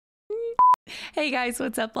Hey guys,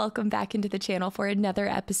 what's up? Welcome back into the channel for another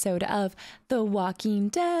episode of The Walking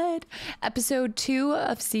Dead. Episode 2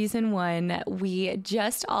 of Season 1. We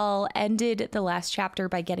just all ended the last chapter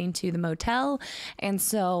by getting to the motel. And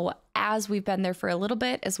so as we've been there for a little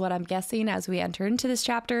bit is what I'm guessing as we enter into this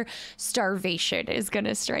chapter, starvation is going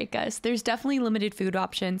to strike us. There's definitely limited food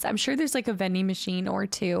options. I'm sure there's like a vending machine or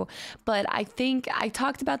two, but I think I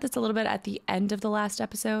talked about this a little bit at the end of the last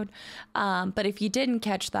episode. But if you didn't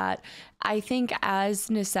catch that, I think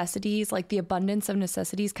as necessities, like the abundance of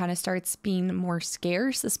necessities kind of starts being more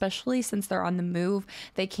scarce, especially since they're on the move.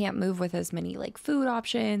 They can't move with as many like food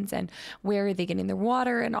options and where are they getting their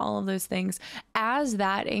water and all of those things. As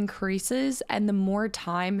that increases and the more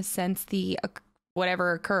time since the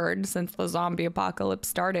whatever occurred since the zombie apocalypse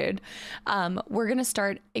started, we're going to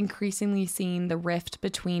start increasingly seeing the rift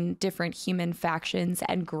between different human factions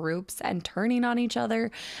and groups and turning on each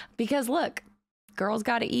other because look, girls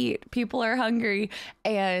got to eat. People are hungry.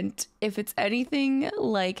 And if it's anything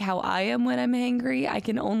like how I am when I'm hangry, I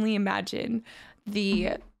can only imagine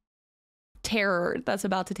the terror that's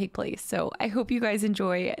about to take place. So I hope you guys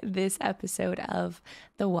enjoy this episode of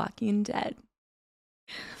The Walking Dead.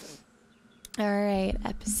 All right,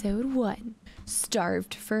 episode 1,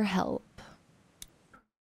 Starved for Help.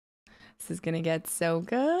 This is going to get so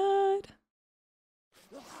good.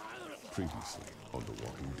 Previously on The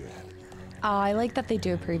Walking Dead. Oh, I like that they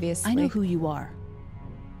do it previously. I know who you are.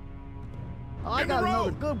 I got another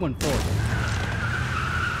good one for you.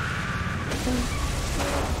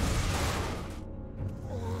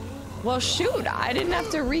 Well, shoot, I didn't have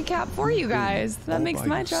to recap for you guys. That makes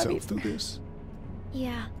my job easier.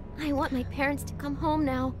 Yeah, I want my parents to come home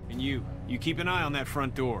now. And you keep an eye on that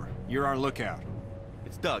front door. You're our lookout.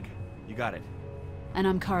 It's Doug. You got it. And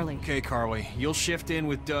I'm Carly. Okay, Carly. You'll shift in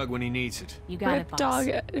with Doug when he needs it. You got it, boss.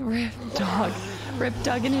 Rip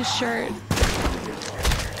Doug in his shirt.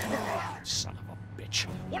 Son of a bitch.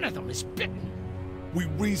 One of them is bitten. We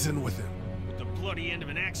reason with him. With the bloody end of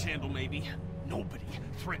an axe handle, maybe. Nobody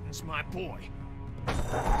threatens my boy. Oh,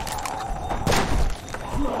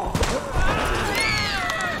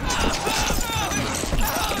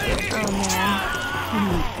 man. Oh,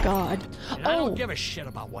 my God. And I don't give a shit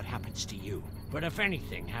about what happens to you. But if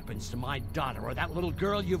anything happens to my daughter or that little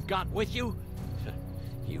girl you've got with you,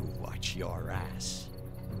 you watch your ass.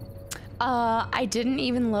 I didn't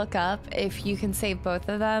even look up if you can save both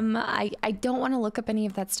of them. I don't want to look up any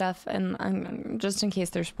of that stuff, and just in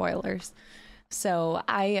case there's spoilers. So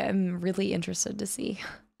I am really interested to see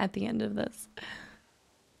at the end of this.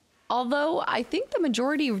 Although I think the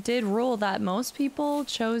majority did rule that most people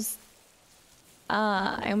chose,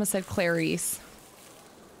 I almost said Clarice.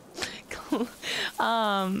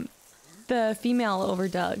 The female over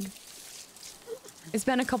Doug. It's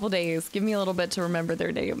been a couple days. Give me a little bit to remember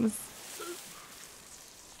their names.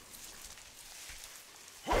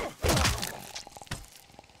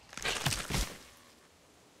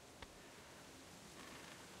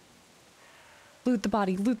 Loot the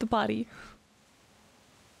body, loot the body.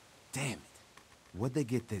 Damn it. What'd they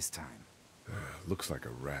get this time? Looks like a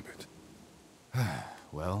rabbit.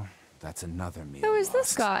 Well, that's another meal Who is lost.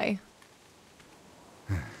 this guy?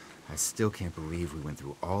 I still can't believe we went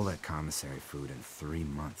through all that commissary food in 3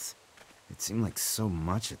 months. It seemed like so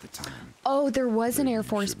much at the time. Oh, there was an Maybe Air you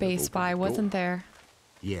Force shouldn't have base opened by, the wasn't door. there?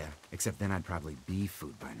 Yeah, except then I'd probably be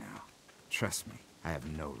food by now. Trust me, I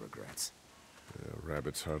have no regrets. Yeah,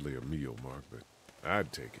 rabbit's hardly a meal, Mark, but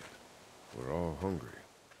I'd take it. We're all hungry.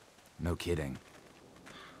 No kidding.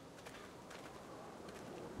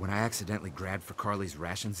 When I accidentally grabbed for Carly's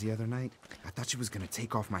rations the other night, I thought she was gonna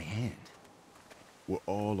take off my hand. We're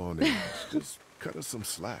all on edge. Just cut us some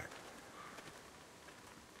slack.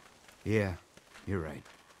 Yeah, you're right.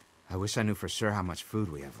 I wish I knew for sure how much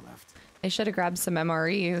food we have left. They should have grabbed some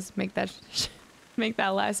MREs. Make that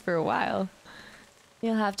last for a while.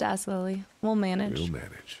 You'll have to ask Lily. We'll manage. We'll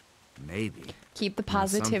manage. Maybe. Keep the You know,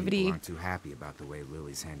 positivity. some people aren't too happy about the way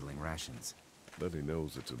Lily's handling rations. Lily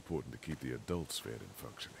knows it's important to keep the adults fed and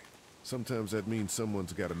functioning. Sometimes that means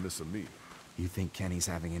someone's got to miss a meal. You think Kenny's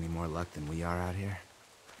having any more luck than we are out here?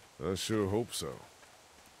 I sure hope so.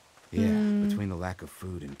 Yeah, between the lack of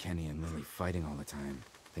food and Kenny and Lily fighting all the time,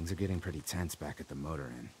 things are getting pretty tense back at the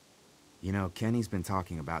motor inn. You know, Kenny's been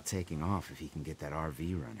talking about taking off if he can get that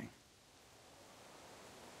RV running.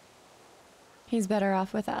 He's better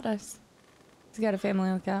off without us. He's got a family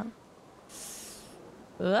to look out.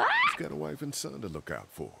 He's got a wife and son to look out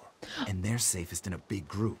for. And they're safest in a big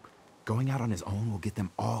group. Going out on his own will get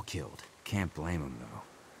them all killed. Can't blame him, though.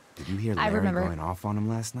 Did you hear Larry going off on him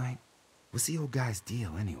last night? What's the old guy's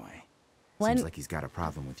deal, anyway? Seems like he's got a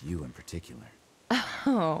problem with you in particular.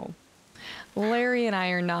 Oh. Larry and I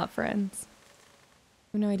are not friends.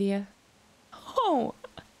 I have no idea. Oh,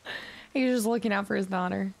 he's just looking out for his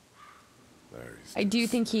daughter. Larry's I do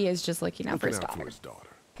think he is just looking out for his looking out daughter. for his daughter.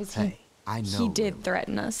 Because Hey, I know he did Lily.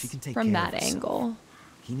 threaten us She can take from care of that herself. angle.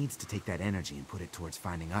 He needs to take that energy and put it towards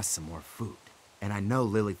finding us some more food. And I know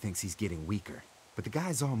Lily thinks he's getting weaker, but the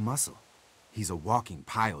guy's all muscle. He's a walking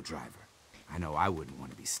pile driver. I know I wouldn't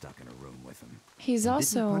want to be stuck in a room with him. He's And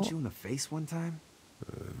also... Didn't he punch you in the face one time?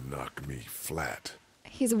 Knock me flat.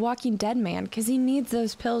 He's a walking dead man because he needs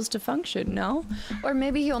those pills to function, no? Or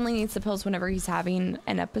maybe he only needs the pills whenever he's having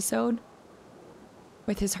an episode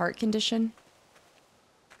with his heart condition.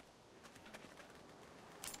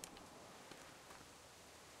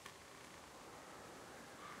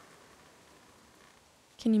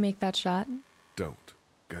 Can you make that shot? Don't.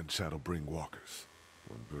 Gunshot'll bring walkers.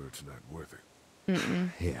 One bird's not worth it.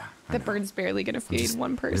 Yeah, I The know. bird's barely gonna I'm feed just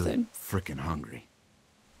one person. Really frickin' hungry.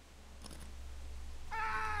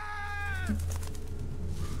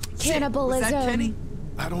 Cannibalism. Was that Kenny?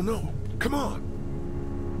 I don't know. Come on.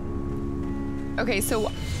 Okay,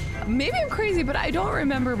 so maybe I'm crazy, but I don't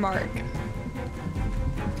remember Mark.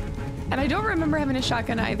 And I don't remember having a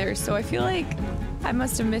shotgun either, so I feel like I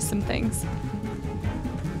must have missed some things.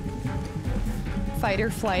 Fight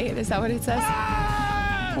or flight, is that what it says?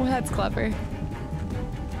 Well, that's clever.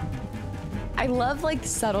 I love like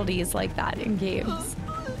subtleties like that in games.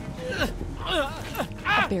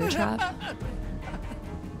 A bear trap.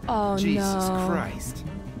 Oh Jesus no. Christ.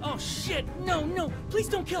 Oh shit! No, no! Please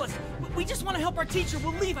don't kill us! We just want to help our teacher.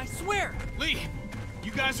 We'll leave, I swear! Lee,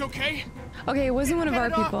 you guys okay? Okay, it wasn't one of our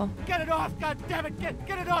people. Get it off! God damn it!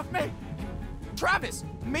 Get it off me! Travis!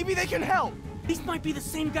 Maybe they can help! These might be the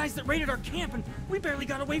same guys that raided our camp, and we barely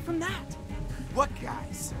got away from that. What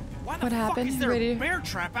guys? Why the What fuck happened? is there Ready? a bear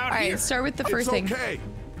trap out All here? right, start with the first It's thing. okay.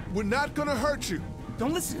 We're not gonna hurt you.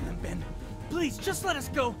 Don't listen to them, Ben. Please, just let us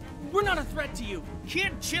go. We're not a threat to you.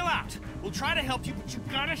 Kid, chill out. We'll try to help you, but you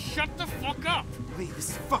gotta shut the fuck up. Lee, this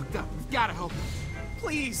is fucked up. We've gotta help him.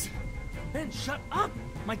 Please! Ben, shut up!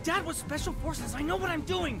 My dad was Special Forces. I know what I'm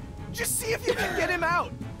doing. Just see if you can get him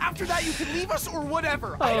out. After that, you can leave us or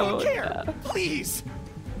whatever. I Oh, don't care. no. Please.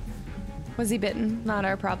 Was he bitten? Not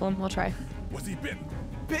our problem. We'll try. Was he bitten?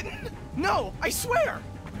 Bitten? No, I swear.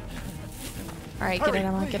 All right, Hurry, get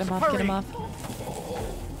him off, please, get him off, get him hurry. off.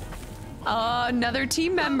 Another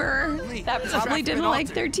team member Lee, that the probably trap's didn't been like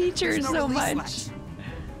altered. their teachers There's no so release much. latch.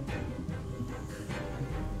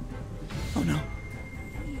 Oh no.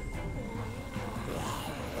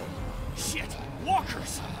 Shit,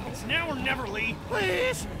 walkers. It's now or never, Lee.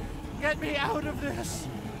 Please, get me out of this.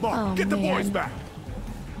 Mark, Oh, get the boys man. back.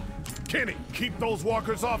 Kenny, keep those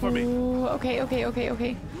walkers off of me. Ooh, okay.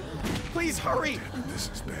 Please hurry. This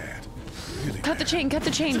is bad. Really Cut the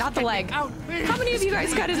bad. chain, not the leg. Out, please. How many of you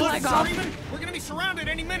guys cut his leg off? Freeman, we're gonna be surrounded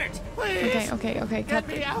any minute. Please. Okay. Get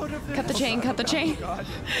me out of this. Cut the chain.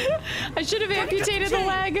 I should have amputated the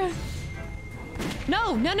leg.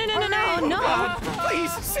 No.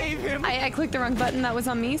 Please save him. I clicked the wrong button. That was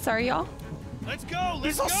on me. Sorry, y'all. Let's go,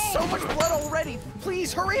 let's There's go. so much blood already.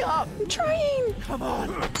 Please hurry up. I'm trying. Come on.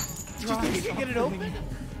 Do you think you can get it open?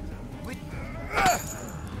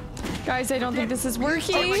 Guys, I don't think this is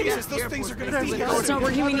working. Oh, Jesus, those things are gonna be. It's not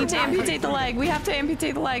working. We need to amputate the leg. We have to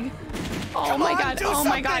amputate the leg. Oh Come my on, god. do Oh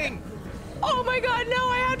my god. something. Oh my god. No,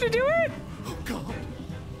 I have to do it. Oh, God.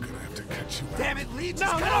 Gonna have to cut you out. Damn it, Lee.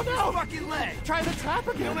 Just cut off his fucking leg. Try the trap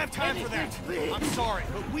again. We don't have time for that. I'm sorry,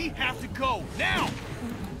 but we have to go now.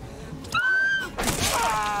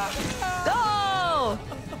 Go.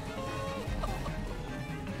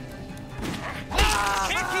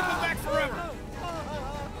 Can't keep him back forever.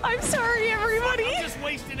 I'm sorry, everybody. I'm just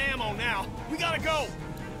wasting ammo now. We gotta go.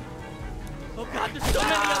 Oh god, there's so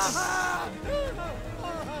many of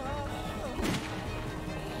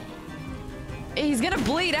them! He's gonna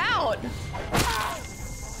bleed out.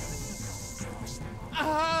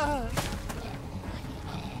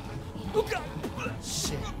 Oh god!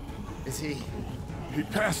 Shit. Is he? He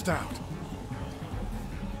passed out.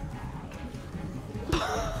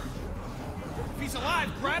 If he's alive,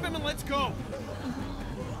 grab him and let's go.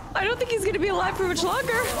 I don't think he's gonna be alive for much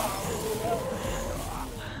longer.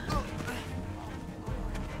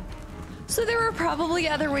 So there were probably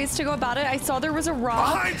other ways to go about it. I saw there was a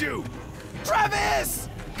rock. Behind you! Travis!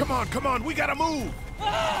 Come on, we gotta move!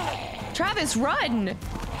 Travis, run!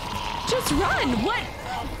 Just run! What?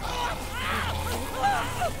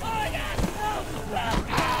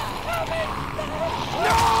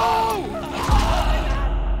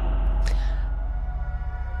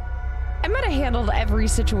 I might have handled every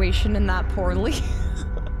situation in that poorly.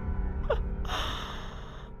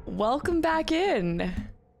 Welcome back in.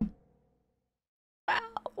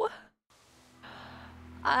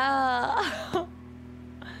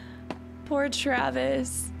 Poor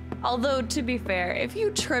Travis. Although, to be fair, if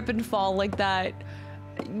you trip and fall like that,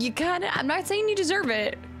 you kind of, I'm not saying you deserve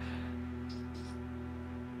it,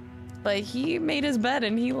 but he made his bed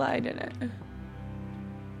and he lied in it.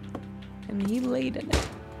 And he laid in it.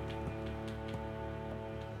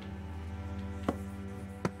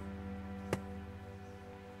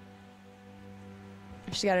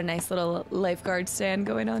 She's got a nice little lifeguard stand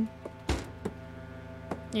going on.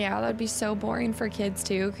 Yeah, that'd be so boring for kids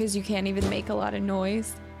too, because you can't even make a lot of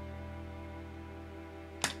noise.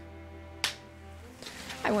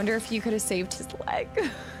 I wonder if you could have saved his leg.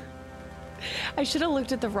 I should have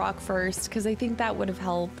looked at the rock first, because I think that would have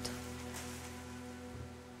helped.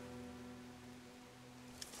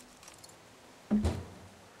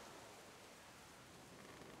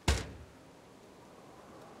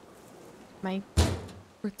 My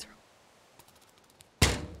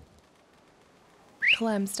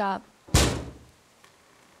Clem, stop.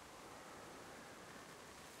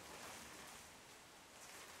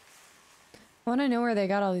 I want to know where they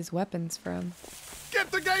got all these weapons from.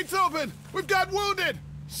 Get the gates open! We've got wounded!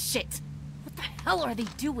 Shit! What the hell are they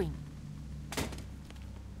doing?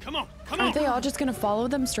 Come on, come Aren't they all just gonna follow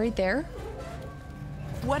them straight there?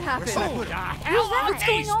 What happened? Oh, the hell What's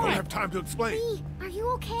going on? Don't have time to explain. Lee, are you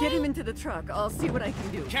okay? Get him into the truck. I'll see what I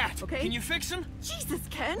can do. Cat, okay? can you fix him? Jesus,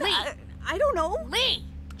 Ken. Lee. I don't know. Lee!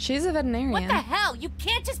 She's a veterinarian. What the hell? You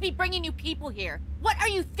can't just be bringing new people here. What are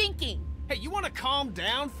you thinking? Hey, you want to calm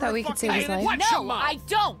down for Thought a we could fucking save his minute? life. Watch your No, mouth. I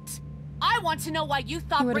don't. I want to know why you He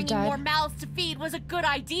thought would've bringing died. more mouths to feed was a good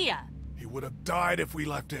idea. He would have died if we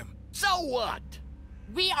left him. So what?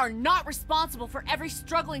 We are not responsible for every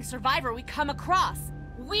struggling survivor we come across.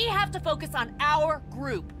 We have to focus on our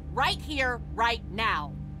group, right here, right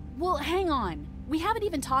now. Well, hang on. We haven't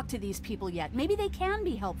even talked to these people yet. Maybe they can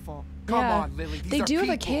be helpful. Come Yeah. on, Lily. These They are do have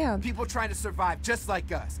a people. camp. People trying to survive just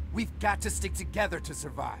like us. We've got to stick together to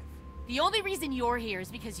survive. The only reason you're here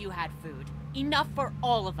is because you had food. Enough for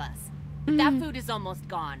all of us. That food is almost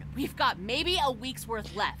gone. We've got maybe a week's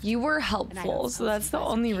worth left. You were And I don't helpful, so suppose that's you the guys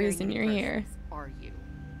are only carrying reason any you're here. groceries, Are you?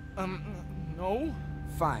 No.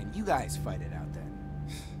 Fine, you guys fight it out then.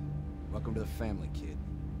 Welcome to the family, kid.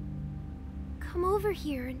 Come over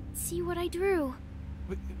here and see what I drew.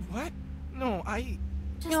 What? No,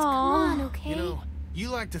 Just come on, okay? You know, you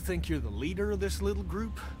like to think you're the leader of this little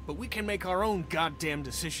group, but we can make our own goddamn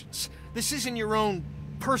decisions. This isn't your own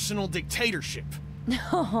personal dictatorship.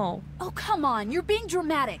 No. Oh, come on. You're being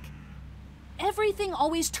dramatic. Everything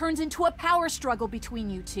always turns into a power struggle between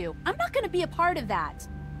you two. I'm not going to be a part of that.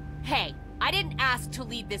 Hey, I didn't ask to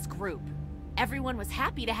lead this group. Everyone was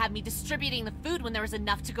happy to have me distributing the food when there was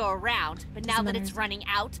enough to go around, but now that it's running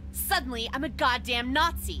out, suddenly I'm a goddamn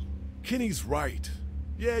Nazi. Kenny's right.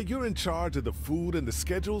 Yeah, you're in charge of the food and the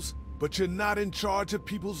schedules, but you're not in charge of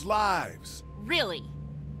people's lives. Really?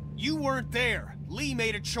 You weren't there. Lee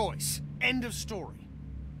made a choice. End of story.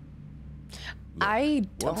 I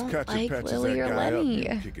Once don't Katya like patches Lily that or guy up, Lenny.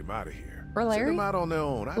 you kick him out of here. Or Larry? Send them out on their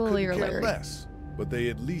own. I Lily couldn't or care Larry? less. But they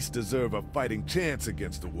at least deserve a fighting chance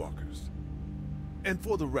against the walkers. And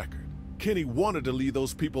for the record, Kenny wanted to leave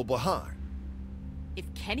those people behind. If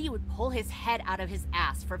Kenny would pull his head out of his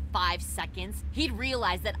ass for 5 seconds, he'd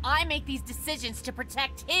realize that I make these decisions to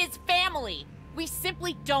protect his family. We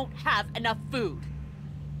simply don't have enough food.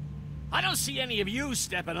 I don't see any of you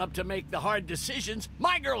stepping up to make the hard decisions.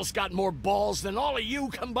 My girl's got more balls than all of you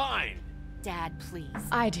combined. Dad, please.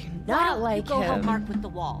 I do Why not don't like you go help him. Mark with the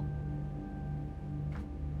wall?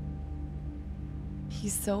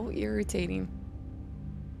 He's so irritating.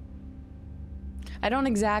 I don't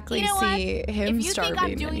exactly You know what? see him If you starving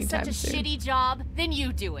think I'm doing such anytime a soon. shitty job, then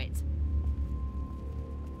you do it.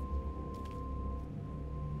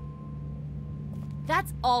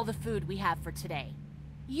 That's all the food we have for today.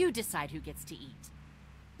 You decide who gets to eat.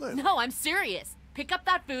 Lenny, No, I'm serious. Pick up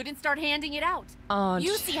that food and start handing it out. Oh,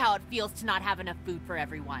 You see how it feels to not have enough food for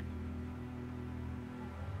everyone.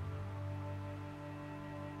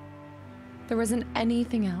 There wasn't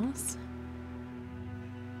anything else?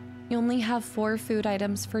 You only have 4 food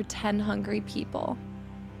items for 10 hungry people.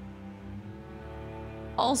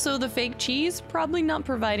 Also, the fake cheese, probably not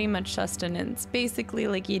providing much sustenance. Basically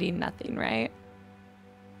like eating nothing, right?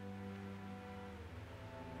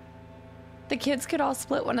 The kids could all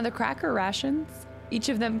split one of the cracker rations. Each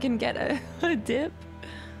of them can get a dip.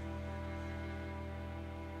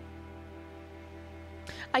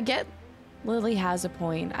 I get Lily has a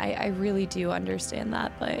point. I really do understand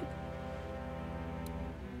that, but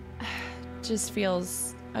just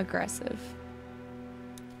feels aggressive.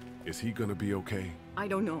 is he gonna be okay? I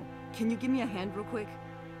don't know. Can you give me a hand real quick?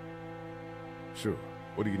 Sure.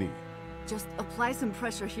 What do you need? Just apply some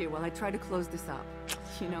pressure here while I try to close this up.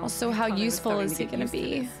 You know, Also, I how thought I was useful starting is to he get gonna used to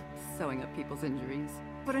be? this, sewing up people's injuries.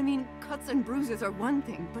 But I mean, cuts and bruises are one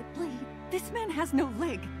thing, but Lee, this man has no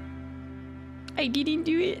leg. I didn't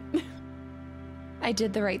do it. I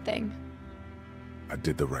did the right thing. I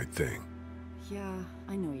did the right thing. Yeah,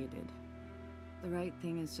 I know you did. The right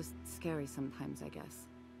thing is just scary sometimes, I guess.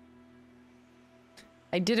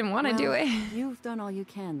 I didn't want to do it. You've done all you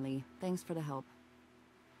can, Lee. Thanks for the help.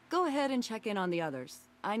 Go ahead and check in on the others.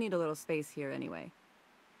 I need a little space here anyway.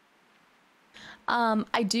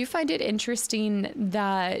 I do find it interesting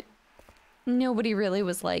that nobody really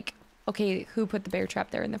was like, okay, who put the bear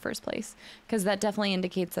trap there in the first place? Because that definitely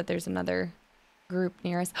indicates that there's another group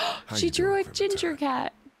near us. She drew a ginger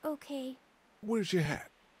cat. Okay. Where's your hat?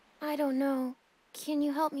 I don't know. Can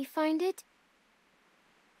you help me find it?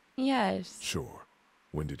 Yes. Sure.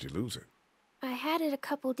 When did you lose it? I had it a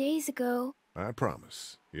couple days ago. I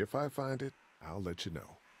promise. If I find it, I'll let you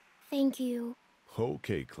know. Thank you.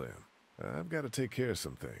 Okay, Clem. I've got to take care of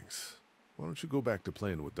some things. Why don't you go back to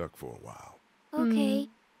playing with Duck for a while? Okay.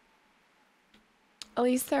 At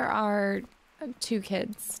least there are 2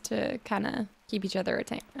 kids to kind of keep each other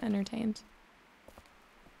entertained.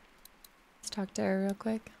 Let's talk to her real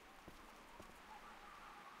quick.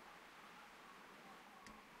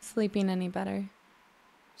 Sleeping any better?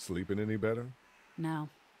 Sleeping any better? No.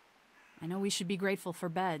 I know we should be grateful for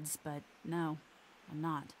beds, but no, I'm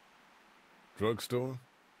not. Drugstore?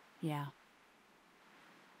 Yeah.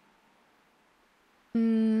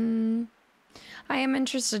 I am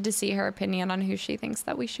interested to see her opinion on who she thinks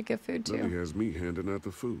that we should give food to. Lily has me handing out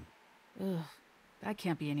the food. Ugh, that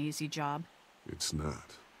can't be an easy job. It's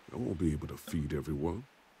not. I won't be able to feed everyone.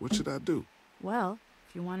 What should I do? Well,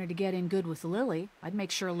 if you wanted to get in good with Lily, I'd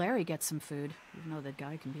make sure Larry gets some food, even though that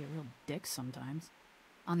guy can be a real dick sometimes.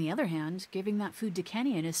 On the other hand, giving that food to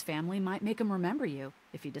Kenny and his family might make him remember you,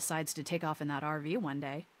 if he decides to take off in that RV one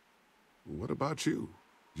day. What about you?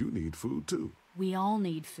 You need food too. We all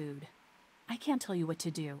need food. I can't tell you what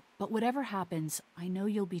to do, but whatever happens, I know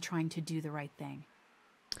you'll be trying to do the right thing.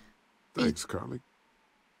 Thanks, Carly.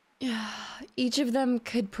 Each of them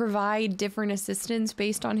could provide different assistance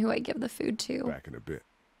based on who I give the food to. Back in a bit.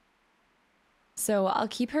 So I'll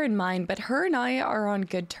keep her in mind, but her and I are on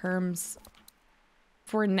good terms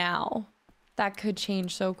for now. That could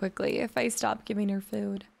change so quickly if I stop giving her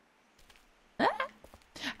food.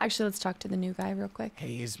 Actually, let's talk to the new guy real quick.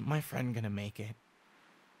 Hey, is my friend gonna make it?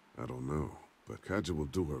 I don't know, but Kaja will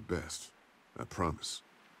do her best. I promise.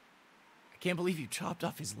 I can't believe you chopped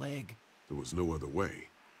off his leg. There was no other way.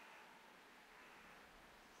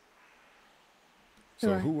 So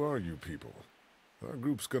Sure. who are you people? Our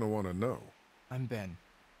group's gonna want to know. I'm Ben.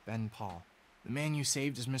 Ben Paul. The man you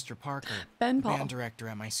saved is Mr. Parker. Ben Paul. Band director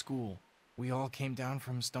at my school. We all came down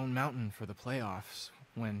from Stone Mountain for the playoffs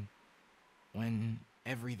when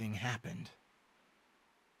everything happened.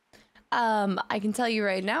 I can tell you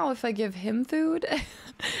right now, if I give him food,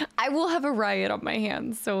 I will have a riot on my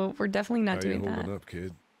hands. So we're definitely not doing How you that. holding up,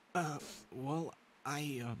 kid? Well,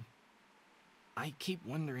 I keep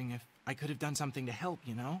wondering if I could have done something to help,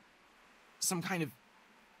 you know? Some kind of,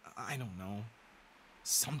 I don't know,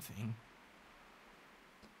 something.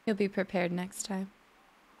 You'll be prepared next time.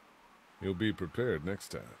 You'll be prepared next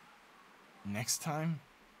time. Next time?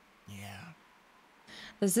 Yeah.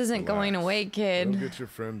 This isn't going Relax. away, kid. You'll get your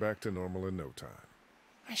friend back to normal in no time.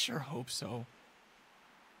 I sure hope so.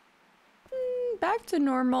 Back to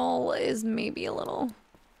normal is maybe a little...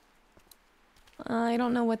 I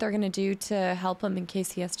don't know what they're gonna do to help him in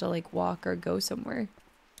case he has to like walk or go somewhere.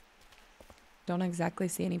 Don't exactly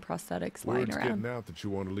see any prosthetics lying Word's around. getting out that you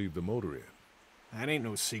want to leave the motor in. That ain't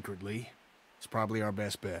no secret, Lee. It's probably our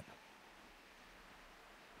best bet.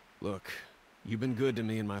 Look, you've been good to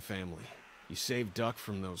me and my family. You saved Duck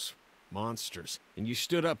from those monsters, and you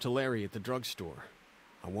stood up to Larry at the drugstore.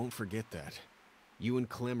 I won't forget that. You and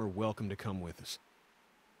Clem are welcome to come with us.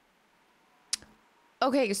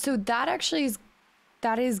 Okay, so that actually is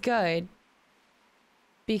good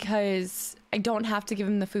because I don't have to give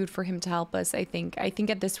him the food for him to help us. I think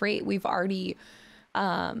at this rate we've already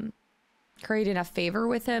created enough favor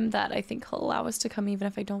with him that I think he'll allow us to come even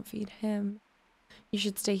if I don't feed him. You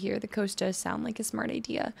should stay here. The coast does sound like a smart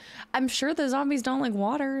idea. I'm sure the zombies don't like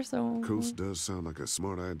water, so... Coast does sound like a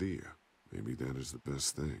smart idea. Maybe that is the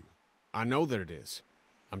best thing. I know that it is.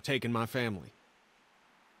 I'm taking my family.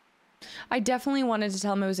 I definitely wanted to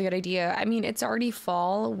tell him it was a good idea. I mean, it's already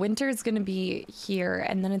fall. Winter is going to be here,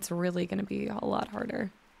 and then it's really going to be a lot harder.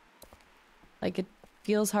 Like, it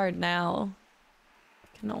feels hard now.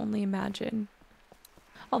 I can only imagine.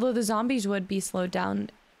 Although the zombies would be slowed down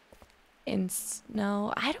in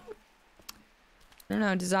snow. I don't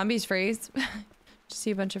know. Do zombies freeze? Just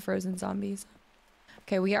see a bunch of frozen zombies.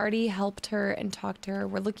 Okay, we already helped her and talked to her.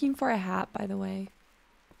 We're looking for a hat, by the way.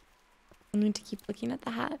 I need to keep looking at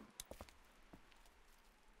the hat.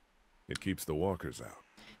 It keeps the walkers out.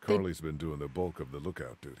 Carly's been doing the bulk of the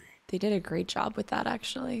lookout duty. They did a great job with that,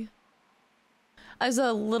 actually. I was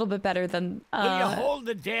a little bit better than... Will you hold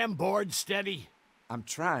the damn board steady? I'm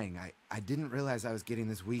trying. I didn't realize I was getting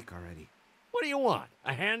this weak already. What do you want?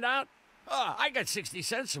 A handout? Oh, I got 60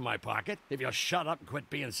 cents in my pocket, if you'll shut up and quit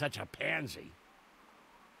being such a pansy.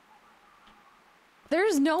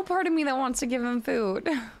 There's no part of me that wants to give him food.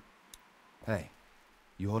 Hey,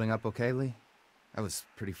 you holding up okay, Lee? I was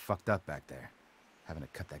pretty fucked up back there, having to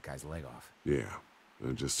cut that guy's leg off. Yeah,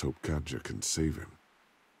 I just hope Katja can save him.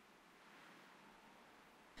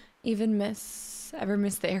 Ever miss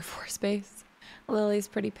the Air Force Base? Lily's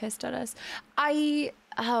pretty pissed at us.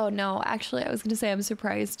 Oh no, actually I was gonna say I'm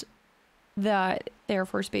surprised that the Air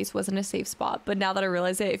Force Base wasn't a safe spot, but now that I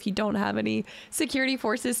realize it, if you don't have any security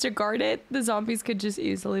forces to guard it, the zombies could just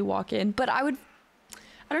easily walk in. But I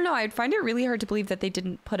don't know, I'd find it really hard to believe that they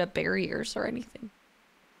didn't put up barriers or anything.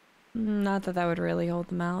 Not that that would really hold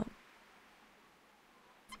them out.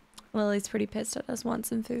 Lily's pretty pissed at us, wants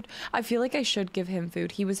some food. I feel like I should give him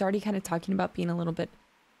food. He was already kind of talking about being a little bit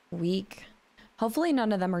weak. Hopefully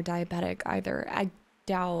none of them are diabetic either. I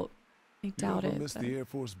doubt You it. ever miss the Air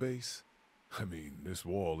Force Base? I mean, this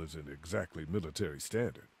wall isn't exactly military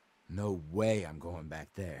standard. No way I'm going back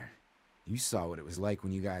there. You saw what it was like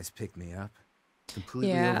when you guys picked me up.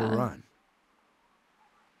 Completely overrun.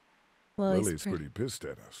 Lily's pretty pissed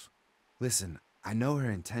at us. Listen, I know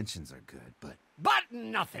her intentions are good, but... But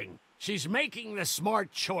nothing. She's making the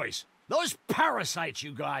smart choice. Those parasites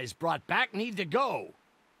you guys brought back need to go.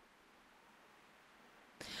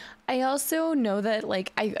 I also know that,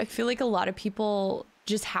 like, I feel like a lot of people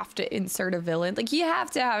just have to insert a villain. Like, you have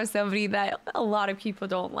to have somebody that a lot of people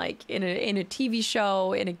don't like in a TV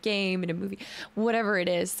show, in a game, in a movie, whatever it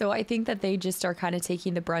is. So I think that they just are kind of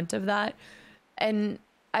taking the brunt of that. And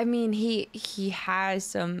I mean, he has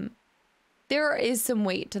some, there is some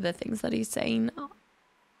weight to the things that he's saying.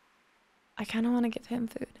 I kind of want to give him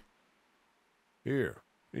food. Here,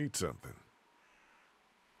 eat something.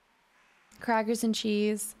 Crackers and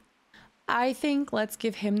cheese. I think let's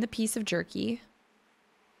give him the piece of jerky.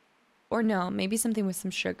 Or no, maybe something with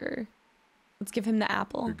some sugar. Let's give him the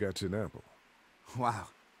apple. You got you an apple. Wow,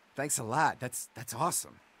 thanks a lot. That's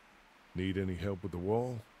awesome. Need any help with the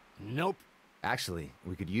wall? Nope. Actually,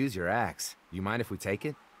 we could use your axe. You mind if we take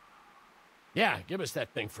it? Yeah, give us that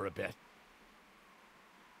thing for a bit.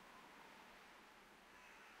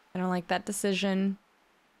 I don't like that decision.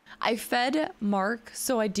 I fed Mark,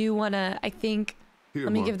 so I do want to, I think, Here,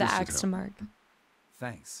 let me Mark, give the this should axe to help. Mark.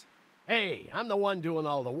 Thanks. Hey, I'm the one doing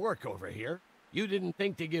all the work over here. You didn't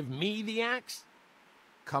think to give me the axe?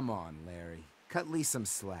 Come on, Larry. Cut Lee some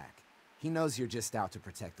slack. He knows you're just out to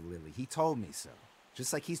protect Lily. He told me so.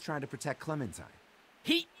 Just like he's trying to protect Clementine.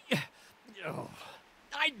 Oh,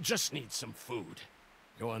 I just need some food.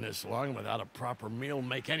 Going this long without a proper meal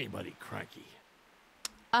make anybody cranky.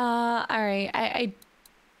 All right. I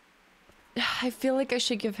feel like I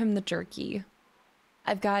should give him the jerky.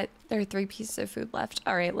 There are 3 pieces of food left.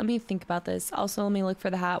 All right, let me think about this. Also, let me look for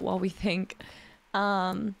the hat while we think.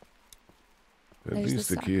 At least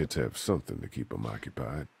the kids have something to keep them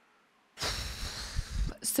occupied.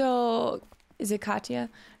 So, is it Katya?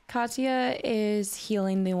 Katya is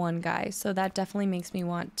healing the one guy, so that definitely makes me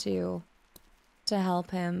want to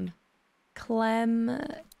help him. Clem,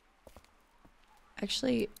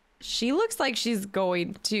 actually, she looks like she's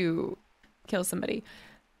going to kill somebody.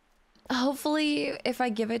 Hopefully, if I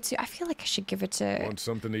give it to, I feel like I should give it to. Want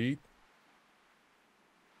something to eat?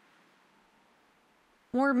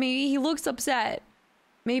 Or maybe he looks upset.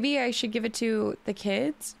 Maybe I should give it to the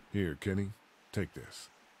kids. Here, Kenny, take this.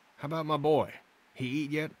 How about my boy? He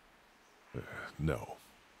eat yet? No.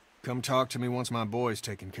 Come talk to me once my boy's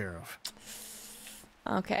taken care of.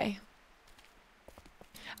 Okay.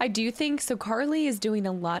 I do think so. Carly is doing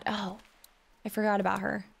a lot. Oh, I forgot about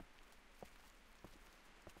her.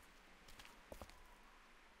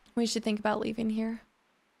 We should think about leaving here.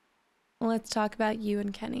 Let's talk about you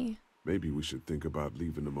and Kenny. Maybe we should think about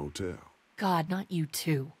leaving the motel. God, not you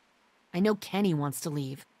too. I know Kenny wants to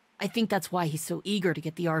leave. I think that's why he's so eager to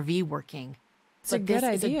get the RV working. It's a good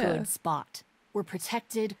this idea. is a good spot. We're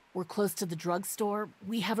protected, we're close to the drugstore,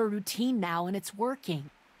 we have a routine now and it's working.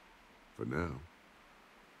 For now.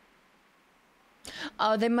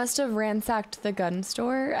 Oh, they must have ransacked the gun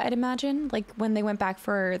store, I'd imagine. Like when they went back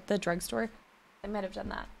for the drugstore. They might have done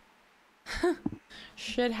that.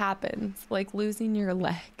 Shit happens, like losing your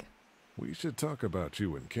leg. We should talk about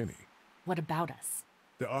you and Kenny. What about us?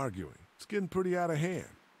 They're arguing. It's getting pretty out of hand.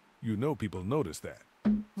 You know people notice that.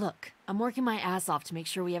 Look, I'm working my ass off to make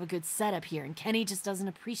sure we have a good setup here, and Kenny just doesn't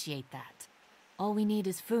appreciate that. All we need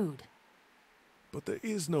is food. But there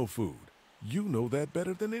is no food. You know that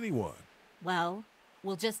better than anyone. Well,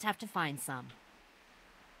 we'll just have to find some.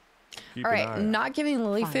 Keep All an eye right, out. not giving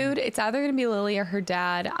Lily Fine. food. It's either going to be Lily or her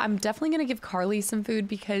dad. I'm definitely going to give Carly some food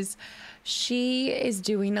because she is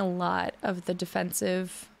doing a lot of the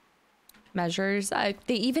defensive measures.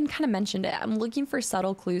 They even kind of mentioned it. I'm looking for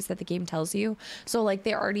subtle clues that the game tells you. So like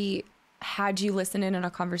they already had you listen in on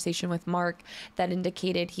a conversation with Mark that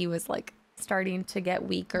indicated he was like starting to get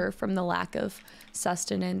weaker from the lack of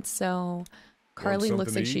sustenance. So Carly something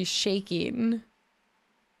looks to like eat? she's shaking.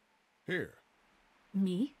 Here.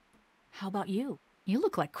 Me? How about you? You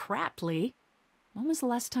look like crap, Lee. When was the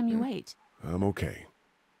last time you ate? I'm okay.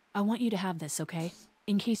 I want you to have this, okay?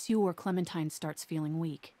 In case you or Clementine starts feeling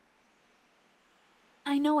weak.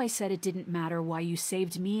 I know I said it didn't matter why you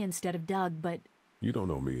saved me instead of Doug, but... You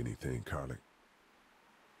don't owe me anything, Carly.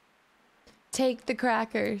 Take the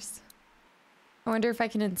crackers. I wonder if I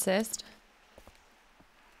can insist.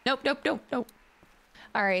 Nope.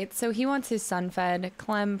 All right, so he wants his son fed.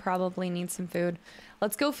 Clem probably needs some food.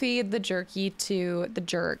 Let's go feed the jerky to the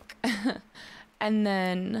jerk. And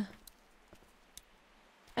then...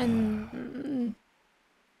 And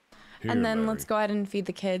Here, then Larry. let's go ahead and feed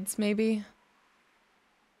the kids, maybe.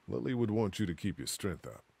 Lily would want you to keep your strength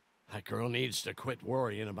up. That girl needs to quit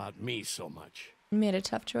worrying about me so much. You made a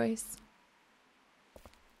tough choice.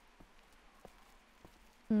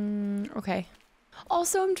 Okay.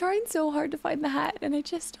 Also, I'm trying so hard to find the hat, and I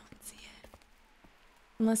just don't see it.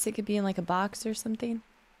 Unless it could be in like a box or something.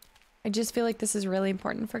 I just feel like this is really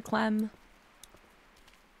important for Clem.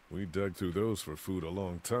 We dug through those for food a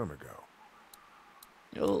long time ago.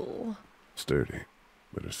 Oh. Sturdy,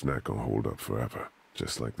 but it's not gonna hold up forever,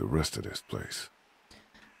 just like the rest of this place.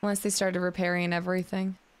 Unless they started repairing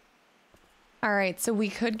everything. All right, so we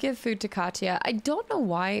could give food to Katya. I don't know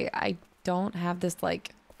why I don't have this like...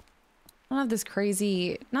 I don't have this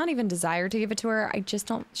crazy, not even desire to give it to her. I just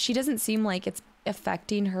don't, she doesn't seem like it's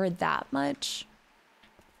affecting her that much.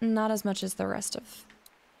 Not as much as the rest of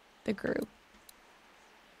the group.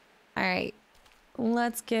 All right,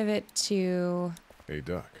 let's give it to Hey,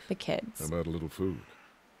 Doc. the kids. How about a little food?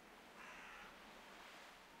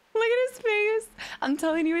 Look at his face. I'm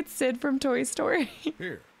telling you, it's Sid from Toy Story.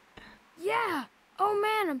 Here. Yeah. Oh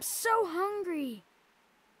man, I'm so hungry.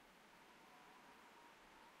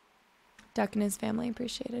 Duck and his family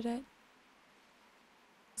appreciated it.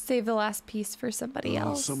 Save the last piece for somebody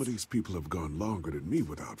else. Some of these people have gone longer than me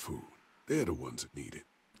without food. They're the ones that need it.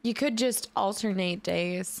 You could just alternate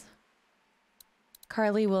days.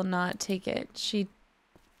 Carly will not take it. She,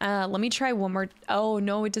 let me try one more. Oh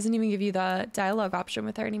no, it doesn't even give you the dialogue option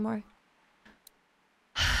with her anymore.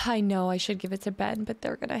 I know I should give it to Ben, but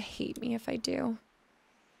they're gonna hate me if I do.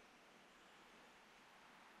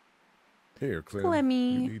 Here, Clem.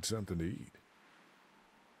 Clemmy. You need something to eat.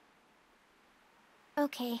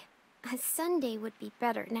 Okay. A Sunday would be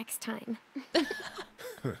better next time.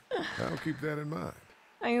 I'll keep that in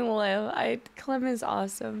mind. Clem is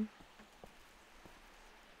awesome.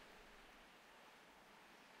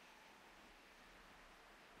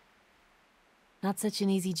 Not such an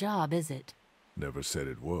easy job, is it? Never said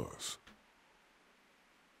it was.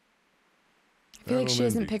 I feel like don't she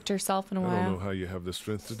hasn't envy you. picked herself in a I don't know while. how you have the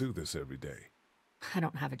strength to do this every day. I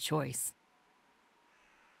don't have a choice.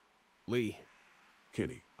 Lee,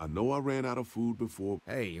 Kenny, I know I ran out of food before.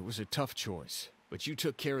 hey, it was a tough choice, but you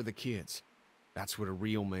took care of the kids. That's what a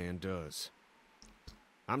real man does.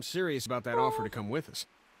 I'm serious about that offer to come with us.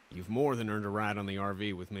 You've more than earned a ride on the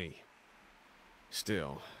RV with me.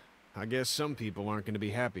 Still, I guess some people aren't going to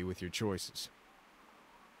be happy with your choices.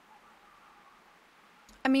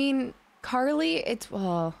 I mean, Carly,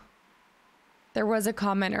 well, there was a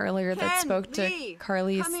comment earlier that Ken, spoke to Lee,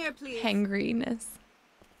 Carly's come here, please. hangriness.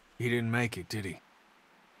 He didn't make it, did he?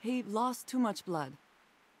 He lost too much blood.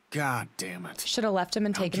 God damn it. Should have left him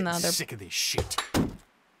and I'm taken the getting other. sick of this shit.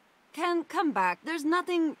 Ken, come back. There's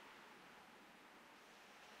nothing...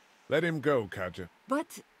 Let him go, Katja.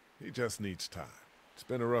 But... He just needs time. It's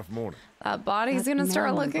been a rough morning. That body's that gonna start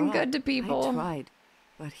man looking brought- good to people. I tried,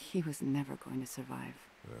 but he was never going to survive.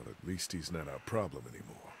 Well, at least he's not our problem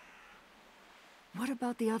anymore. What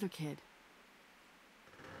about the other kid?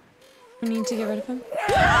 We need to get rid of him.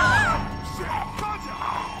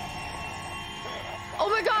 Oh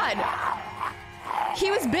my god! He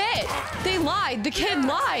was bit! They lied! The kid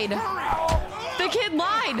lied! The kid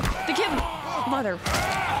lied! The kid... Mother. Move!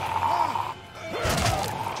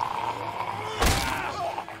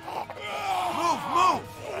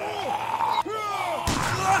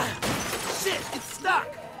 Shit, it's stuck!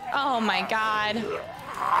 Oh my god.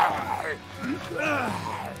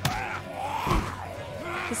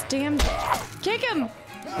 This damn... Kick him!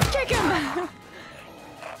 Kick him!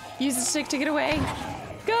 Use the stick to get away.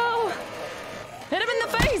 Go! Hit him in the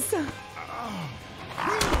face!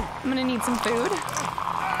 I'm gonna need some food.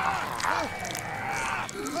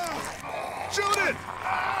 Shoot it!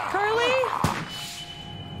 Carly?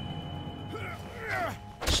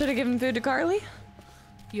 Should have given food to Carly.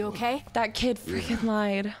 You okay? That kid freaking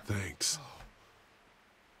lied. Thanks.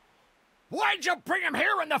 Why'd you bring him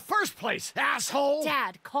here in the first place, asshole?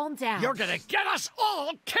 Dad, calm down. You're gonna get us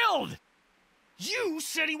all killed! You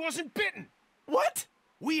said he wasn't bitten. What?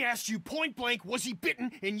 We asked you point blank, was he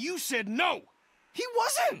bitten, and you said no. He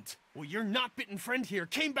wasn't! Well, your not bitten friend here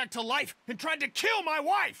came back to life and tried to kill my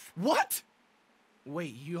wife. What?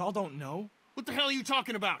 Wait, you all don't know? What the hell are you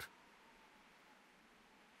talking about?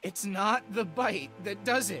 It's not the bite that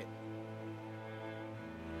does it.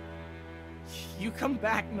 You come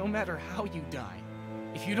back no matter how you die.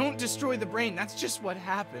 If you don't destroy the brain, that's just what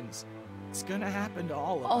happens. It's gonna happen to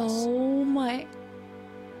all of us. Oh my...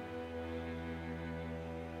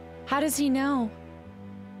 How does he know?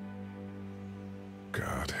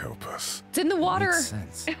 God help us. It's in the water. Makes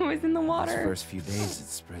sense. It was in the Those water. first few days, it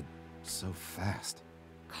spread so fast.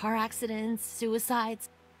 Car accidents, suicides.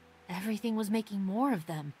 Everything was making more of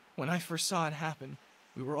them. When I first saw it happen,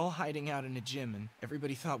 we were all hiding out in a gym and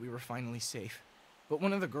everybody thought we were finally safe. But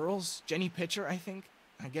one of the girls, Jenny Pitcher, I think,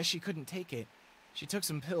 I guess she couldn't take it. She took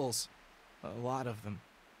some pills. A lot of them.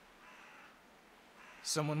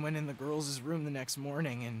 Someone went in the girls' room the next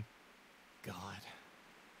morning and... God.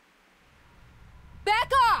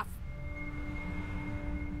 Back off!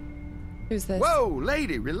 Who's this? Whoa,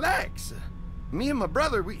 lady, relax. Me and my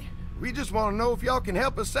brother, we just want to know if y'all can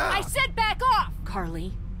help us out. I said back off!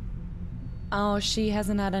 Carly. Oh, she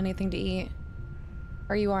hasn't had anything to eat.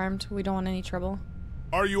 Are you armed? We don't want any trouble.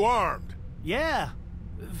 Are you armed? Yeah,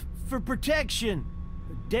 for protection.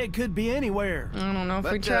 Dead could be anywhere. I don't know if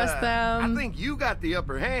we But, trust them. I think you got the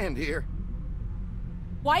upper hand here.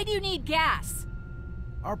 Why do you need gas?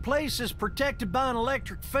 Our place is protected by an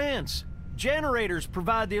electric fence. Generators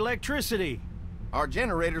provide the electricity. Our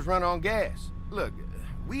generators run on gas. Look,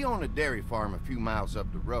 we own a dairy farm a few miles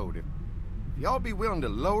up the road. If y'all be willing to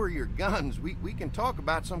lower your guns, we can talk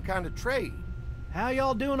about some kind of trade. How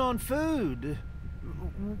y'all doing on food?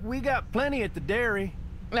 We got plenty at the dairy.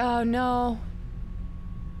 Oh, no.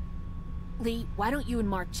 Lee, why don't you and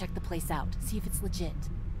Mark check the place out? See if it's legit.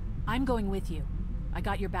 I'm going with you. I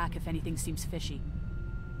got your back if anything seems fishy.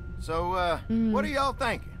 So, what are y'all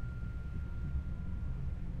thinking?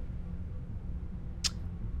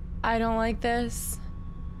 I don't like this.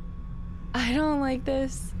 I don't like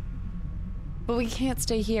this. But we can't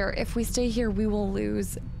stay here. If we stay here, we will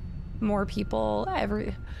lose more people.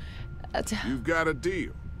 You've got a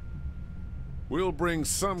deal. We'll bring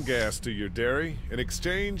some gas to your dairy. In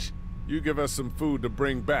exchange, you give us some food to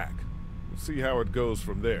bring back. We'll see how it goes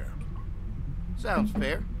from there. Sounds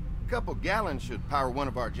fair. A couple gallons should power one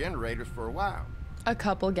of our generators for a while. A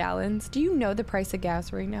couple gallons. Do you know the price of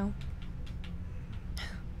gas right now?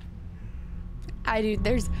 I do.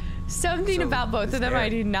 There's something about both of them I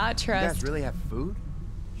do not trust. You guys really have food?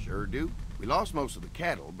 Sure do. We lost most of the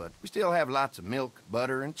cattle, but we still have lots of milk,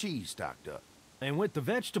 butter, and cheese stocked up. And with the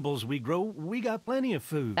vegetables we grow, we got plenty of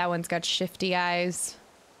food. That one's got shifty eyes.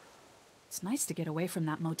 It's nice to get away from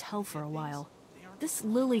that motel for a while. This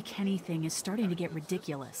Lily Kenny thing is starting to get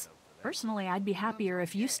ridiculous. Personally, I'd be happier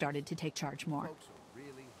if you started to take charge more.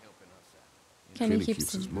 Kenny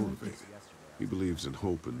keeps us motivated. He believes in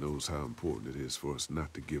hope and knows how important it is for us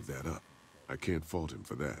not to give that up. I can't fault him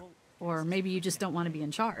for that. Or maybe you just don't want to be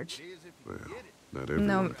in charge. Well, not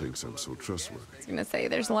everyone thinks I'm so trustworthy. I was gonna say,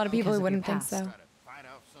 there's a lot of people who wouldn't think so.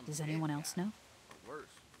 Does anyone else know?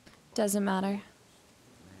 Doesn't matter.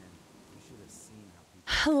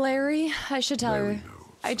 Larry, I should tell her.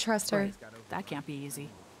 I trust her. That can't be easy.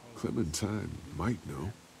 Clementine might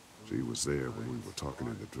know. She was there when we were talking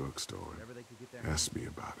in the drugstore and asked me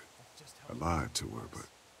about it. I lied to her, but...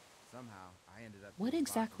 What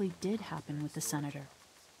exactly did happen with the senator?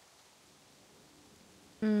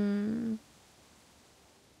 It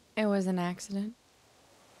was an accident.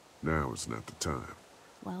 Now is not the time.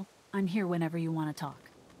 Well, I'm here whenever you want to talk.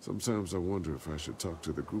 Sometimes I wonder if I should talk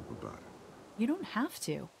to the group about it. You don't have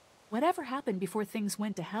to. Whatever happened before things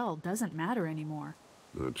went to hell doesn't matter anymore.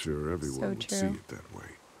 Not sure everyone would see it that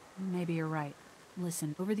way. Maybe you're right.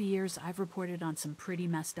 Listen, over the years, I've reported on some pretty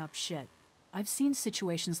messed up shit. I've seen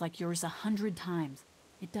situations like yours 100 times.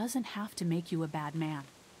 It doesn't have to make you a bad man.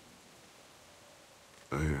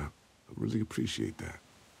 I really appreciate that.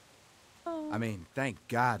 I mean, thank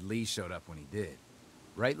God Lee showed up when he did.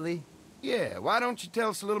 Right, Lee? Yeah, why don't you tell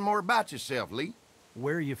us a little more about yourself, Lee?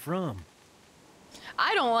 Where are you from?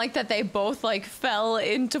 I don't like that they both, like, fell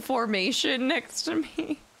into formation next to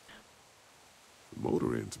me. The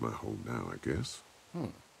motor inn's my home now, I guess.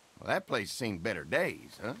 Well, that place seen better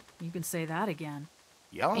days, huh? You can say that again.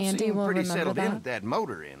 Y'all Andy seem will pretty remember settled in that. at that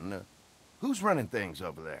motor inn. Who's running things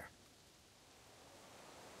over there?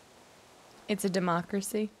 It's a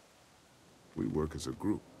democracy. We work as a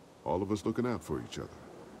group, all of us looking out for each other.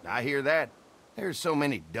 I hear that. There's so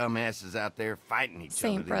many dumbasses out there fighting each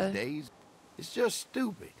Same, other brother. these days. It's just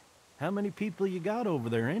stupid. How many people you got over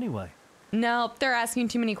there anyway? Nope, they're asking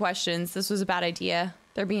too many questions. This was a bad idea.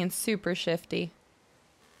 They're being super shifty.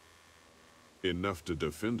 Enough to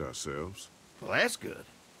defend ourselves. Well, that's good.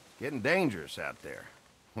 It's getting dangerous out there.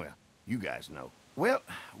 Well, you guys know. Well,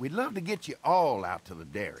 we'd love to get you all out to the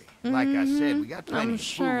dairy. Like I said, we got plenty I'm of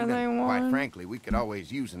sure food, they and quite would. frankly, we could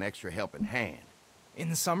always use an extra helping hand. In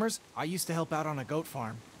the summers, I used to help out on a goat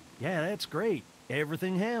farm. Yeah, that's great.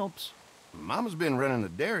 Everything helps. Mama's been running the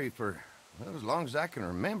dairy for, well, as long as I can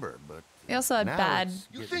remember, but... They also had now bad... it's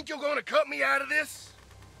getting- you're gonna cut me out of this?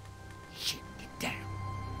 Shit, get down.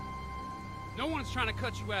 No one's trying to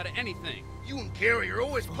cut you out of anything. You and Gary are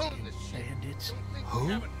always pulling this shit. Bandits.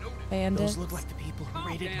 Who? Bandits. Those look like the people who Calm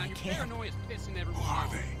raided down, my your camp. paranoia's pissing everyone Are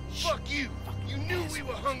off. they? Fuck you. You knew we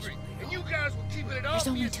were hungry, and you guys were keeping it all There's for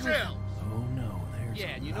only two of yourselves. Oh no, there's Yeah,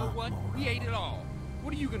 and a you know lot what? more. We ate it all.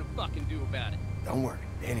 What are you gonna fucking do about it? Don't worry,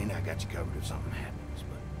 Danny and I got you covered if something happens,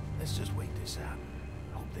 but let's just wait this out.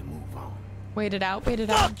 Hope they move on. Wait it out, wait it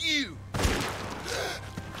out. Fuck you!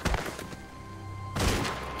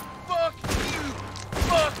 Fuck you!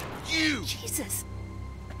 Fuck you! Jesus!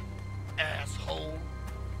 Asshole!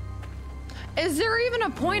 Is there even a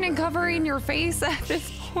point in covering your face at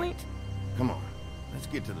this point? Come on, let's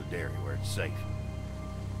get to the dairy where it's safe.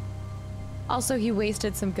 Also, he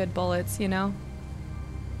wasted some good bullets, you know?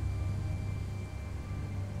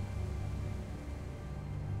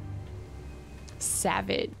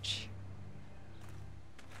 Savage.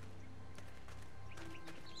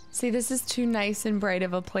 See, this is too nice and bright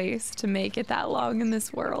of a place to make it that long in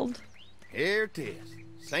this world. Here it is,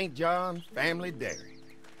 St. John Family Dairy.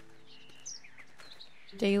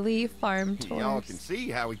 Daily farm Y'all tours. can see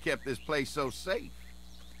how we kept this place so safe.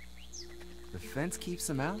 The fence keeps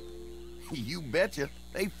them out? You betcha.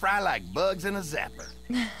 They fry like bugs in a zapper.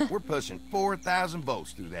 We're pushing 4,000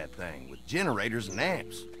 volts through that thing with generators and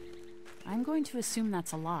amps. I'm going to assume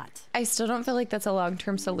that's a lot. I still don't feel like that's a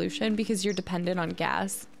long-term solution because you're dependent on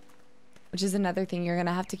gas, which is another thing you're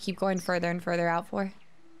gonna have to keep going further and further out for.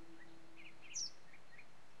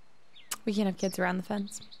 We can't have kids around the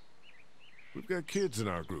fence. We've got kids in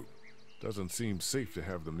our group. Doesn't seem safe to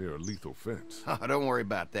have them near a lethal fence. Oh, don't worry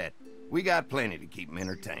about that. We got plenty to keep them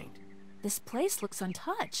entertained. This place looks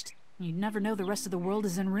untouched. You'd never know the rest of the world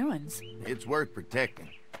is in ruins. It's worth protecting,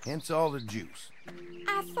 hence all the juice.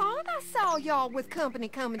 I thought I saw y'all with company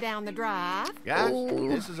coming down the drive. Guys,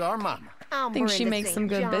 this is our mama. I'm Think she Brenda makes St. some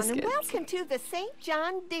good John, biscuits. And welcome to the St.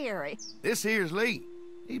 John Dairy. This here's Lee.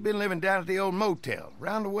 He's been living down at the old motel,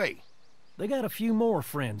 round the way. They got a few more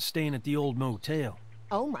friends staying at the old motel.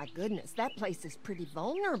 Oh my goodness, that place is pretty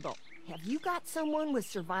vulnerable. Have you got someone with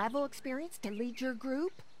survival experience to lead your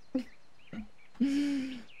group?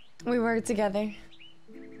 We work together.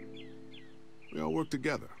 We all work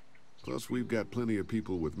together. Plus, we've got plenty of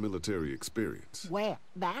people with military experience. Well,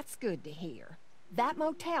 that's good to hear. That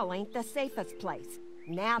motel ain't the safest place.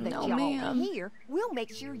 Now that No, y'all ma'am. are here, we'll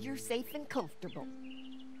make sure you're safe and comfortable.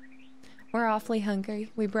 We're awfully hungry.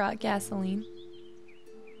 We brought gasoline.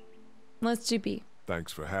 Let's be.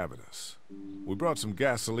 Thanks for having us. We brought some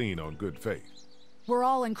gasoline on good faith. We're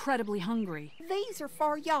all incredibly hungry. These are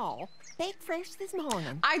for y'all. Baked fresh this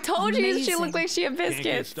morning. I told you she looked like she had Can't get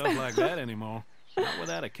biscuits. stuff like that anymore. Not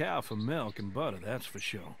without a cow for milk and butter, that's for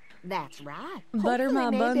sure. That's right. Butter my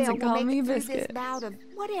Hopefully buns Maybelle and will call make me it through biscuits. This bout of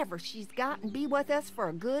whatever she's got and be with us for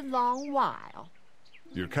a good long while.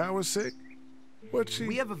 Your cow is sick? What's she?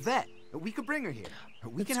 We have a vet. We could bring her here.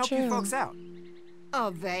 We can That's help you true. folks out.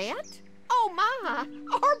 A vet? Oh my!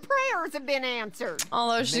 Our prayers have been answered.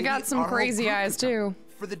 Although she Maybe got some our whole crazy group eyes could come too.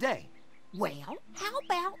 For the day. Well, how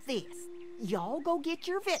about this? Y'all go get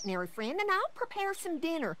your veterinary friend and I'll prepare some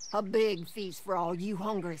dinner. A big feast for all you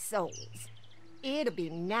hungry souls. It'll be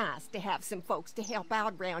nice to have some folks to help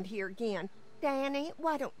out around here again. Danny,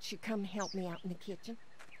 why don't you come help me out in the kitchen?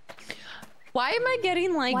 Why am I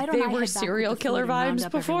getting like they were serial killer vibes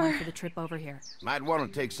before? For the trip over here. Might want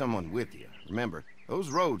to take someone with you. Remember, those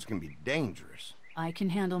roads can be dangerous. I can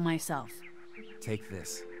handle myself. Take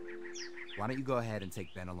this. Why don't you go ahead and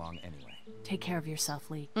take Ben along anyway? Take care of yourself,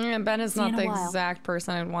 Lee. Yeah, Ben is not the exact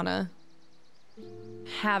person I'd want to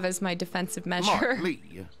have as my defensive measure. Mark,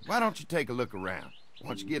 Lee, why don't you take a look around?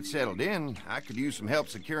 Once you get settled in, I could use some help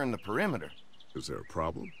securing the perimeter. Is there a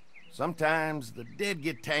problem? Sometimes the dead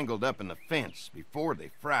get tangled up in the fence before they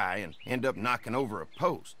fry and end up knocking over a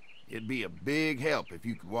post. It'd be a big help if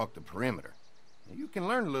you could walk the perimeter. You can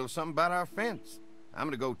learn a little something about our fence. I'm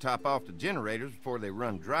gonna go top off the generators before they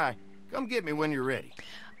run dry. Come get me when you're ready.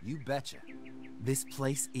 You betcha. This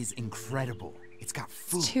place is incredible. It's got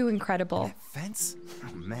food. It's too incredible. And that fence?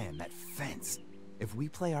 Oh man, that fence. If we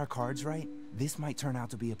play our cards right, this might turn out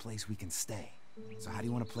to be a place we can stay. So how do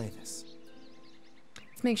you want to play this?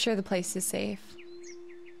 Let's make sure the place is safe.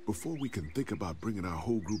 Before we can think about bringing our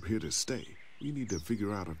whole group here to stay, we need to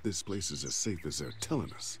figure out if this place is as safe as they're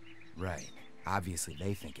telling us. Right. Obviously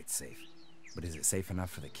they think it's safe. But is it safe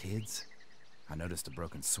enough for the kids? I noticed a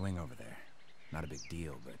broken swing over there. Not a big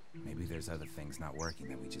deal, but maybe there's other things not working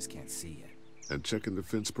that we just can't see yet. And checking the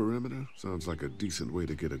fence perimeter sounds like a decent way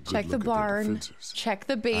to get a good check look the at barn, the defenses. Check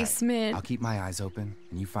the basement. Right. I'll keep my eyes open,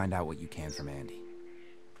 and you find out what you can from Andy.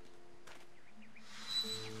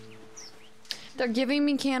 They're giving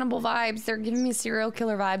me cannibal vibes. They're giving me serial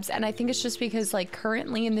killer vibes. And I think it's just because, like,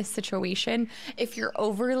 currently in this situation, if you're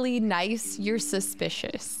overly nice, you're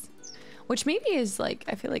suspicious. Which maybe is, like,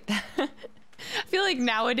 I feel like that. I feel like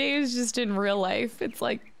nowadays, just in real life, it's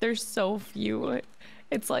like there's so few.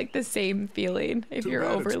 It's like the same feeling if you're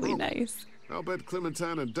overly nice. I'll bet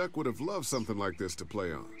Clementine and Duck would have loved something like this to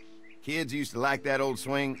play on. Kids used to like that old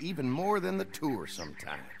swing even more than the tour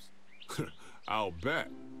sometimes. I'll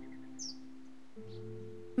bet.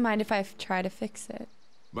 Mind if I try to fix it?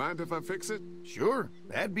 Mind if I fix it? Sure,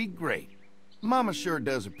 that'd be great. Mama sure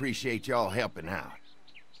does appreciate y'all helping out.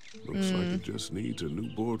 Looks like it just needs a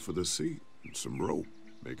new board for the seat and some rope.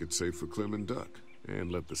 Make it safe for Clem and Duck.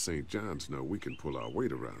 And let the St. John's know we can pull our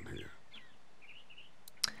weight around here.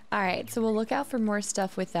 All right, so we'll look out for more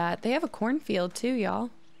stuff with that. They have a cornfield too,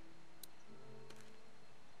 y'all.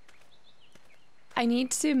 I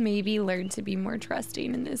need to maybe learn to be more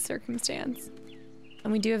trusting in this circumstance.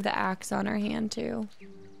 And we do have the axe on our hand too.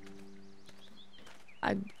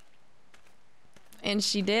 And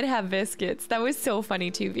she did have biscuits. That was so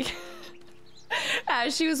funny too, because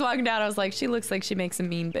as she was walking down, I was like, she looks like she makes a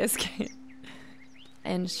mean biscuit.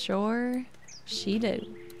 And sure, she did.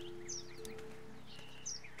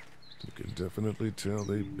 You can definitely tell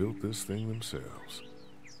they built this thing themselves.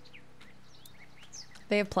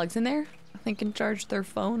 They have plugs in there? They can charge their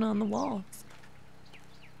phone on the walls.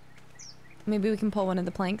 Maybe we can pull one of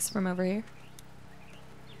the planks from over here.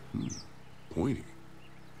 Pointy.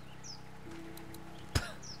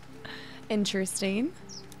 Interesting.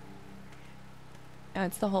 Oh,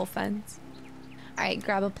 it's the whole fence. All right,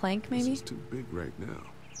 grab a plank maybe. This is too big right now,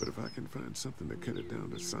 but if I can find something to cut it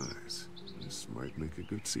down to size, this might make a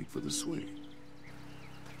good seat for the swing.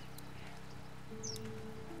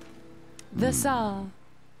 The saw.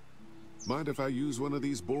 Mind if I use one of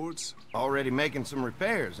these boards? Already making some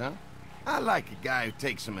repairs, huh? I like a guy who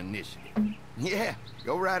takes some initiative. Yeah,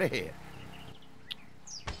 go right ahead.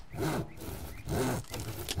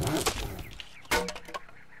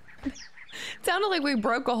 It sounded like we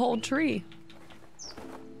broke a whole tree.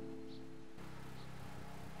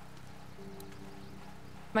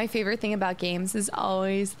 My favorite thing about games is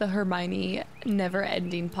always the Hermione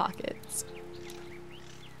never-ending pockets.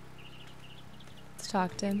 Let's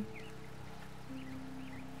talk to him.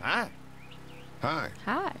 Hi. Hi.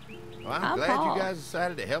 Hi. Well, I'm glad you guys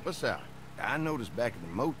decided to help us out. I noticed back at the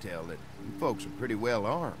motel that you folks are pretty well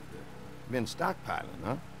armed. Been stockpiling,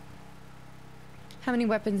 huh? How many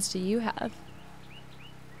weapons do you have?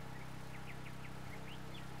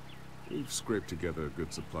 We've scraped together a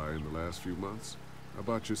good supply in the last few months. How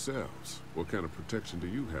about yourselves? What kind of protection do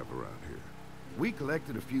you have around here? We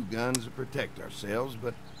collected a few guns to protect ourselves,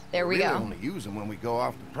 but there we really go. only use them when we go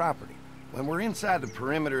off the property. When we're inside the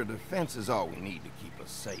perimeter, the fence is all we need to keep us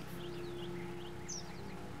safe.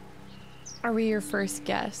 Are we your first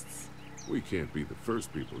guests? We can't be the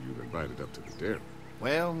first people you've invited up to the dairy.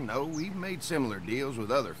 Well, no, we've made similar deals with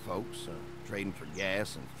other folks, trading for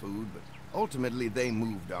gas and food, but ultimately they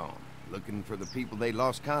moved on, looking for the people they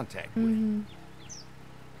lost contact with.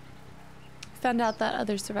 Found out that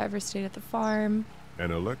other survivors stayed at the farm.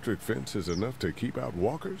 An electric fence is enough to keep out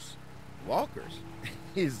walkers? Walkers?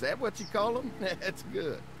 Is that what you call them? That's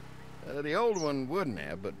good. The old one wouldn't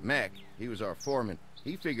have, but Mac, he was our foreman.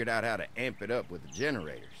 He figured out how to amp it up with the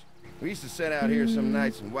generators. We used to sit out here some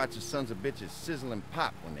nights and watch the sons of bitches sizzle and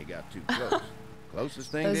pop when they got too close.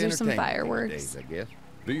 Closest thing Those to are some entertainment fireworks. these days, I guess.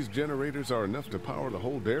 These generators are enough to power the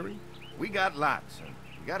whole dairy? We got lots, and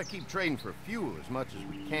we gotta keep trading for fuel as much as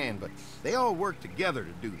we can, but they all work together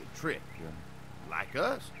to do the trick. Like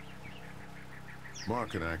us.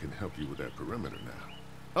 Mark and I can help you with that perimeter now.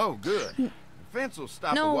 Oh, good. The fence will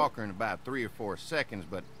stop a walker in about 3 or 4 seconds,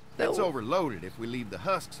 but it's overloaded if we leave the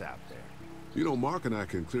husks out there. You know, Mark and I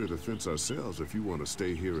can clear the fence ourselves if you want to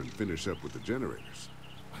stay here and finish up with the generators.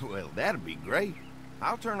 Well, that'd be great.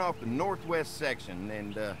 I'll turn off the northwest section,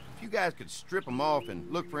 and if you guys could strip them off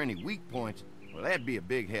and look for any weak points, well, that'd be a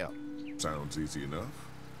big help. Sounds easy enough.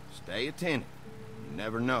 Stay attentive. You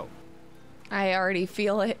never know. I already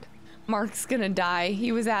feel it. Mark's gonna die.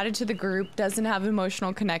 He was added to the group, doesn't have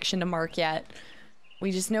emotional connection to Mark yet.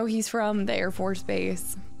 We just know he's from the Air Force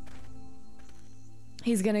Base.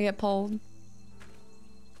 He's gonna get pulled.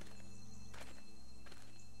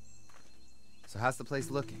 So how's the place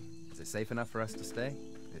looking? Is it safe enough for us to stay?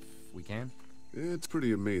 If we can? It's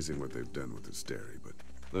pretty amazing what they've done with this dairy, but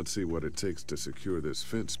let's see what it takes to secure this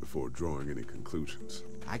fence before drawing any conclusions.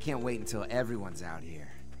 I can't wait until everyone's out here.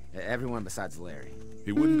 Everyone besides Larry.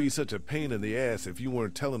 He wouldn't be such a pain in the ass if you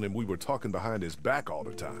weren't telling him we were talking behind his back all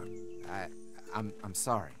the time. I'm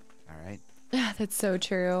sorry, all right? That's so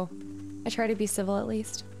true. I try to be civil at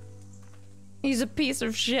least. He's a piece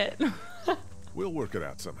of shit. We'll work it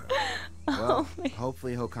out somehow. Well,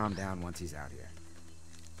 hopefully he'll calm down once he's out here.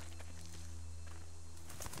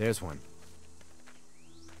 There's one.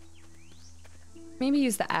 Maybe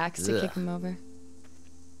use the axe to kick him over.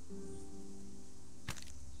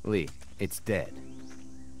 Lee, it's dead.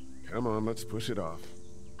 Come on, let's push it off.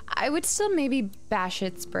 I would still maybe bash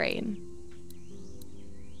its brain.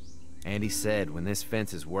 Andy said when this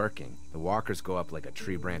fence is working, the walkers go up like a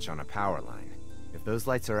tree branch on a power line. If those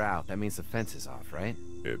lights are out, that means the fence is off, right?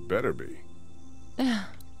 It better be.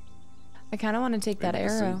 I kind of want to take that Maybe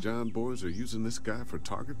the arrow. St. John boys are using this guy for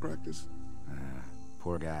target practice?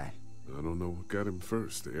 Poor guy. I don't know what got him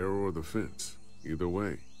first, the arrow or the fence. Either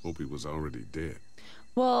way, hope he was already dead.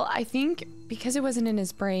 Well, I think because it wasn't in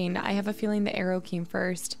his brain, I have a feeling the arrow came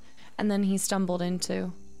first, and then he stumbled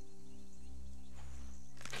into.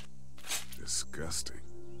 Disgusting.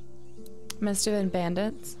 Must have been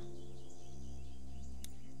bandits.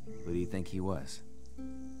 Who do you think he was?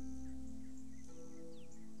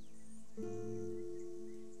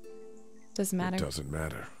 Doesn't matter. It doesn't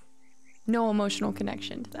matter. No emotional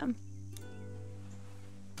connection to them.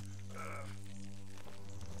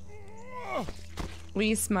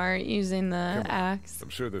 Lee's smart using the axe. I'm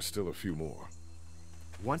sure there's still a few more.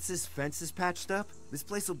 Once this fence is patched up, this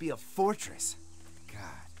place will be a fortress.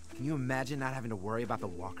 God, can you imagine not having to worry about the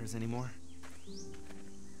walkers anymore?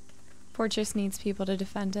 Fortress needs people to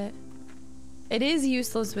defend it. It is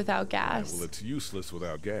useless without gas. Well, it's useless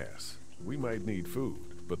without gas. We might need food,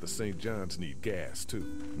 but the St. John's need gas,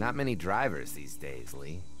 too. Not many drivers these days,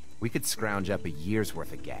 Lee. We could scrounge up a year's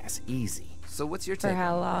worth of gas, easy. So what's your take? For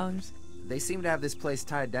how long? They seem to have this place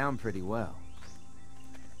tied down pretty well.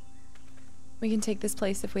 We can take this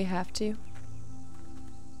place if we have to.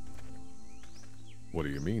 What do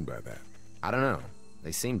you mean by that? I don't know.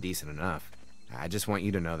 They seem decent enough. I just want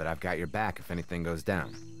you to know that I've got your back if anything goes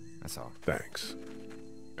down. That's all. Thanks.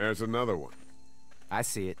 There's another one. I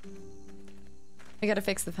see it. I gotta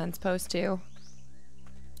fix the fence post too.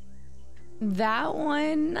 That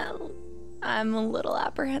one, I'm a little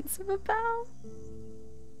apprehensive about.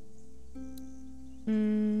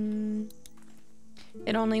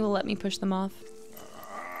 It only will let me push them off.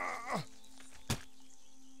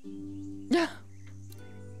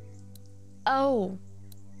 Oh.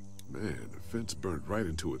 Man, the fence burned right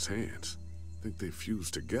into its hands. I think they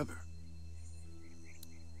fused together.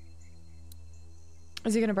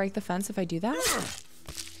 Is he gonna break the fence if I do that?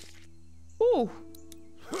 Ooh.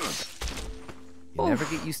 You never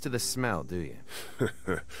get used to the smell, do you?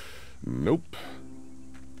 Nope.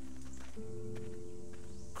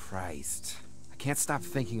 Christ. I can't stop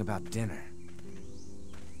thinking about dinner.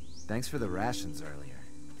 Thanks for the rations earlier.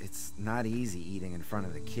 It's not easy eating in front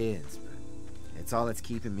of the kids, but it's all that's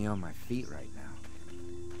keeping me on my feet right now.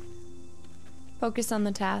 Focus on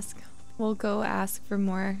the task. We'll go ask for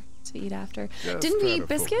more to eat after. Just Didn't we try eat to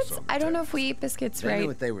focus biscuits? on the I don't know task. if we eat biscuits They right knew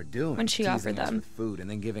what they were doing when she teasing offered us them. with food and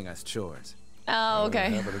then giving us chores. Oh, okay.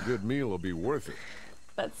 Having a good meal will be worth it.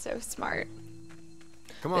 That's so smart.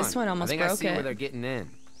 Come on. This one almost I think I broke see it. where they're getting in.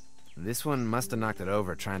 This one must have knocked it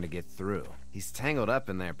over trying to get through. He's tangled up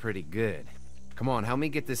in there pretty good. Come on, help me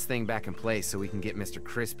get this thing back in place so we can get Mr.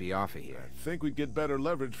 Crispy off of here. I think we'd get better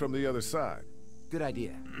leverage from the other side. Good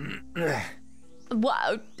idea.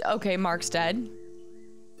 What? Okay, Mark's dead.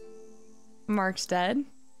 Mark's dead.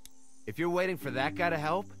 If you're waiting for that guy to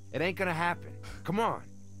help, it ain't gonna happen. Come on.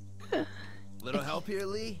 Little help here,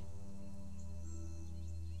 Lee?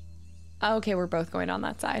 Okay, we're both going on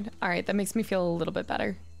that side. All right, that makes me feel a little bit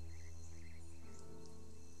better.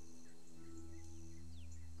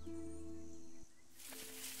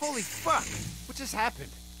 Holy fuck! What just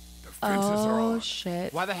happened? The fences are on. Oh,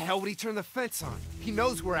 shit. Why the hell would he turn the fence on? He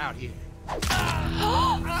knows we're out here.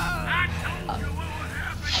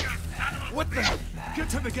 What the? Get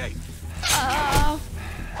to the gate.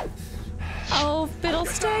 Oh,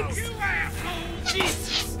 fiddlesticks. You asshole!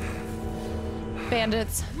 Jesus!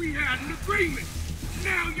 Bandits. We had an agreement.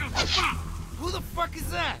 Now you're fucked. Who the fuck is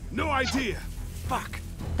that? No idea. Fuck.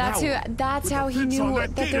 That's Now, who. That's with how the he fence on knew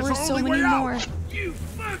that that gate there is were the so only many way out. more. You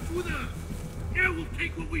fucked with us. Now we'll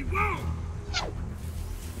take what we want.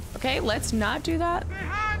 Okay, let's not do that.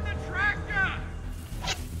 Behind the tractor.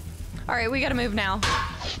 All right, we gotta move now.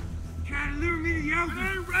 Trying to lure me to the open. It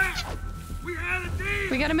ain't right. We had a deal.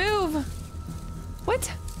 We gotta move. What?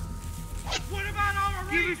 What about our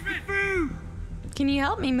arrangement? Give us the food. Can you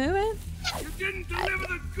help me move it? You didn't deliver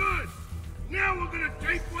the goods. Now we're gonna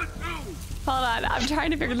take what's owed. Hold on, I'm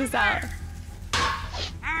trying to figure this out.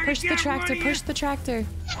 Push the tractor, push the tractor.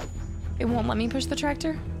 It won't let me push the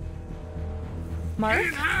tractor. Mark?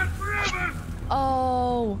 Can't hide forever.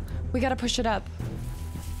 Oh, we gotta push it up.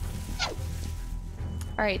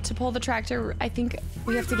 All right, to pull the tractor, I think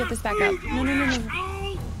we have to get this back up. No, no, no,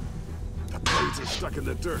 no. The blades are stuck in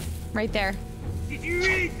the dirt. Right there. Did you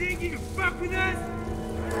really think you could fuck with us?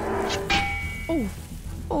 Oh,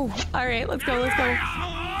 oh, all right, let's go, let's go.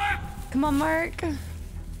 Come on, Mark.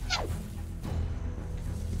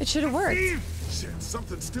 It should have worked. Shit,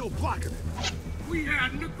 something's still blocking it. We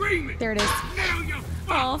had an agreement. There it is. Now you're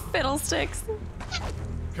Oh, fiddlesticks.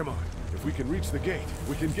 Come on. If we can reach the gate,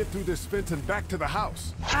 we can get through this fence and back to the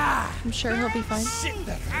house. I'm sure he'll be fine. I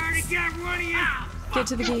already got one of you. Get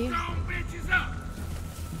to the gate.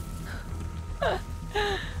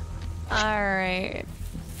 All right.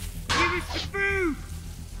 Give us the food.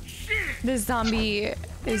 Shit. This zombie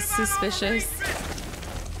is suspicious.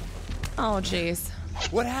 Oh, jeez.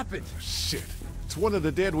 What happened? Shit. It's one of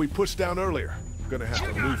the dead we pushed down earlier. Gonna have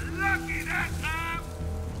to move it. Lucky that time.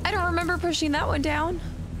 I don't remember pushing that one down.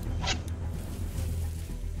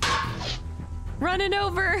 Running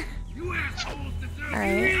over. You assholes deserve. All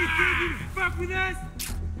right. You really think you can fuck with us?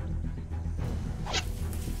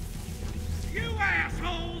 You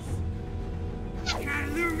assholes. Trying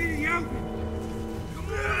to lure me to the open. Come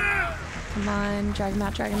on out. Come on, drag him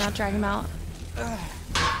out, drag him out, drag him out.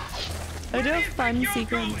 I do a fun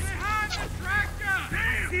sequence.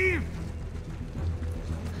 See him.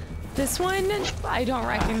 This one, I don't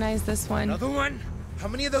recognize this one. Another one? How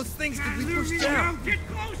many of those things did we push down? Get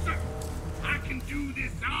closer. I can do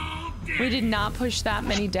this all day. We did not push that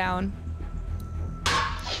many down.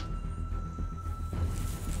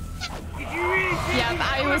 Yep,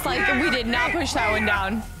 I was like, we did not push that one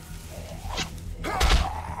down.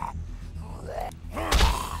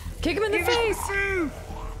 Kick him in the face.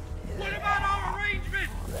 What about our arrangement?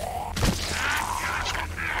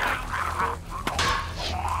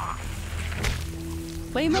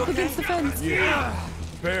 Lay him up against the fence. Yeah,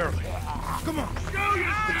 barely. Come on.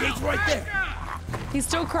 The gate's right there. He's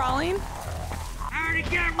still crawling.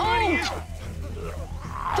 Oh!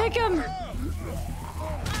 Kick him.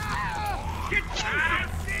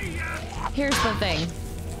 Here's the thing.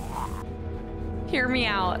 Hear me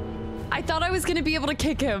out. I thought I was gonna be able to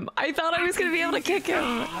kick him.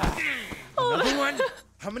 Another one?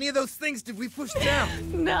 How many of those things did we push down?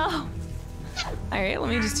 No. All right, let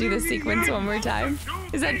me just do this sequence one more time.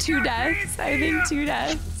 Is that 2 deaths? I think 2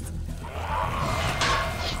 deaths.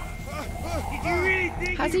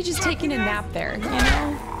 How's he just taking a nap there, you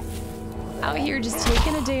know? Out here just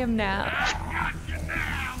taking a damn nap.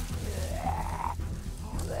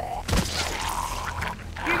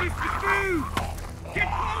 Give us the food. Get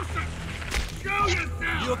closer. Show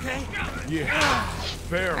yourself. You okay? Yeah,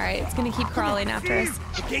 barely. All right, it's gonna keep crawling after us.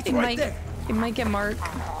 The gate's It right might, there. it might get Mark.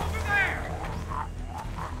 Over there.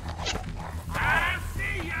 I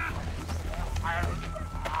see ya. I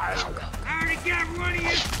already got one of you.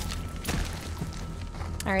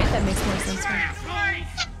 All right, that makes more sense to me.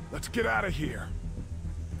 Let's get out of here.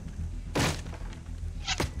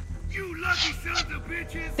 You lucky sons of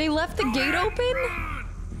bitches. They left the gate open?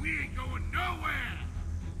 We ain't going nowhere.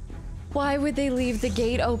 Why would they leave the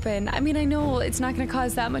gate open? I mean, I know it's not gonna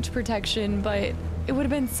cause that much protection, but it would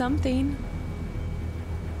have been something.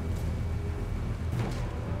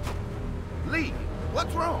 Lee,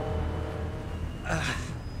 what's wrong?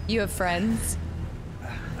 You have friends?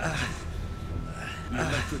 The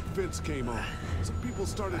electric fence came on. Some people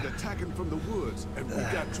started attacking from the woods, and we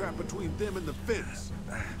got trapped between them and the fence.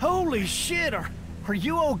 Holy shit, are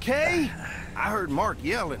you okay? I heard Mark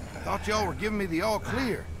yelling. Thought y'all were giving me the all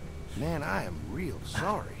clear. Man, I am real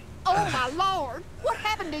sorry. Oh, my Lord! What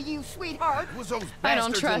happened to you, sweetheart? It was those I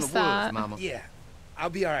don't bastards in the trust woods, that. Mama. Yeah, I'll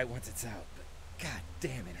be alright once it's out, but god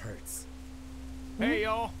damn, it hurts. Hey,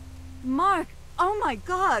 y'all. Mark, oh my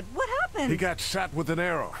god, what happened? He got shot with an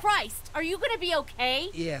arrow. Christ, are you gonna be okay?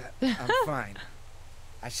 Yeah, I'm fine.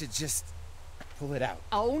 I should just pull it out.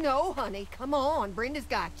 Oh, no, honey. Come on. Brenda's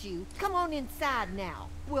got you. Come on inside now.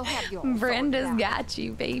 We'll have you all Brenda's sorted out. got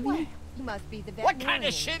you, baby. Well, you must be the What kind veterinarian.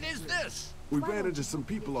 of shit is this? We ran into some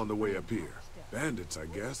people on the way up here. Bandits, I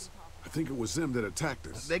guess. I think it was them that attacked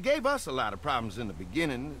us. They gave us a lot of problems in the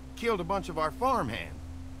beginning. Killed a bunch of our farmhands.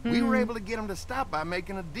 We were able to get them to stop by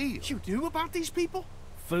making a deal. You knew about these people?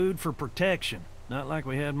 Food for protection. Not like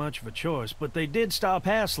we had much of a choice, but they did stop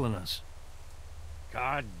hassling us.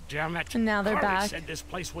 God damn it. And now they're Carly back. said this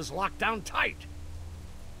place was locked down tight.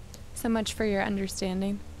 So much for your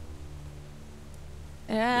understanding.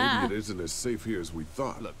 Yeah. Maybe it isn't as safe here as we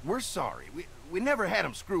thought. Look, we're sorry. We never had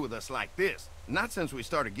them screw with us like this. Not since we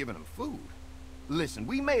started giving them food. Listen,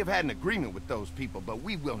 we may have had an agreement with those people, but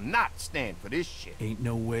we will not stand for this shit. Ain't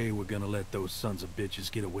no way we're gonna let those sons of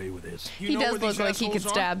bitches get away with this. He does look like he could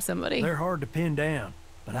stab somebody. They're hard to pin down,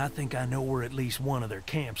 but I think I know where at least one of their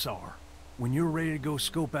camps are. When you're ready to go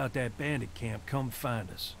scope out that bandit camp, come find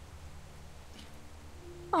us.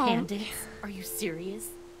 Bandits? Are you serious?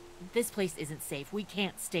 This place isn't safe. We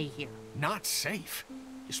can't stay here. Not safe?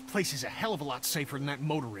 This place is a hell of a lot safer than that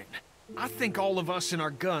motor inn. I think all of us and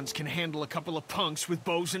our guns can handle a couple of punks with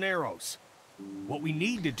bows and arrows. What we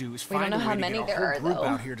need to do is We don't find a know how way to many get there our are, whole group though.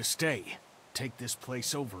 out here to stay. Take this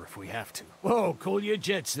place over if we have to. Whoa, cool your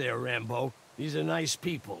jets there, Rambo. These are nice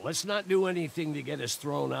people. Let's not do anything to get us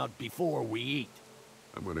thrown out before we eat.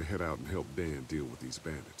 I'm gonna head out and help Dan deal with these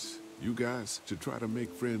bandits. You guys should try to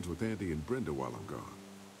make friends with Andy and Brenda while I'm gone.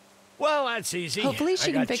 Well, that's easy. Hopefully she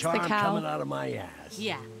I can got fix the charm cow. coming out of my ass.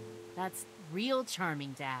 Yeah, that's real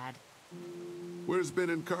charming, Dad. Where's Ben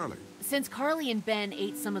and Carly? Since Carly and Ben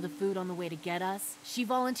ate some of the food on the way to get us, she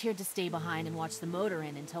volunteered to stay behind and watch the motor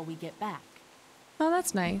inn until we get back. Oh,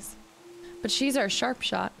 that's nice. But she's our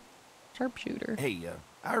sharpshooter. Hey,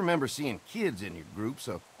 I remember seeing kids in your group,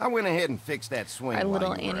 so I went ahead and fixed that swing. Our while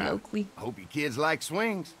little you were Annie out. Oakley. Hope you kids like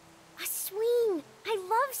swings. A swing! I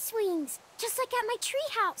love swings! Just like at my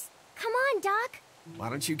treehouse. Come on, Doc. Why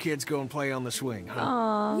don't you kids go and play on the swing, huh?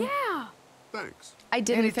 Aw. Yeah. Thanks. I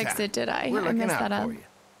didn't Anytime. fix it, did I? We're I looking messed out that up. for you.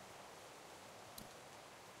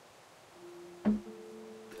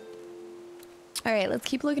 All right, let's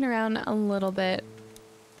keep looking around a little bit.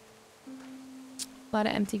 A lot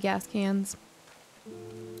of empty gas cans.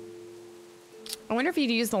 I wonder if you'd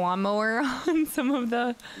use the lawnmower on some of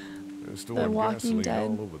the They're The storing Walking gasoline Dead.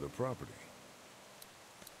 all over the property.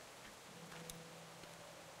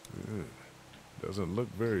 Yeah, doesn't look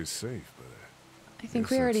very safe, but I think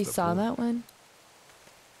guess we that's already the saw point. that one.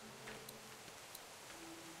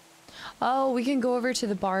 Oh, we can go over to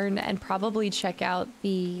the barn and probably check out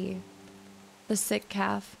the sick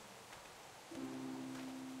calf.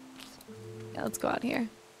 Yeah, let's go out here.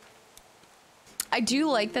 I do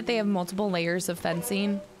like that they have multiple layers of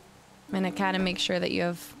fencing, and it kind of makes sure that you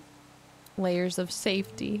have layers of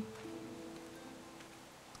safety.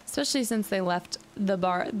 Especially since they left the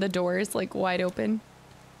doors like wide open.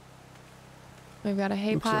 We've got a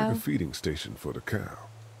hay looks pile. like a feeding station for the cow.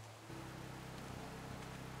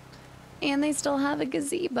 And they still have a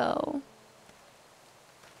gazebo.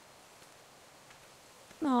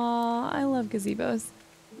 Aw, I love gazebos.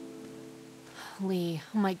 Lee,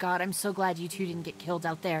 oh my god, I'm so glad you two didn't get killed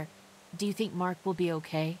out there. Do you think Mark will be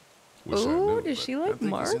okay? Wish I Ooh, knew, does but she I like think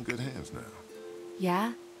he's in Mark? good hands now.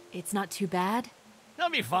 Yeah? It's not too bad? They'll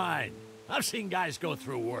be fine. I've seen guys go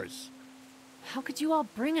through worse. How could you all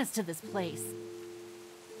bring us to this place?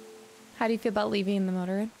 How do you feel about leaving the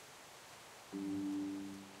motor inn?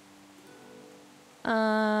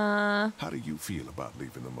 How do you feel about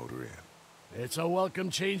leaving the motor inn? It's a welcome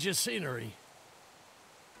change of scenery.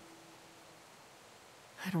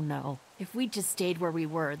 I don't know. If we'd just stayed where we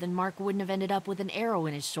were, then Mark wouldn't have ended up with an arrow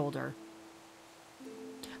in his shoulder.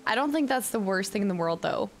 I don't think that's the worst thing in the world,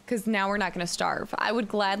 though, because now we're not going to starve. I would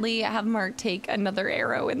gladly have Mark take another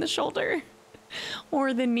arrow in the shoulder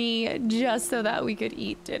or the knee just so that we could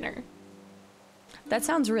eat dinner. That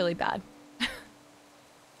sounds really bad.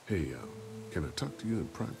 Hey, can I talk to you in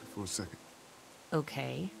private for a second?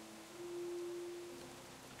 Okay.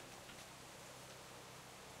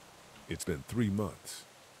 It's been 3 months.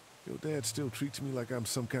 Your dad still treats me like I'm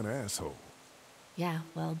some kind of asshole. Yeah,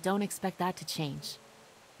 well, don't expect that to change.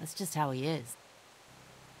 That's just how he is.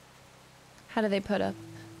 How do they put up?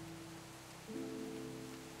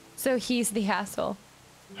 So he's the asshole.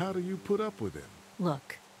 How do you put up with him?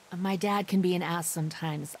 Look, my dad can be an ass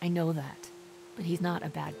sometimes, I know that. But he's not a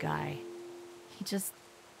bad guy.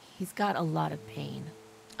 He's got a lot of pain.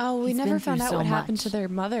 Oh, we He's never been found through out so what happened much to their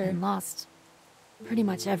mother. and lost pretty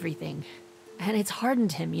much everything. And it's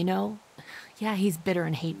hardened him, you know? Yeah, he's bitter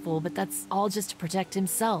and hateful, but that's all just to protect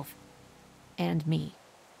himself. And me.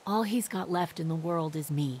 All he's got left in the world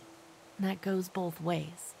is me. And that goes both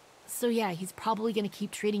ways. So yeah, he's probably gonna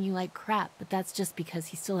keep treating you like crap, but that's just because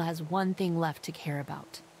he still has one thing left to care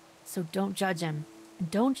about. So don't judge him.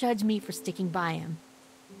 And don't judge me for sticking by him.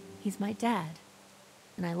 He's my dad.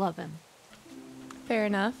 And I love him. Fair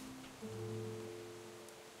enough.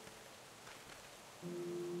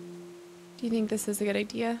 Do you think this is a good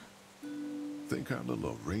idea? Think our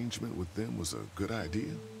little arrangement with them was a good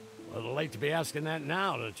idea? A little late to be asking that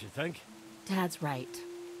now, don't you think? Dad's right.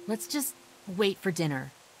 Let's just wait for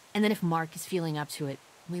dinner. And then if Mark is feeling up to it,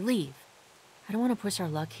 we leave. I don't want to push our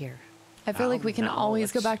luck here. I feel like we can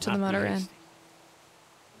always go back to the motor inn.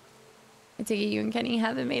 I take it you and Kenny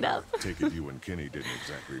haven't made up. Take it you and Kenny didn't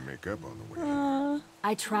exactly make up on the way.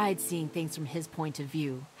 I tried seeing things from his point of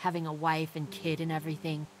view, having a wife and kid and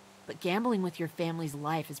everything. But gambling with your family's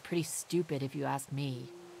life is pretty stupid if you ask me.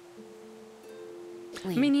 I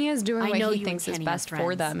mean, he is doing I what know he you thinks and is Kenny best are for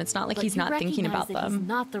friends, them. It's not like but he's you not thinking recognize about that them. He's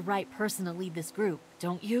not the right person to lead this group,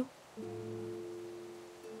 don't you?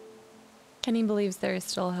 Kenny believes there is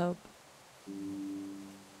still hope.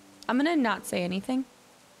 I'm gonna not say anything.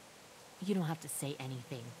 You don't have to say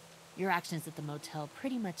anything. Your actions at the motel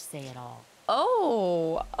pretty much say it all.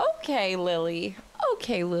 Oh, okay, Lily.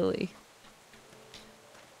 Okay, Lily.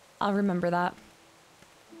 I'll remember that.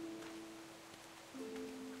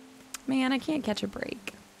 Man, I can't catch a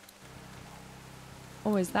break.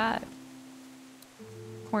 What was that?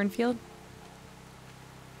 Cornfield?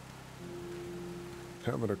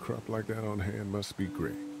 Having a crop like that on hand must be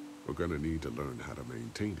great. We're gonna need to learn how to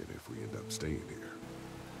maintain it if we end up staying here.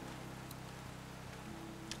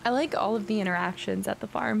 I like all of the interactions at the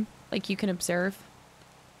farm. Like, you can observe.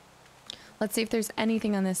 Let's see if there's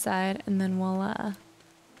anything on this side, and then we'll,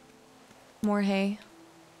 more hay.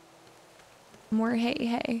 More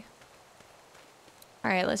hay.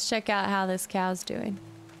 Alright, let's check out how this cow's doing.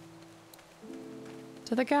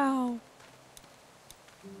 To the cow.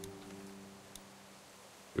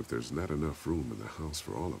 If there's not enough room in the house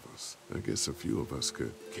for all of us, I guess a few of us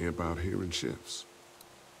could camp out here in shifts.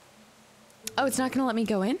 Oh, it's not gonna let me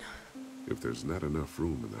go in? If there's not enough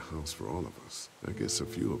room in the house for all of us, I guess a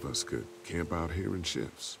few of us could camp out here in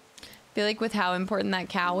shifts. I feel like with how important that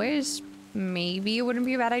cow is, maybe it wouldn't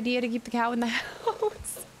be a bad idea to keep the cow in the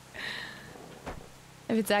house.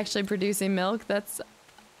 If it's actually producing milk, that's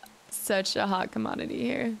such a hot commodity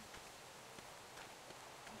here.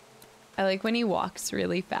 I like when he walks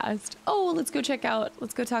really fast. Oh, let's go check out.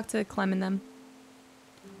 Let's go talk to Clem and them.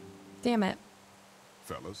 Damn it.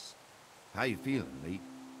 Fellas. How you feeling, Lee?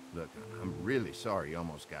 Look, I'm really sorry you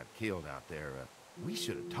almost got killed out there. We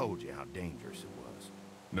should have told you how dangerous it was.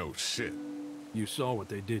 No shit. You saw what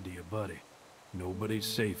they did to your buddy. Nobody's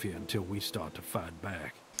safe here until we start to fight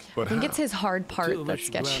back. I think it's his hard part Until that's they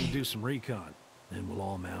should go out sketchy. and do some recon. Then we'll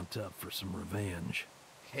all mount up for some revenge.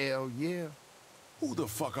 Hell yeah. Who the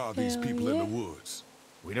fuck are these people in the woods?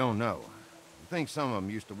 We don't know. I think some of them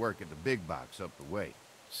used to work at the big box up the way.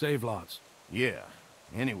 Save lots. Yeah.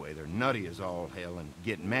 Anyway, they're nutty as all hell and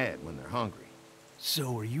get mad when they're hungry.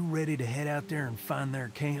 So are you ready to head out there and find their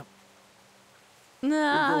camp? We'll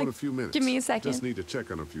Nah, go in a few minutes. give me a second. Just need to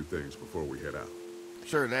check on a few things before we head out.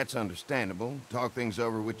 Sure, that's understandable. Talk things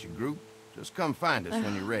over with your group. Just come find us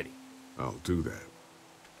when you're ready. I'll do that.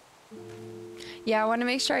 Yeah, I want to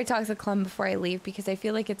make sure I talk to Clem before I leave because I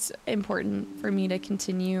feel like it's important for me to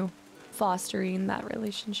continue fostering that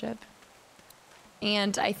relationship.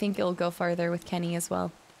 And I think it'll go farther with Kenny as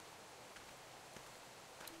well.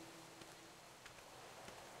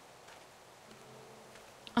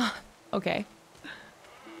 Okay.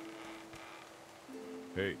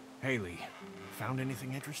 Hey. Haley, found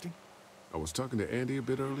anything interesting? I was talking to Andy a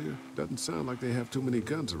bit earlier. Doesn't sound like they have too many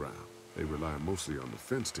guns around. They rely mostly on the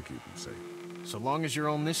fence to keep them safe. So long as you're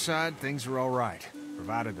on this side, things are all right,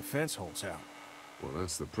 provided the fence holds out. Well,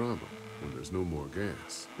 that's the problem. When there's no more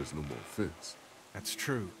gas, there's no more fence. That's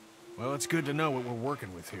true. Well, it's good to know what we're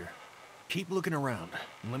working with here. Keep looking around,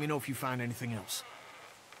 and let me know if you find anything else.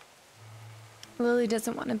 Lily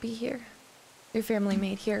doesn't want to be here. Your family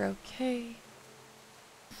made here, okay?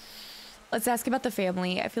 Let's ask about the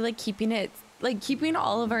family. I feel like keeping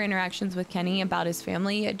all of our interactions with Kenny about his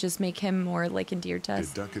family, it just make him more like endeared to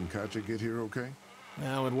us. Did Duck and Katja get here okay?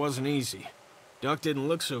 No, it wasn't easy. Duck didn't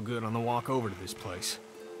look so good on the walk over to this place.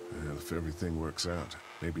 Well, if everything works out,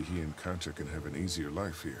 maybe he and Katja can have an easier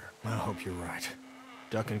life here. I hope you're right.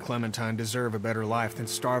 Duck and Clementine deserve a better life than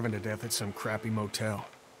starving to death at some crappy motel.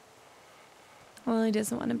 Well, he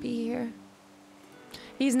doesn't want to be here.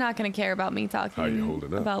 He's not going to care about me talking How you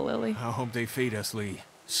holding up? About Lily. I hope they feed us, Lee.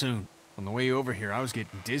 Soon. On the way over here, I was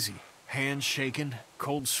getting dizzy. Hands shaking,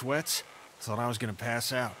 cold sweats. Thought I was gonna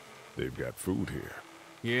pass out. They've got food here.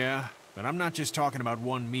 Yeah, but I'm not just talking about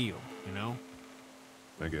one meal, you know?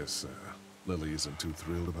 I guess, Lily isn't too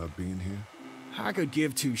thrilled about being here. I could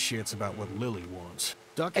give two shits about what Lily wants.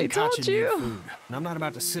 Duck I and told Katja need you. food, and I'm not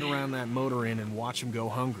about to sit around that motor inn and watch them go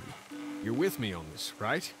hungry. You're with me on this,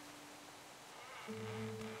 right?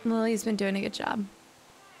 Lily's been doing a good job.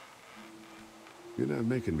 You're not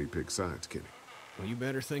making me pick sides, Kenny. Well, you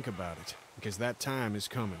better think about it, because that time is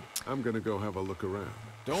coming. I'm gonna go have a look around.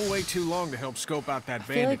 Don't wait too long to help scope out that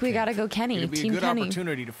bandit I feel like we camp. gotta go Kenny, It'll be Team a good Kenny.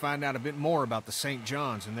 opportunity to find out a bit more about the St.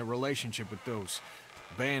 John's and their relationship with those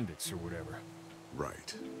bandits or whatever.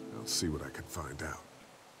 Right. I'll see what I can find out.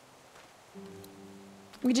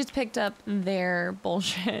 We just picked up their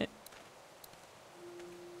bullshit.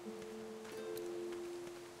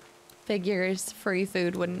 Figures, free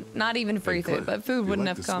food wouldn't, not even free food, but food wouldn't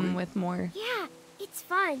have come with more. Yeah, it's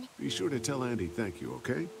fun. Be sure to tell Andy thank you,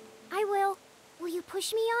 okay? I will. Will you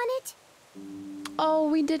push me on it? Oh,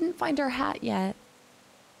 we didn't find our hat yet.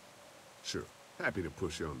 Sure. Happy to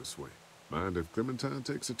push you on the swing. Mind if Clementine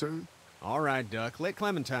takes a turn? All right, Duck. Let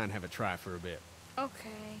Clementine have a try for a bit. Okay.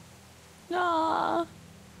 Aww.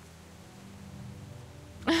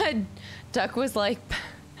 Duck was like,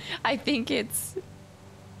 I think it's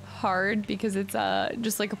hard because it's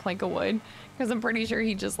just like a plank of wood. Because I'm pretty sure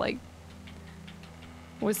he just like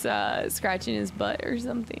was scratching his butt or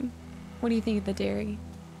something. What do you think of the dairy?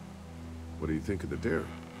 What do you think of the dairy?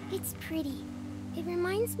 It's pretty. It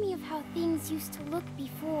reminds me of how things used to look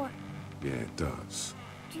before. Yeah, it does.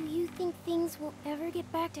 Do you think things will ever get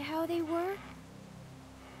back to how they were?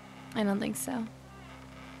 I don't think so.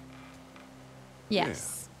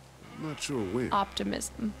 Yes. Yeah, I'm not sure when.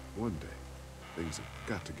 Optimism. One day, things have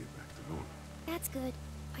got to get back to normal. That's good.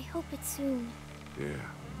 I hope it's soon. Yeah,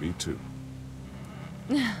 me too.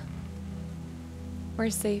 We're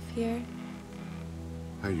safe here.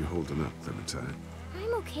 How you holding up, Clementine?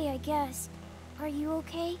 I'm okay, I guess. Are you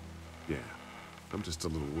okay? Yeah, I'm just a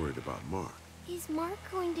little worried about Mark. Is Mark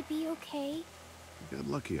going to be okay? He got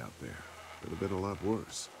lucky out there. Could have been a lot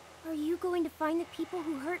worse. Are you going to find the people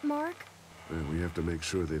who hurt Mark? And we have to make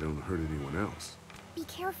sure they don't hurt anyone else. Be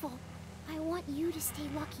careful. I want you to stay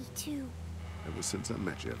lucky, too. Ever since I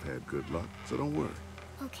met you, I've had good luck, so don't worry.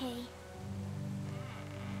 Okay.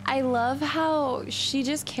 I love how she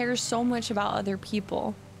just cares so much about other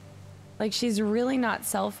people. Like, she's really not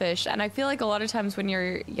selfish. And I feel like a lot of times when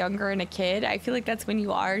you're younger and a kid, I feel like that's when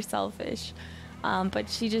you are selfish. But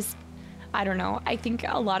she just, I don't know. I think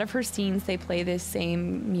a lot of her scenes, they play this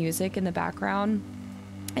same music in the background.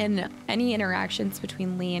 And any interactions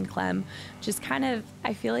between Lee and Clem just kind of,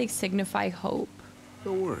 I feel like, signify hope.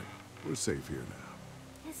 Don't worry. We're safe here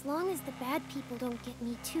now. As long as the bad people don't get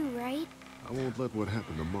me too, right? I won't let what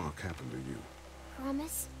happened to Mark happen to you.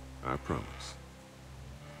 Promise? I promise.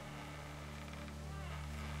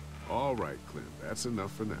 All right, Clem. That's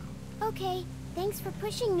enough for now. Okay. Thanks for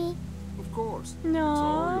pushing me. Of course. No. It's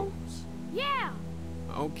all yours. Yeah!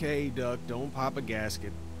 Okay, Duck. Don't pop a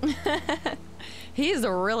gasket. He's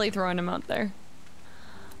really throwing him out there.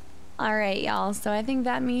 All right, y'all. So I think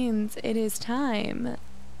that means it is time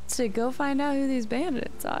to go find out who these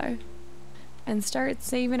bandits are and start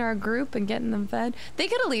saving our group and getting them fed. They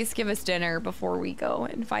could at least give us dinner before we go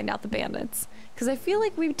and find out the bandits, because I feel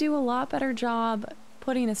like we'd do a lot better job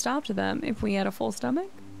putting a stop to them if we had a full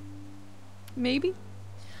stomach. Maybe.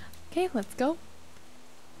 Okay, let's go.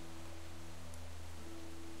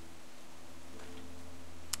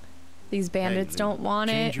 These bandits don't want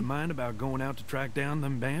it. Change your mind about going out to track down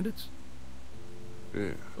them bandits?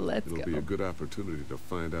 Yeah. Let's It'll go. be a good opportunity to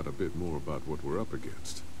find out a bit more about what we're up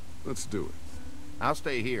against. Let's do it. I'll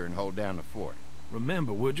stay here and hold down the fort.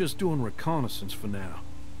 Remember, we're just doing reconnaissance for now.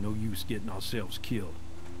 No use getting ourselves killed.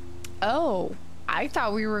 Oh, I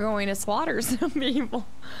thought we were going to slaughter some people.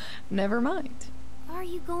 Never mind. Are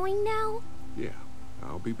you going now? Yeah.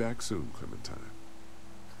 I'll be back soon, Clementine.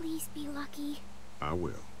 Please be lucky. I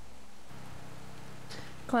will.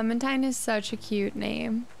 Clementine is such a cute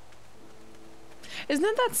name. Isn't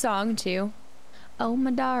it that song too? Oh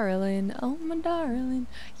my darling, oh my darling.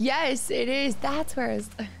 Yes, it is. That's where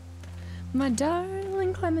it's. My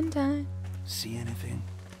darling Clementine. See anything?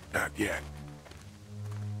 Not yet.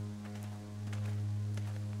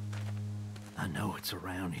 I know it's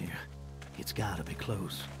around here. It's gotta be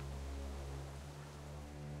close.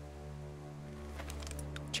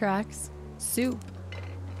 Tracks. Soup.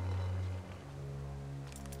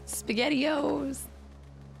 SpaghettiOs.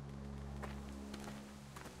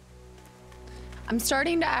 I'm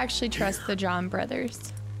starting to actually trust the John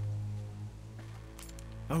brothers.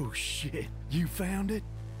 Oh shit, you found it?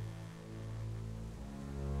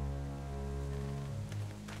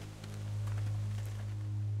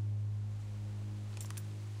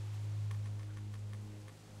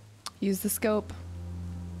 Use the scope.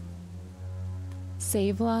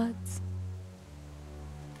 Save lots.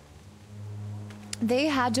 They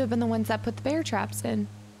had to have been the ones that put the bear traps in.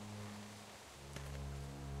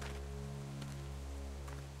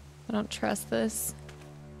 I don't trust this.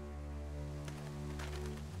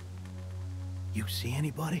 You see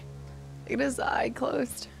anybody? Look at his eye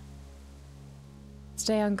closed.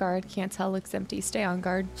 Stay on guard. Can't tell. Looks empty. Stay on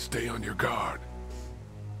guard. Stay on your guard.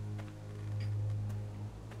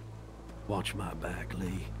 Watch my back,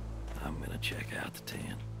 Lee. I'm gonna check out the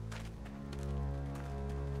tent.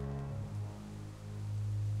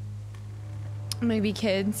 Maybe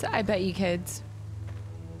kids. I bet you kids.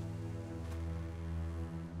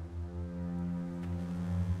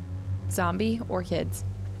 Zombie or kids.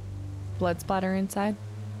 Blood splatter inside.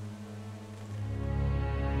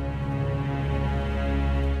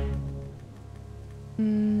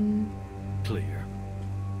 Clear.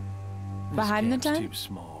 Behind the This camp's tent? too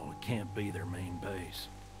small. It can't be their main base.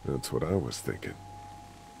 That's what I was thinking.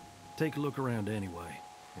 Take a look around anyway.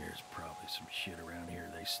 There's probably some shit around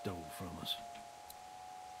here they stole from us.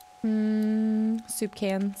 Soup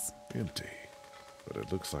cans. Empty. But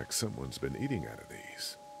it looks like someone's been eating out of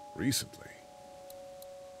these. Recently.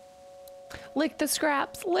 Lick the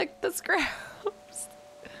scraps. Lick the scraps.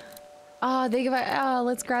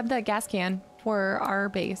 Let's grab that gas can for our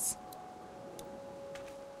base.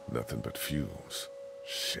 Nothing but fumes.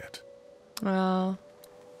 Shit. What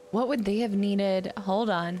would they have needed? Hold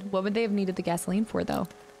on. What would they have needed the gasoline for, though?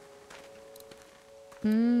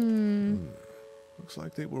 Looks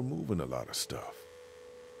like they were moving a lot of stuff.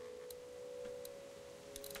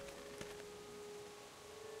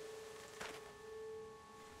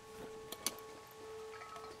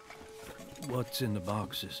 What's in the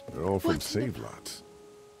boxes? They're all from save lots.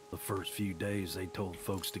 The first few days they told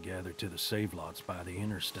folks to gather to the save lots by the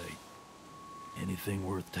interstate. Anything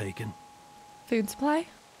worth taking? Food supply?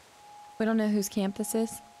 We don't know whose camp this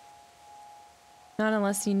is. Not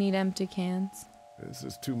unless you need empty cans. This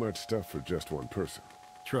is too much stuff for just one person.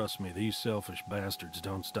 Trust me, these selfish bastards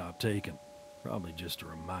don't stop taking. Probably just to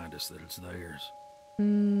remind us that it's theirs.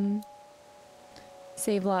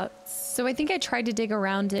 Save lots. So I think I tried to dig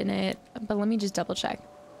around in it, but let me just double check.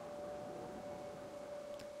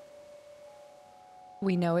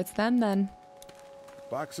 We know it's them then.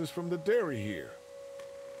 Boxes from the dairy here.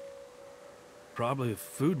 Probably the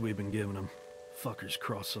food we've been giving them. Fuckers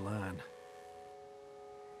cross the line.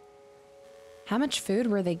 How much food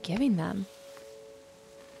were they giving them?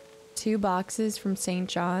 2 boxes from St.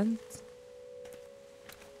 John's?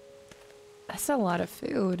 That's a lot of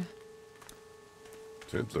food.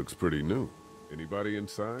 Tent looks pretty new. Anybody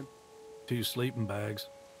inside? 2 sleeping bags.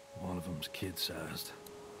 One of them's kid-sized.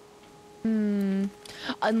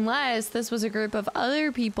 Unless this was a group of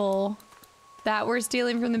other people that were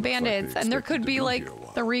stealing from the bandits, and there could be like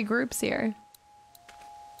 3 groups here.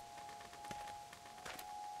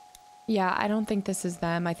 Yeah, I don't think this is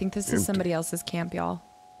them. I think this is somebody else's camp, y'all.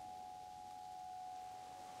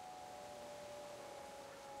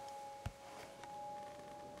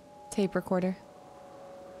 Tape recorder.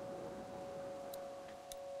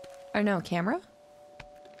 Or no, camera?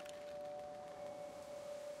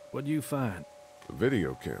 What'd you find? A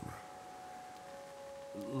video camera.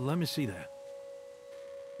 Let me see that.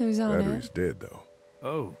 Who's on Battery's it? dead, though.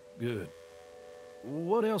 Oh, good.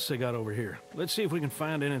 What else they got over here? Let's see if we can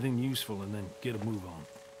find anything useful and then get a move on.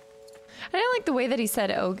 I didn't like the way that he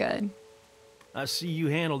said, oh, good. I see you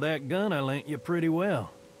handled that gun I lent you pretty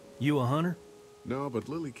well. You a hunter? No, but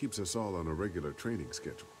Lily keeps us all on a regular training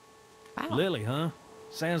schedule. Wow. Lily, huh?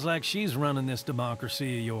 Sounds like she's running this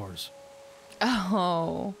democracy of yours.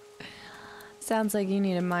 Oh. Sounds like you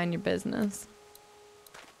need to mind your business.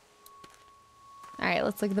 Alright,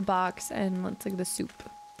 let's look at the box and let's look at the soup.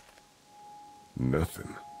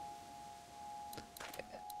 Nothing.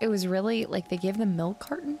 It was really, like, they gave them milk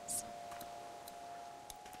cartons?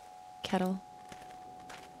 Kettle.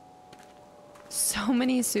 So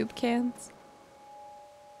many soup cans.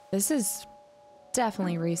 This is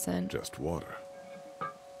definitely recent. Just water.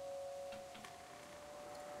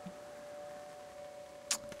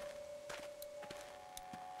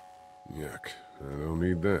 Yuck. I don't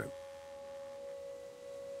need that.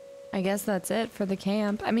 I guess that's it for the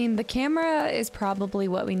camp. I mean, the camera is probably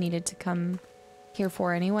what we needed to come here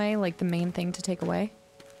for anyway, like the main thing to take away.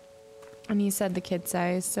 And he said the kid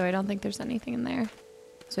size, so I don't think there's anything in there.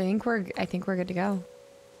 So I think we're good to go.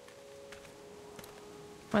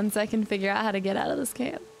 Once I can figure out how to get out of this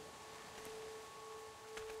camp.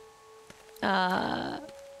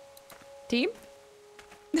 Team?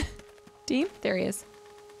 Team? There he is.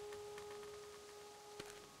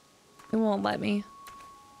 It won't let me.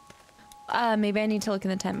 Maybe I need to look in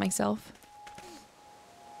the tent myself.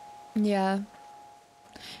 Yeah.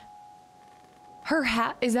 Her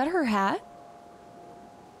hat? Is that her hat?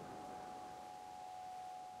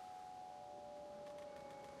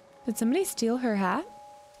 Did somebody steal her hat?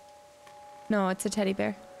 No, it's a teddy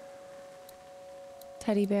bear.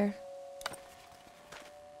 Teddy bear.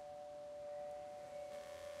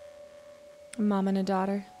 A mom and a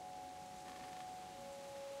daughter.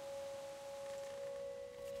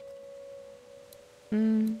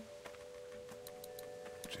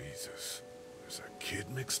 Jesus. There's a kid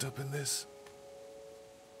mixed up in this?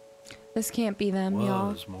 This can't be them,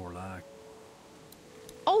 y'all. Was more like.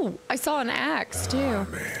 Oh, I saw an axe too. Oh,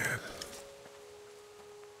 man.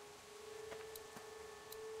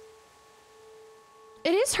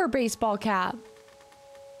 It is her baseball cap.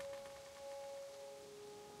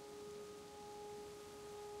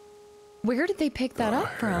 Where did they pick that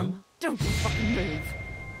up from? Don't you fucking move.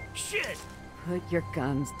 Shit! Put your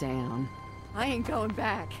guns down. I ain't going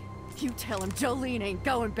back. You tell him Jolene ain't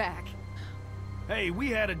going back. Hey, we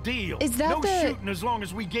had a deal. Is that no the... shooting as long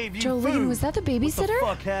as we gave you Jolene, food. was that the babysitter?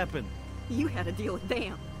 What the fuck happened? You had a deal with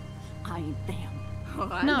them. I ain't them. Oh,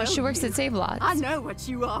 I No, know she works you. at Save Lots. I know what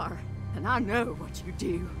you are, and I know what you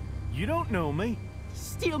do. You don't know me.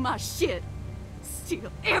 Steal my shit.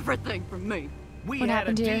 Steal everything from me. We What had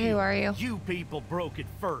happened a to you? deal. Who are you? You people broke it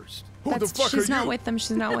first. Who the fuck are you? She's not with them.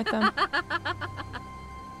 She's not with them.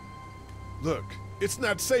 Look, it's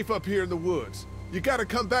not safe up here in the woods. You gotta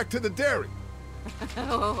come back to the dairy.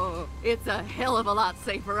 Oh, it's a hell of a lot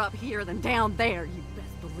safer up here than down there, you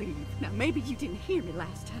best believe. Now, maybe you didn't hear me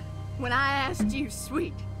last time. When I asked you,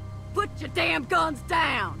 sweet, put your damn guns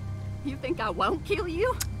down. You think I won't kill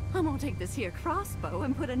you? I'm gonna take this here crossbow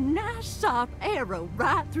and put a nice sharp arrow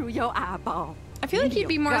right through your eyeball. I feel like Into you'd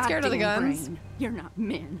be your more scared of the goddamn guns. brain. You're not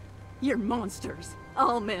men. You're monsters.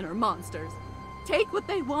 All men are monsters. Take what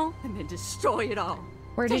they want and then destroy it all.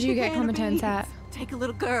 Where did Take you a get can of Clementine's beans. hat? Take a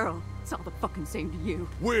little girl. It's all the fucking same to you.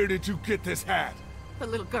 Where did you get this hat? The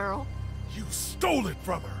little girl. You stole it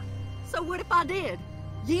from her. So what if I did?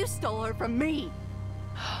 You stole her from me.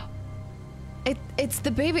 It's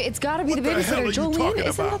the baby. It's gotta be What the the hell babysitter. are you Jolene, talking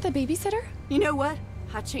isn't about? that the babysitter? You know what?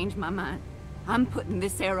 I changed my mind. I'm putting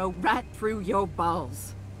this arrow right through your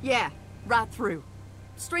balls. Yeah, right through.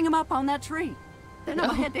 String them up on that tree. Then I'm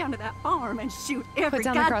gonna head down to that farm and shoot every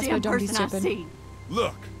down the crossbow, goddamn don't be person I stupid. see.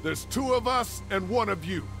 Look, there's two of us and one of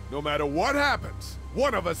you. No matter what happens,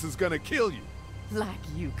 one of us is gonna kill you. Like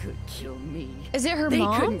you could kill me. Is it her They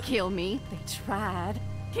mom? couldn't kill me. They tried.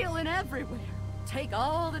 Killing everywhere. Take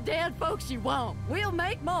all the dead folks you want. We'll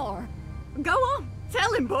make more. Go on.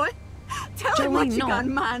 Tell him, boy. Tell him what Jolene, you no. got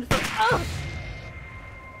in mind for... Ugh.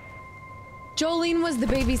 Jolene was the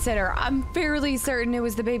babysitter. I'm fairly certain it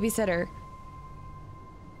was the babysitter.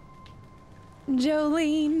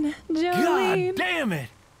 Jolene. God damn it!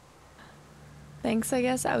 Thanks, I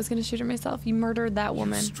guess. I was gonna shoot her myself. You murdered that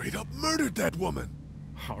woman. You straight up murdered that woman.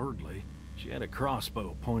 Hardly. She had a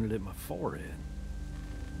crossbow pointed at my forehead.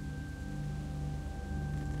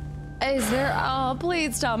 Is there... Oh,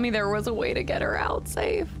 please tell me there was a way to get her out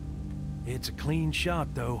safe. It's a clean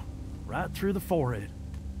shot, though. Right through the forehead.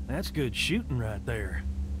 That's good shooting right there.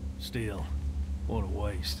 Still, what a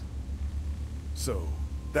waste. So,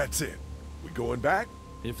 that's it. We going back?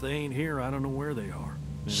 If they ain't here, I don't know where they are.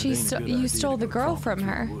 And it She ain't a sto- good you idea stole to the go girl tromping from through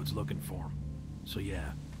her. the woods looking for 'em. So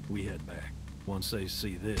yeah, we head back. Once they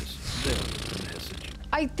see this, they'll get the message.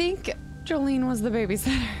 I think Jolene was the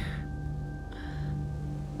babysitter.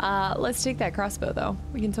 Let's take that crossbow, though.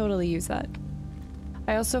 We can totally use that.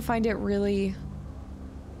 I also find it really...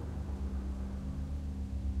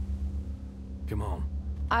 Come on.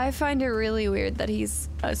 I find it really weird that he's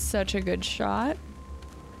such a good shot.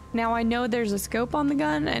 Now, I know there's a scope on the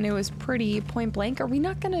gun, and it was pretty point blank. Are we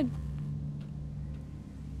not gonna...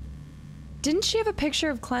 Didn't she have a picture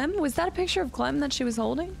of Clem? Was that a picture of Clem that she was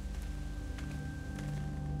holding?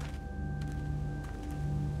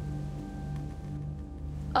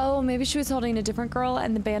 Oh, maybe she was holding a different girl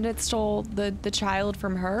and the bandits stole the child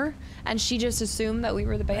from her and she just assumed that we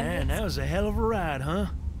were the bandits? Man, that was a hell of a ride, huh?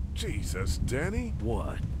 Jesus, Danny.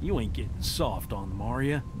 What? You ain't getting soft on them, are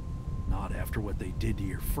ya? Not after what they did to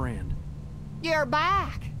your friend. You're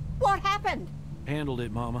back. What happened? Handled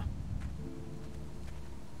it, Mama.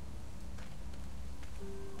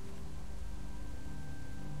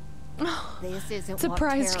 This isn't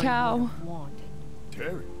Surprise what Terry cow. would have wanted.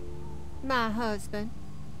 Terry? My husband.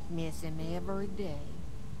 Miss him every day.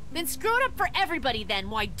 Then screw it up for everybody then,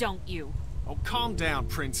 why don't you? Oh, calm down,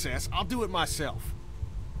 princess. I'll do it myself.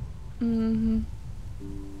 Mm-hmm.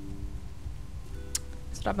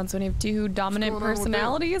 What happens when you have two dominant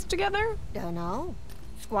personalities together? Dunno.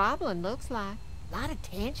 Squabbling, looks like. Lot of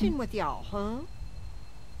tension with y'all, huh?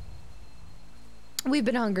 We've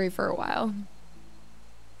been hungry for a while.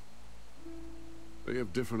 They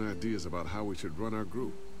have different ideas about how we should run our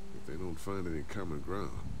group. If they don't find any common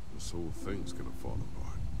ground, this whole thing's gonna fall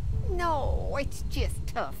apart. No, it's just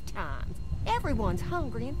tough times. Everyone's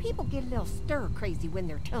hungry and people get a little stir-crazy when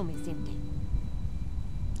their tummy's empty.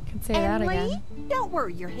 Can say that again. Don't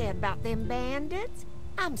worry your head about them bandits.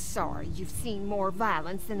 I'm sorry you've seen more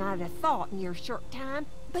violence than I'd have thought in your short time,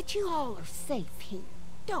 but you all are safe here.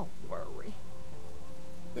 Don't worry.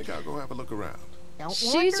 Think I'll go have a look around. Don't She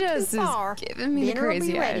wander just too is far. giving me the Dinner will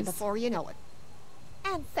crazy be ready eyes. before you know it.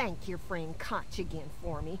 And thank your friend Koch again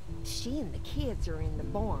for me. She and the kids are in the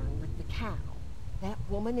barn with the cow. That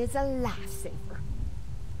woman is a lifesaver.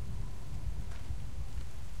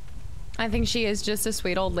 I think she is just a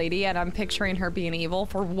sweet old lady and I'm picturing her being evil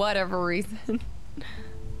for whatever reason.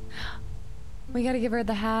 We gotta give her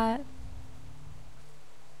the hat.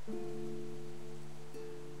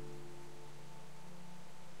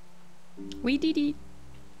 Wee dee dee.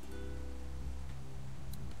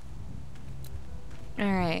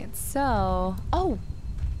 Alright, so... Oh!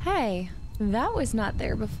 Hey! That was not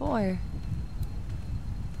there before.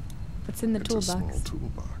 What's in the It's a toolbox? small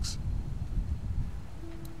toolbox.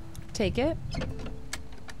 Take it.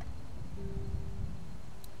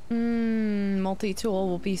 Multi-tool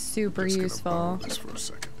will be super useful. Borrow this for a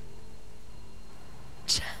second.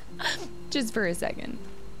 Just for a second.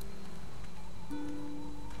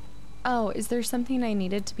 Oh, is there something I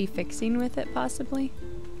needed to be fixing with it, possibly?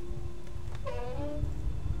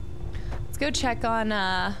 Let's go check on,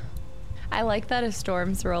 I like that a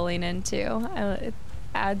storm's rolling in, too. It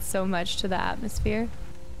adds so much to the atmosphere.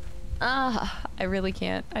 I really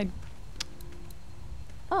can't.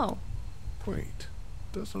 Oh. Quaint.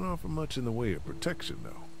 Doesn't offer much in the way of protection,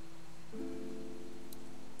 though.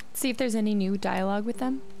 See if there's any new dialogue with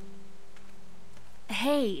them.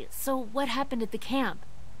 Hey, so what happened at the camp?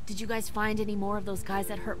 Did you guys find any more of those guys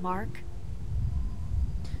that hurt Mark?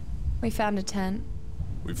 We found a tent.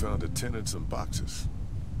 We found a tent and some boxes.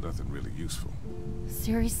 Nothing really useful.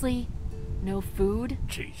 Seriously? No food?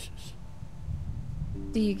 Jesus.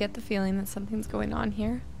 Do you get the feeling that something's going on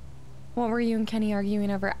here? What were you and Kenny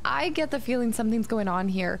arguing over? I get the feeling something's going on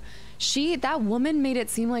here. That woman made it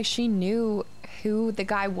seem like she knew who the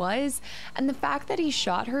guy was, and the fact that he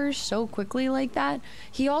shot her so quickly like that,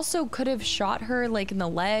 he also could have shot her like in the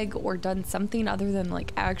leg or done something other than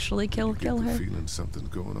like actually kill her. Feeling something's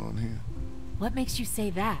going on here. What makes you say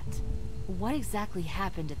that? What exactly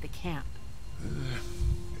happened at the camp?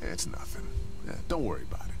 It's nothing. Don't worry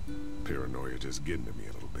about it. Paranoia just getting to me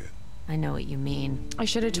a little bit. I know what you mean. I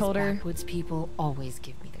should have told her. Backwoods people always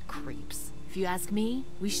give me the creeps. If you ask me,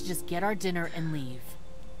 we should just get our dinner and leave.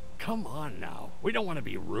 Come on now. We don't want to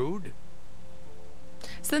be rude.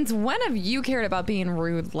 Since when have you cared about being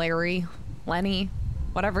rude, Larry? Lenny?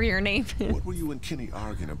 Whatever your name is. What were you and Kenny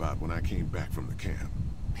arguing about when I came back from the camp?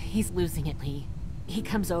 He's losing it, Lee. He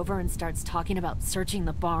comes over and starts talking about searching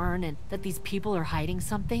the barn and that these people are hiding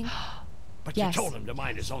something. But yes. You told him to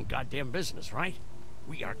mind his own goddamn business, right?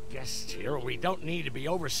 We are guests here. We don't need to be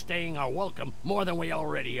overstaying our welcome more than we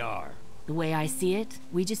already are. The way I see it,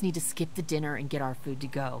 we just need to skip the dinner and get our food to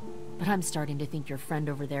go. But I'm starting to think your friend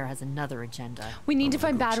over there has another agenda. We need to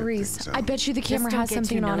find batteries. I bet you the camera has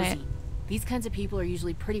something on it. These kinds of people are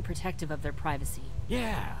usually pretty protective of their privacy.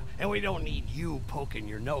 Yeah, and we don't need you poking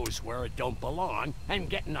your nose where it don't belong and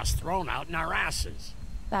getting us thrown out in our asses.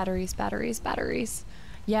 Batteries, batteries, batteries.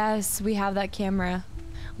 Yes, we have that camera.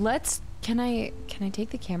 Can I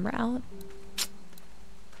take the camera out?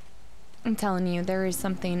 I'm telling you, there is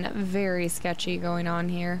something very sketchy going on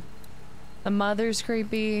here. The mother's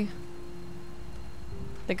creepy.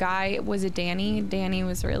 The guy, was it Danny? Danny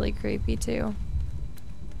was really creepy too.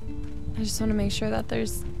 I just want to make sure that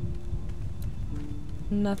there's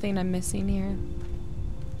nothing I'm missing here.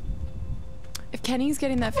 If Kenny's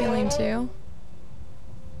getting that feeling too.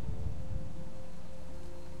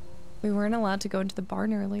 We weren't allowed to go into the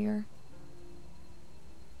barn earlier.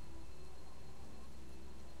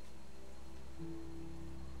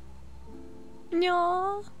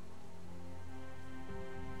 No.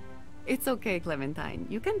 It's okay, Clementine.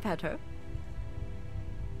 You can pet her.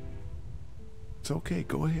 It's okay,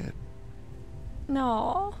 go ahead.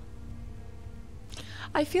 No.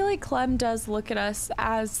 I feel like Clem does look at us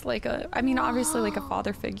as like a, I mean, obviously like a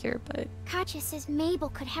father figure, but... Katya says Mabel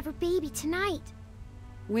could have her baby tonight.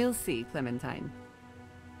 We'll see, Clementine.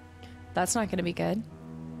 That's not gonna be good.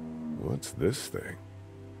 What's this thing?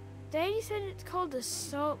 Daddy said it's called a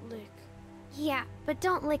salt lick. Yeah, but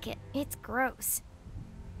don't lick it. It's gross.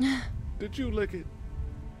 Did you lick it?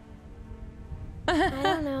 I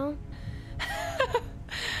don't know.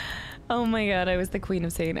 Oh my god, I was the queen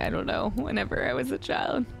of saying I don't know whenever I was a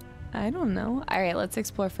child. I don't know. Alright, let's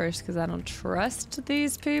explore first because I don't trust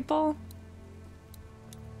these people.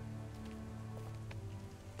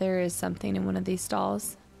 There is something in one of these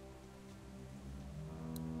stalls.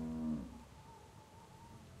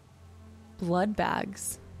 Blood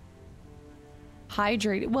bags.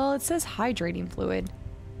 Hydrating. Well, it says hydrating fluid.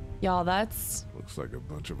 Y'all, that's... Looks like a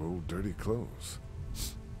bunch of old dirty clothes.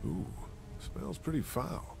 Ooh, smells pretty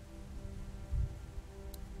foul.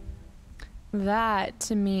 That,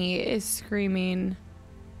 to me, is screaming...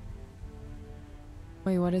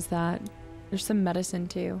 Wait, what is that? There's some medicine,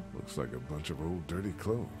 too. Looks like a bunch of old dirty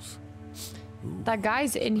clothes. Ooh, that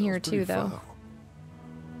guy's in here, too, though. Foul.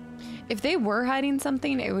 If they were hiding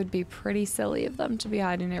something, it would be pretty silly of them to be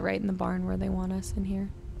hiding it right in the barn where they want us in here.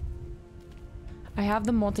 I have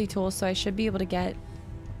the multi-tool, so I should be able to get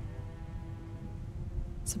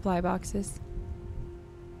supply boxes.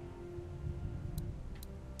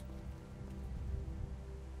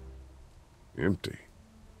 Empty.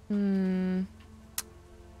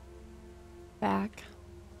 Back.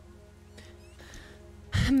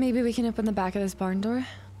 Maybe we can open the back of this barn door.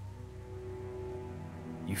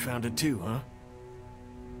 You found it too, huh?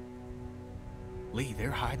 Lee,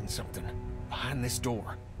 they're hiding something behind this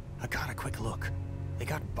door. I got a quick look. They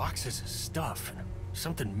got boxes of stuff and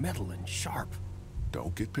something metal and sharp.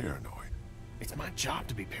 Don't get paranoid. It's my job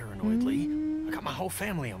to be paranoid, Lee. I got my whole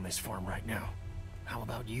family on this farm right now. How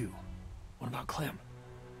about you? What about Clem?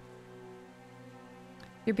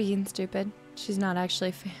 You're being stupid. She's not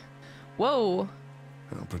actually Whoa!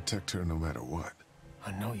 I'll protect her no matter what.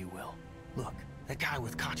 I know you will. Look, that guy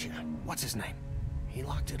with Katya, what's his name? He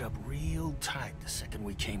locked it up real tight the second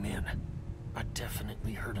we came in. I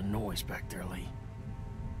definitely heard a noise back there, Lee.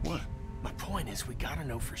 What? My point is, we gotta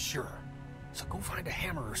know for sure. So go find a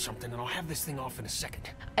hammer or something, and I'll have this thing off in a second.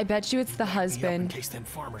 I bet you it's the husband. In case them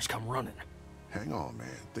farmers come running. Hang on, man.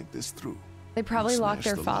 Think this through. They probably locked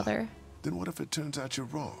their father. Then what if it turns out you're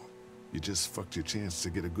wrong? You just fucked your chance to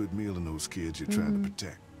get a good meal in those kids you're trying to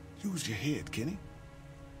protect. Use your head, Kenny.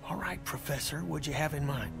 All right, Professor. What'd you have in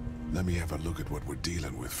mind? Let me have a look at what we're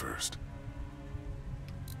dealing with first.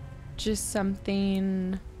 Just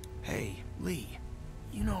something... Hey, Lee.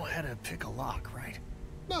 You know how to pick a lock, right?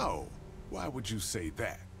 No. Why would you say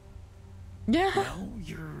that? Yeah. Well,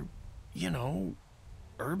 you're, you know,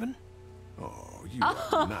 urban? Oh, you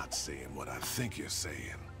are not saying what I think you're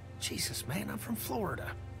saying. Jesus, man, I'm from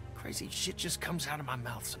Florida. Crazy shit just comes out of my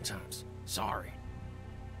mouth sometimes. Sorry.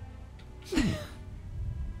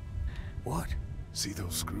 What? See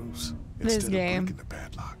those screws? This Instead game. of breaking the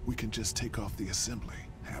padlock, we can just take off the assembly,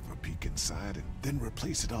 have a peek inside, and then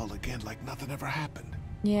replace it all again like nothing ever happened.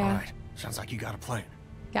 Yeah. All right. Sounds like you got a plan.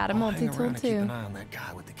 Got a I'll hang multi-tool around and keep too. an eye on that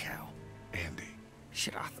guy with the cow. Andy.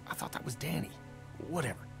 Shit, I thought that was Danny.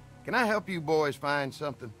 Whatever. Can I help you boys find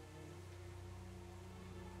something?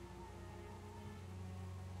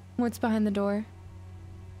 What's behind the door?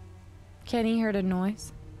 Kenny heard a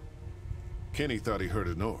noise. Kenny thought he heard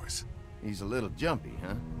a noise. He's a little jumpy,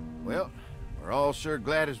 huh? Well, we're all sure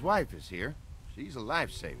glad his wife is here. She's a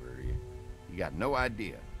lifesaver. You got no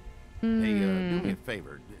idea. Hey, do me a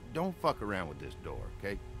favor. Don't fuck around with this door,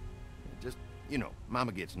 okay? Just, you know,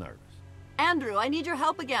 Mama gets nervous. Andrew, I need your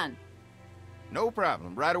help again. No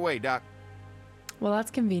problem. Right away, Doc. Well,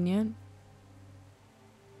 that's convenient.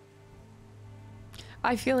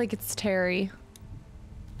 I feel like it's Terry.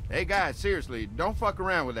 Hey, guys, seriously, don't fuck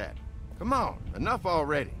around with that. Come on, enough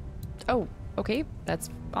already. Oh, okay. That's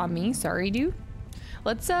on me. Sorry, dude.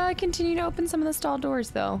 Let's continue to open some of the stall doors,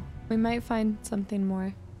 though. We might find something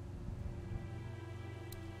more.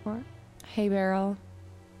 Or hay barrel.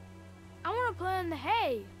 I want to play in the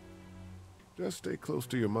hay. Just stay close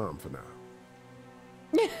to your mom for now.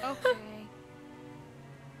 Okay.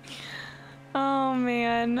 Oh,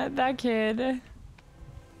 man. That kid.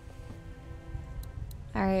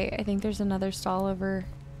 Alright, I think there's another stall over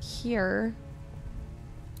here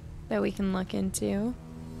that we can look into.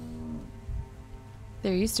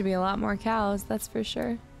 There used to be a lot more cows, that's for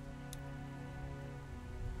sure.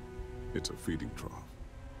 It's a feeding trough.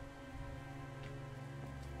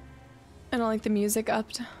 I don't like the music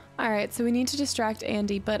upped. Alright, so we need to distract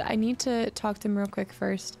Andy, but I need to talk to him real quick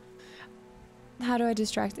first. How do I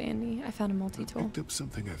distract Andy? I found a multi-tool. Picked up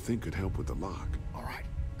something I think could help with the lock. All right,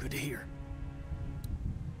 good to hear.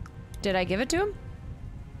 Did I give it to him?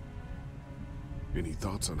 Any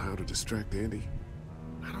thoughts on how to distract Andy?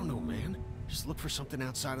 I don't know, man. Just look for something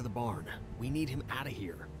outside of the barn. We need him out of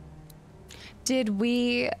here. Did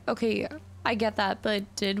we... Okay, I get that,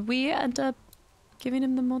 but did we end up giving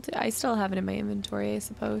him the multi... I still have it in my inventory, I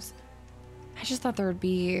suppose. I just thought there would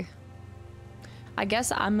be... I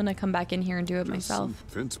guess I'm gonna come back in here and do it myself. Some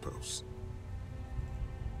fence posts.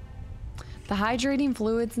 The hydrating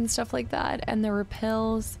fluids and stuff like that, and there were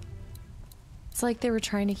pills. It's like they were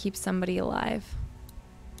trying to keep somebody alive.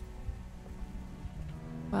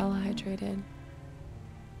 Well hydrated.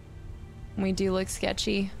 We do look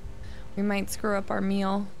sketchy. We might screw up our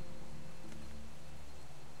meal.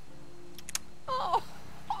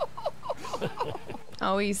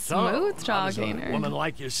 Oh, he's smooth talking her. A woman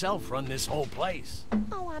like yourself run this whole place.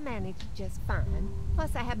 Oh, I managed just fine.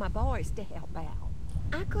 Plus, I had my boys to help out.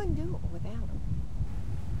 I couldn't do it without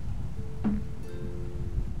them.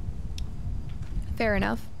 Fair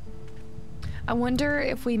enough. I wonder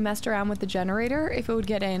if we messed around with the generator, if it would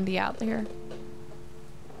get Andy out there.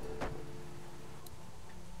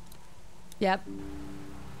 Yep.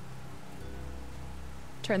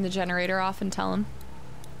 Turn the generator off and tell him.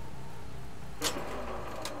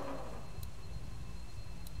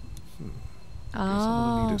 Guess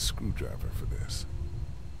I'm gonna need a screwdriver for this.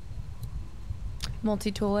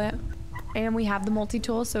 Multi-tool it. And we have the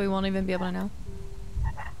multi-tool, so we won't even be able to know.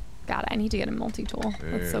 God, I need to get a multi-tool.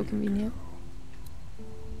 That's so convenient.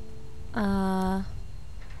 That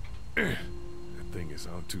thing is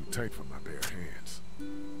on too tight for my bare hands.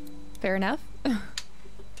 Fair enough.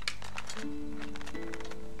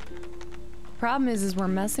 Problem is we're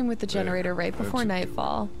messing with the generator right before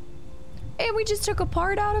nightfall. And we just took a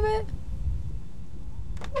part out of it?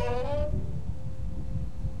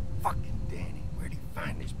 Fucking Danny, where'd he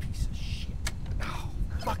find this piece of shit? Oh,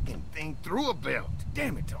 fucking thing through a belt.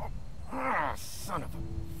 Damn it. Oh, son of a...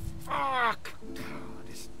 Fuck. Oh,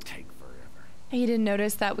 this take forever. He didn't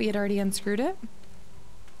notice that we had already unscrewed it?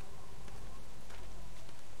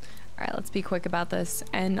 Alright, let's be quick about this.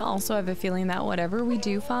 And also I have a feeling that whatever we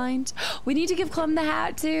do find... We need to give Clem the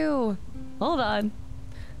hat too! Hold on.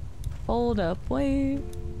 Hold up, wait.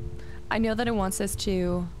 I know that it wants us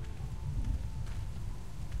to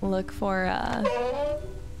look for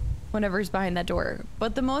whatever's behind that door.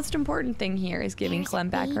 But the most important thing here is giving Clem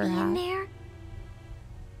back her hat. There?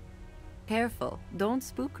 Careful, don't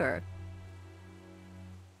spook her.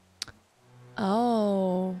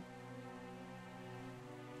 Oh.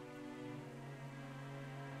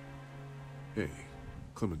 Hey,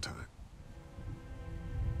 Clementine.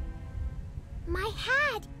 My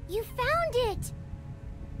hat! You found it!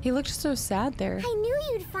 He looked so sad there. I knew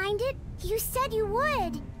you'd find it. You said you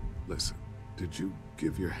would. Listen, did you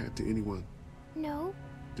give your hat to anyone? No.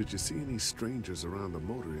 Did you see any strangers around the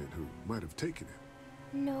motor inn who might have taken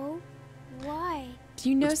it? No. Why? Do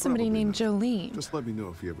you know That's somebody probably named Jolene? Just let me know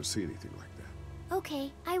if you ever see anything like that.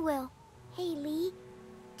 Okay, I will. Hey, Lee.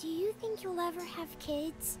 Do you think you'll ever have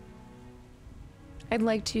kids? I'd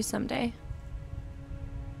like to someday.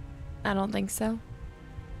 I don't think so.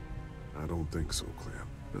 I don't think so, Clem.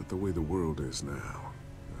 Not the way the world is now.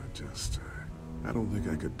 I don't think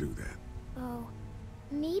I could do that. Oh,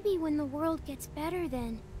 maybe when the world gets better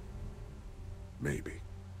then. Maybe.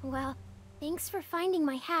 Well, thanks for finding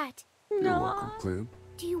my hat. You're welcome, Clem.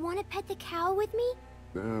 Do you want to pet the cow with me?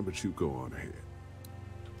 Nah, but you go on ahead.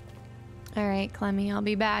 Alright, Clemmy, I'll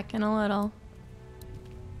be back in a little.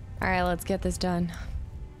 Alright, let's get this done.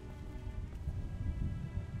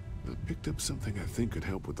 I picked up something I think could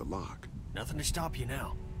help with the lock. Nothing to stop you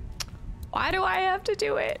now. Why do I have to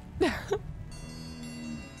do it?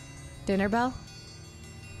 Dinner bell?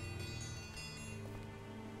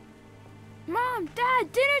 Mom,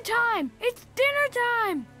 Dad, dinner time! It's dinner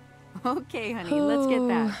time! Okay, honey, let's get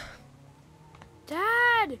that.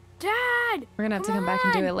 Dad! Dad! We're gonna have to come back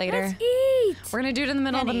and do it later. Let's eat! We're gonna do it in the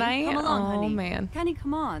middle of the night? Come along, oh, honey. man. Kenny,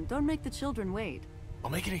 come on. Don't make the children wait. I'll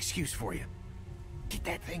make an excuse for you. Get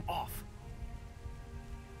that thing off.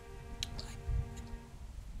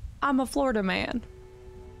 I'm a Florida man.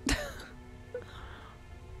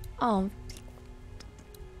 Oh.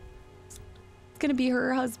 It's gonna be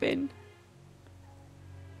her husband.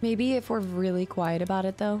 Maybe if we're really quiet about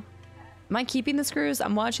it, though. Am I keeping the screws?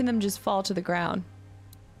 I'm watching them just fall to the ground.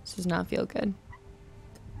 This does not feel good.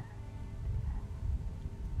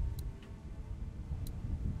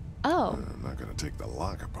 Oh. I'm not gonna take the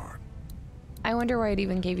lock apart. I wonder why it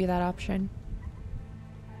even gave you that option.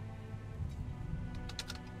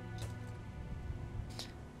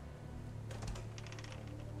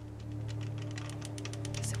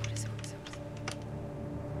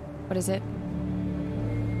 What is it?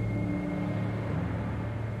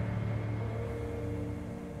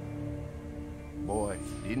 Boy,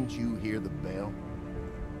 didn't you hear the bell?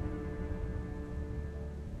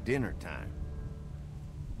 Dinner time.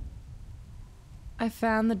 I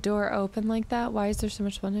found the door open like that. Why is there so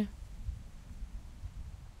much fun here?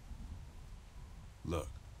 Look,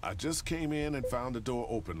 I just came in and found the door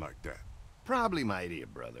open like that. Probably my idea,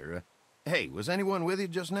 brother. Hey, was anyone with you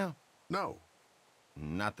just now? No.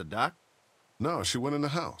 Not the doc? No, she went in the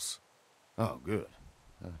house. Oh, good.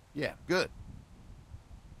 Yeah, good.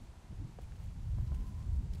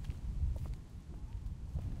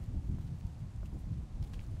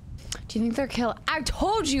 Do you think they're killing? I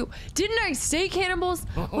told you! Didn't I say cannibals?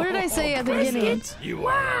 What did I say at the beginning?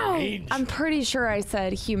 Wow! I'm pretty sure I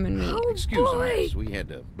said human meat. Excuse me, miss. We had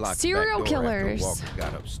to block Serial the back door killers. after Walker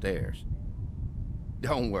got upstairs.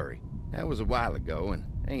 Don't worry. That was a while ago, and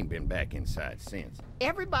I ain't been back inside since.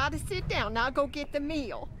 Everybody sit down. I'll go get the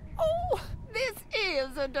meal. Oh, this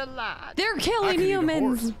is a delight. They're killing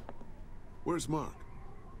humans. Where's Mark?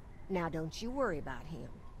 Now, don't you worry about him.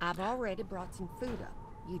 I've already brought some food up.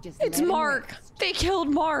 You just It's let him Mark. rest. They killed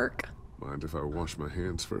Mark. Mind if I wash my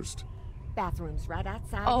hands first? Bathroom's right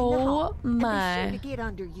outside in the Oh, hall. my. And be sure to get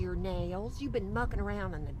under your nails. You've been mucking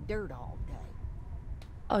around in the dirt all day.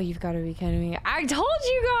 Oh, you've got to be kidding me. I told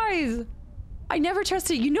you guys. I never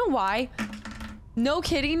trusted. You know why? No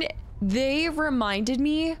kidding. They reminded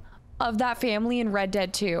me of that family in Red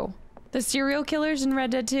Dead 2. The serial killers in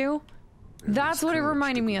Red Dead 2. That's what it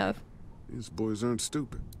reminded me of. These boys aren't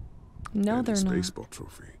stupid. No, And they're this not. baseball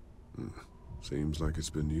trophy. Seems like it's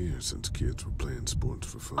been years since kids were playing sports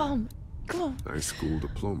for fun. Come on. High school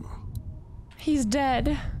diploma. He's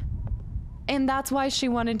dead. And that's why she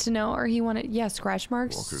wanted to know, or he wanted, yeah, scratch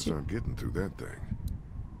marks. Walkers aren't getting through that thing.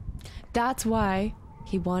 That's why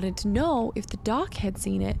he wanted to know if the doc had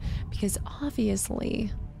seen it, because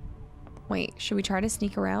obviously, wait, should we try to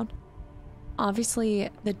sneak around? Obviously,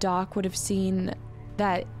 the doc would have seen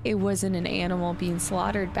that it wasn't an animal being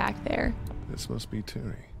slaughtered back there. This must be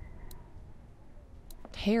Terry.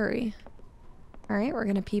 Terry. All right, we're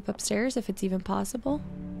gonna peep upstairs if it's even possible.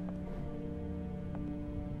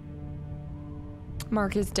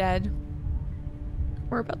 Mark is dead.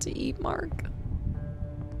 We're about to eat Mark.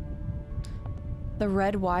 The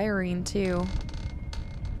red wiring, too.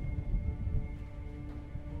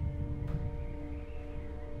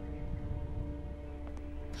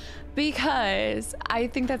 Because I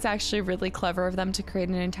think that's actually really clever of them to create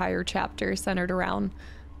an entire chapter centered around,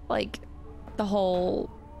 like, the whole...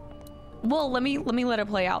 Well, let me let it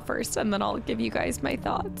play out first, and then I'll give you guys my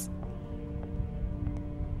thoughts.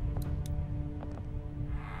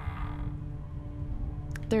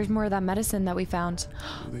 There's more of that medicine that we found.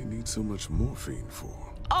 What do they need so much morphine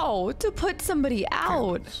for? Oh, to put somebody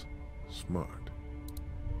out. Smart.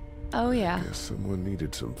 Oh, yeah. Guess someone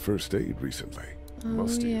needed some first aid recently. Oh,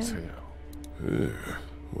 Musty yeah. as hell. Ugh,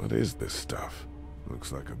 what is this stuff?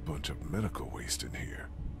 Looks like a bunch of medical waste in here.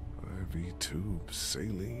 IV tubes,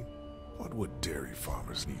 saline. What would dairy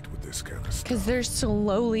farmers need with this kind of stuff? Because they're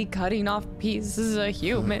slowly cutting off pieces of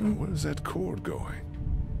human. Where's that cord going?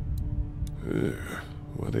 Ugh,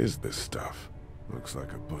 what is this stuff? Looks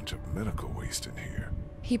like a bunch of medical waste in here.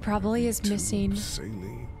 He probably is missing.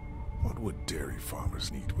 Saline. What would dairy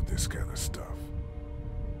farmers need with this kind of stuff?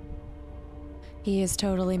 He is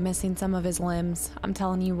totally missing some of his limbs. I'm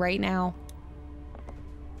telling you right now.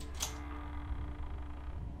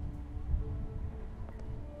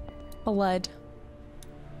 Blood.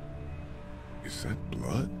 Is that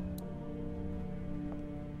blood?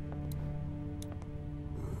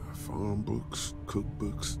 Farm books,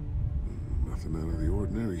 cookbooks. Nothing out of the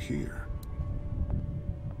ordinary here.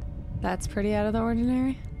 That's pretty out of the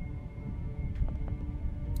ordinary.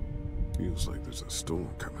 Feels like there's a storm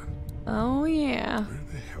coming. Oh, yeah. Where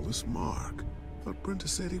the hell is Mark? Thought Brenda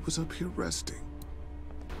said he was up here resting.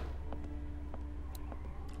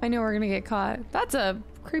 I know we're gonna get caught. That's a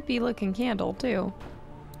creepy looking candle, too.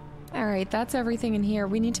 Alright, that's everything in here.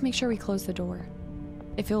 We need to make sure we close the door.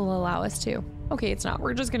 If it'll allow us to. Okay, it's not.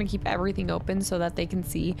 We're just gonna keep everything open so that they can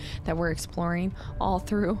see that we're exploring all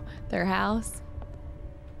through their house.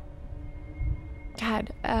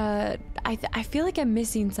 God, I feel like I'm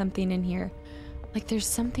missing something in here. Like there's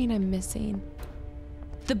something I'm missing.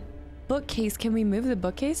 The bookcase, can we move the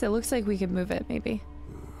bookcase? It looks like we could move it, maybe.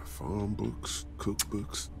 Farm books,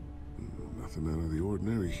 cookbooks, nothing out of the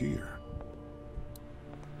ordinary here.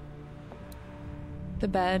 The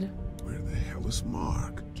bed. Where the hell is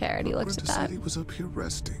Mark? Okay, I already looked at that. Said he was up here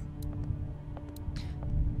resting.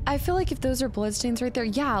 I feel like if those are bloodstains right there,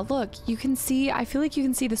 yeah, look, you can see, I feel like you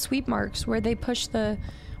can see the sweep marks where they push the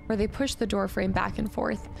door frame back and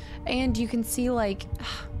forth. And you can see like,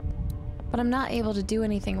 but I'm not able to do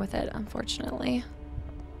anything with it, unfortunately.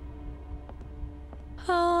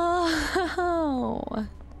 Oh.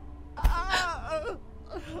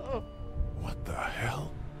 What the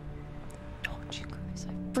hell? Told you guys,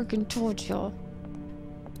 I freaking told you.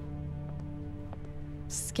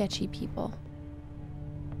 Sketchy people.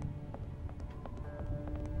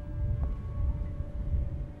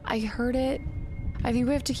 I heard it. I think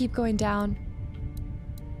we have to keep going down.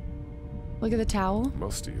 Look at the towel.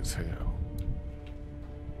 Musty as hell.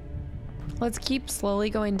 Let's keep slowly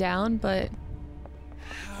going down, but...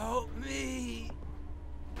 Help me.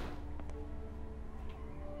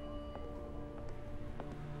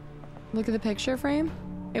 Look at the picture frame.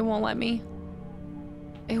 It won't let me.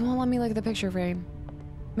 It won't let me look at the picture frame.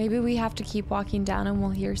 Maybe we have to keep walking down and we'll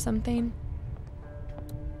hear something.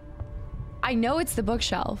 I know it's the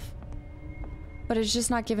bookshelf, but it's just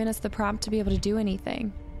not giving us the prompt to be able to do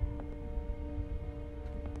anything.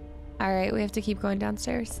 All right, we have to keep going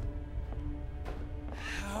downstairs.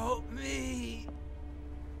 Help me.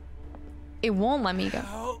 It won't let me go.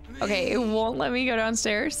 Help me. Okay, it won't let me go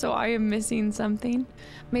downstairs, so I am missing something.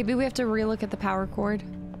 Maybe we have to relook at the power cord.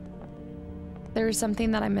 There is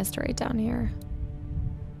something that I missed right down here.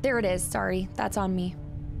 There it is, sorry, that's on me.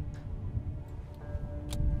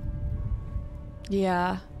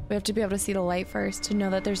 Yeah, we have to be able to see the light first to know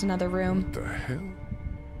that there's another room. What the hell?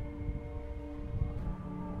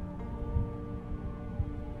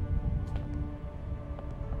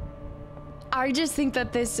 I just think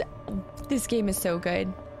that this game is so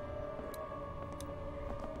good.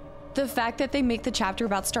 The fact that they make the chapter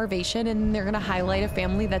about starvation and they're gonna highlight a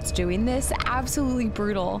family that's doing this, absolutely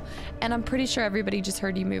brutal. And I'm pretty sure everybody just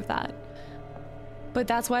heard you move that. But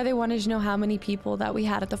that's why they wanted to know how many people that we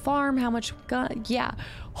had at the farm, how much gun, yeah.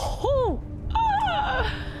 Oh!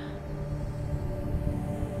 Ah!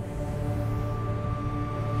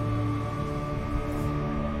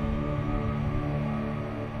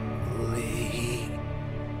 Lee.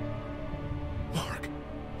 Mark.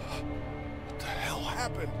 What the hell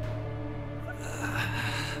happened?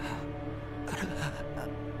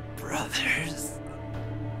 Brothers.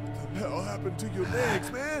 What the hell happened to your legs,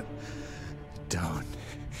 man? Don't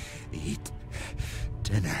eat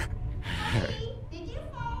dinner. Did you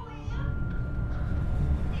fall in?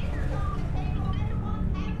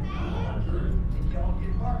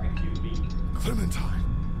 Clementine.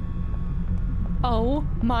 Oh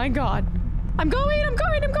my God. I'm going.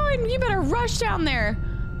 You better rush down there.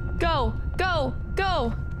 Go, go,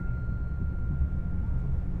 go.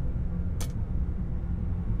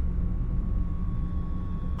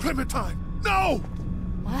 Clementine, no!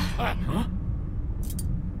 What? Huh?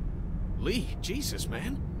 Lee, Jesus,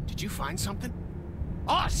 man. Did you find something?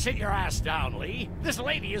 Oh, sit your ass down, Lee. This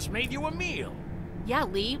lady has made you a meal. Yeah,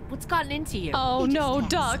 Lee, what's gotten into you? Oh no,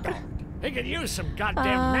 Duck. They could use some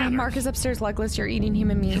goddamn manners. Mark is upstairs, legless. You're eating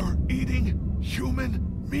human meat. You're eating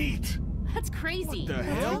human meat. That's crazy. What the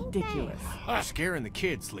hell? Ridiculous. You're scaring the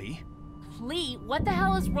kids, Lee. Lee, what the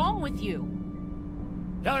hell is wrong with you?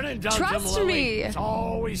 Don't indulge Trust him, Lily. me. It's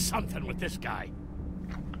always something with this guy.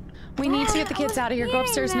 We need to get the kids out of here. Go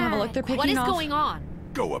upstairs and have a look. They're picking What is off. going on?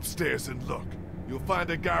 Go upstairs and look. You'll find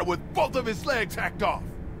a guy with both of his legs hacked off.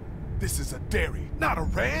 This is a dairy, not a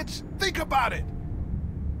ranch. Think about it.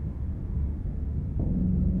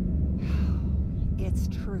 It's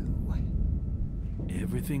true.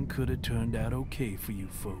 Everything could have turned out okay for you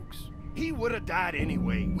folks. He would have died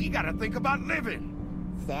anyway. We gotta think about living.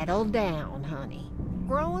 Settle down, honey.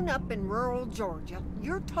 Growing up in rural Georgia,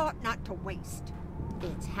 you're taught not to waste.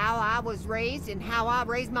 It's how I was raised and how I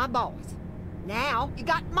raised my boys. Now, you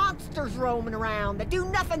got monsters roaming around that do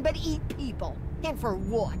nothing but eat people. And for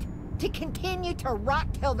what? To continue to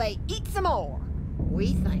rot till they eat some more.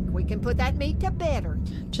 We think we can put that meat to bed or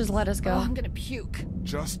just let us go. Oh, I'm gonna puke.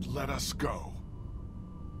 Just let us go.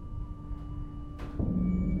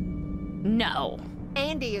 No.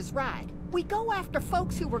 Andy is right. We go after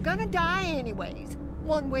folks who were gonna die anyways,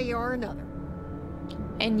 one way or another.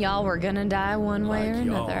 And y'all were gonna die one way or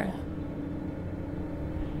another.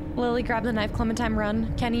 Lily, grab the knife. Clementine,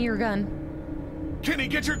 run. Kenny, your gun. Kenny,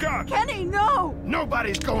 get your gun! Kenny, no!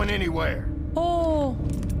 Nobody's going anywhere. Oh.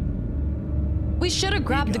 We should have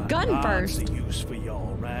grabbed the gun first. Lots of use for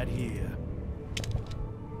y'all right here.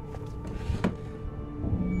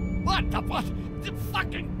 What the what? The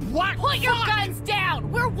fucking what? Put your guns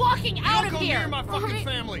down! We're walking out of here! Near my fucking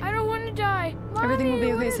family. I don't want to die. Mommy, Everything will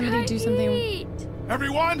be okay. Somebody do something. eat.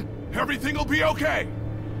 Everyone, everything will be okay.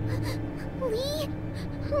 Lee?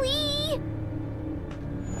 Lee?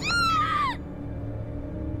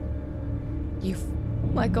 You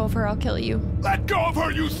let go of her, I'll kill you. Let go of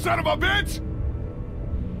her, you son of a bitch!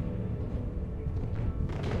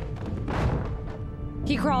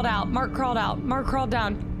 He crawled out. Mark crawled out. Mark crawled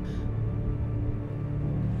down.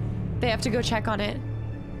 They have to go check on it.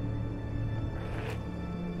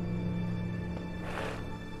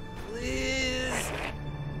 Please.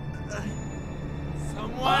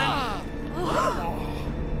 Someone.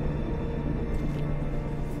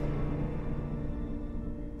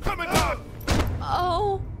 Coming up!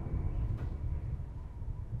 Oh.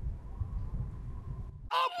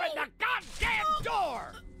 Open the goddamn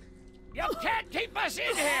door! You can't keep us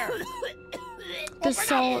in here! The Open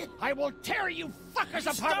salt. up! I will tear you fuckers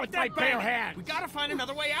apart Stop with my that bare bandit. hands! We gotta find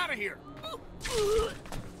another way out of here.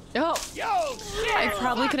 Oh. Yo, I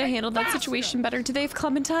probably could have handled that situation better. Do they have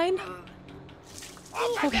Clementine?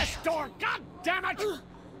 Open this door, god damn it!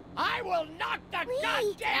 I will knock the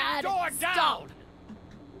goddamn door down!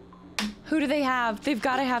 Who do they have? They've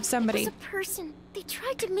got to have somebody. It was a person. They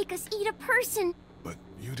tried to make us eat a person. But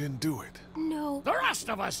you didn't do it. No. The rest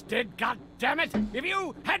of us did, god damn it! If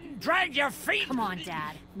you hadn't dragged your feet. Come on,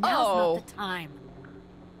 Dad. Now's not the time.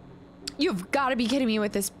 You've got to be kidding me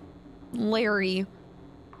with this, Larry.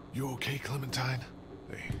 You okay, Clementine?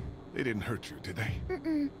 They didn't hurt you, did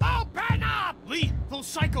they? Open up! Lee, those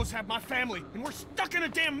psychos have my family, and we're stuck in a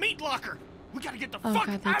damn meat locker. We gotta get the Oh, fuck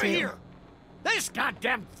God, they out of do. here. This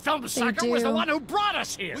goddamn thumbsucker was the do. one who brought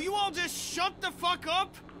us here! Will you all just shut the fuck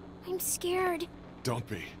up? I'm scared. Don't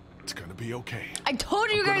be. It's gonna be okay. I told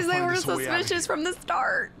you I'm gonna guys they find were us a way out of suspicious here. from the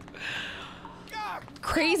start.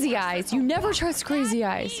 Crazy Eyes. You never trust Crazy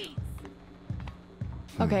Eyes.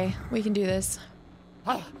 Okay, we can do this.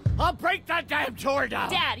 I'll break that damn door down!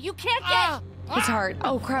 Dad, you can't get... It's hard.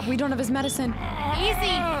 Oh crap, we don't have his medicine.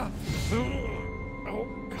 Easy! Oh,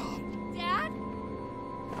 God. Dad?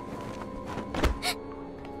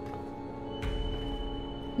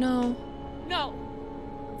 No. No.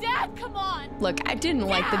 Dad, come on! Look, I didn't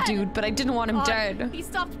like the dude, but I didn't want him dead. He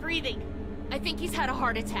stopped breathing. I think he's had a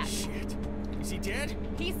heart attack. Shit. Is he dead?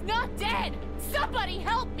 He's not dead! Somebody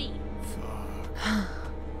help me!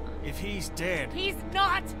 If he's dead, He's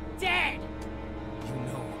not dead! you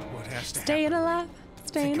know what has to Staying happen. alive.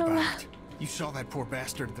 Staying Think about alive. it. You saw that poor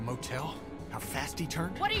bastard at the motel? How fast he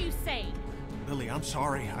turned? What are you saying? Lily, I'm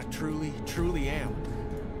sorry. I truly, truly am.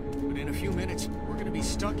 But in a few minutes, we're gonna be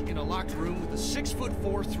stuck in a locked room with a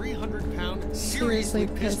 6'4", 300-pound, seriously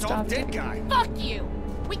pissed off dead guy. Fuck you!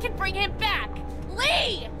 We can bring him back!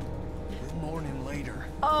 Lee! We'll mourn him later.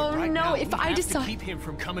 Oh But right no, now, if we I have to decide. keep him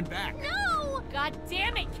from coming back. No! God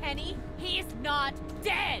damn it, Kenny! He's not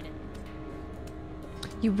dead!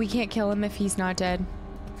 We can't kill him if he's not dead.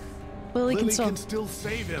 Lily Lily can still.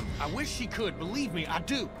 save him. I wish she could, believe me, I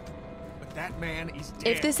do. But that man is dead.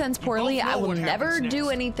 If this ends You poorly, both know I will what never happens do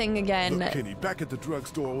next. anything again. Look, Kenny, back at the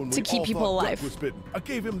drugstore when to we keep all people thought alive. Duck was bitten, I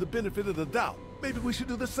gave him the benefit of the doubt. Maybe we should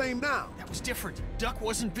do the same now. That was different. Duck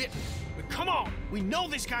wasn't bitten. But come on, we know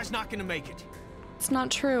this guy's not gonna make it. It's not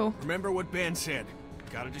true. Remember what Ben said.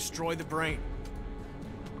 Gotta destroy the brain.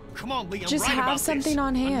 Come on, Lee, I'm Just right have about something this.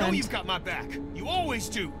 on I know hand. you've got my back. You always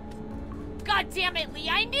do. God damn it, Lee,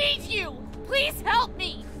 I need you! Please help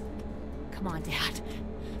me! Come on, Dad.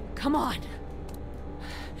 Come on.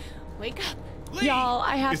 Wake up. Lee! Y'all,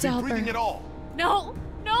 I have Is to he help breathing her. at all? No,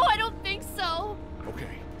 no, I don't think so.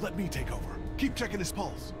 Okay, let me take over. Keep checking his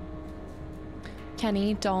pulse.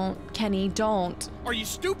 Kenny, don't. Kenny, don't. Are you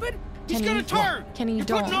stupid? He's Kenny, gonna turn. Kenny, You're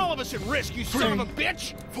don't. putting all of us at risk, you son of a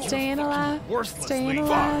bitch. Staying alive. Worthless, Staying Lee.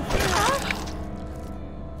 alive.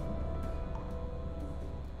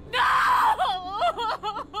 No!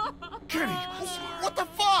 Kenny, what the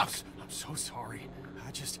fuck? I'm so sorry.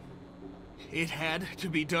 It had to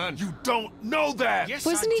be done. You don't know that! Yes,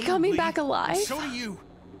 Wasn't I he do, coming Lee. back alive? And so do you.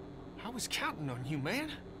 I was counting on you,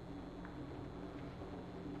 man.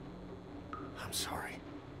 I'm sorry.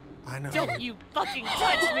 I know. Don't you fucking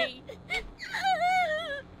touch me!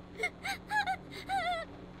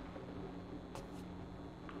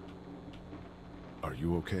 Are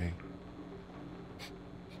you okay?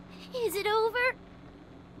 Is it over?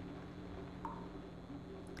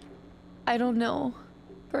 I don't know.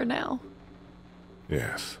 For now.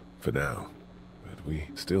 Yes, for now. But But we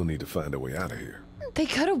still need to find a way out of here. They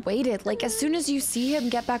could have waited. Like, as soon as you see him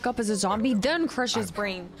get back up as a zombie, then crush his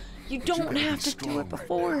brain. You don't have to do it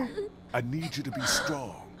before. I need you to be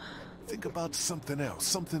strong. Think about something else,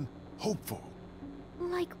 something hopeful.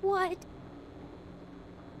 Like what?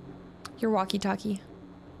 Your walkie-talkie.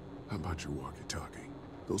 How about your walkie-talkie?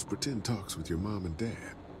 Those pretend talks with your mom and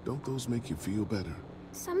dad. Don't those make you feel better?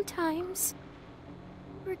 Sometimes.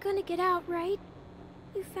 We're gonna get out, right?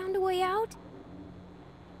 You found a way out?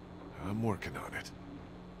 I'm working on it.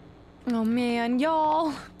 Oh man,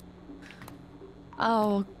 y'all.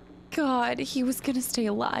 Oh God, he was gonna stay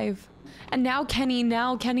alive. And now Kenny and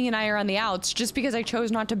I are on the outs just because I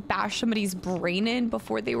chose not to bash somebody's brain in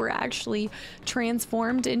before they were actually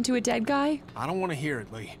transformed into a dead guy. I don't want to hear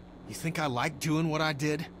it, Lee. You think I like doing what I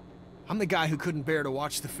did? I'm the guy who couldn't bear to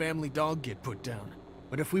watch the family dog get put down.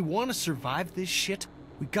 But if we want to survive this shit,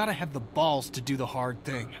 we gotta have the balls to do the hard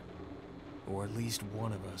thing. Or at least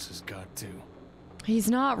one of us has got to. He's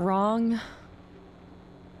not wrong.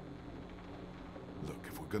 Look,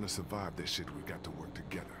 if we're gonna survive this shit, we got to work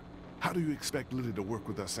together. How do you expect Lily to work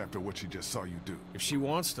with us after what she just saw you do? If she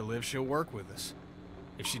wants to live, she'll work with us.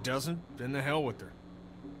 If she doesn't, then the hell with her.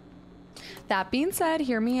 That being said,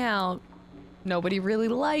 hear me out. Nobody really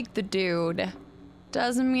liked the dude.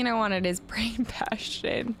 Doesn't mean I wanted his brain bashed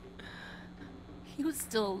in. He was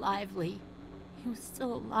still alive, Lee. He was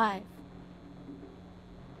still alive.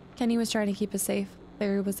 Kenny was trying to keep us safe.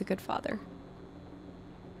 Larry was a good father.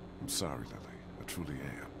 I'm sorry, Lily. I truly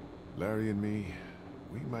am. Larry and me,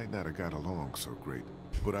 we might not have got along so great,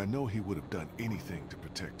 but I know he would have done anything to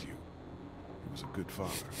protect you. He was a good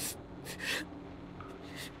father.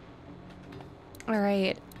 All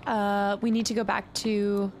right, we need to go back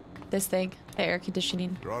to this thing, the air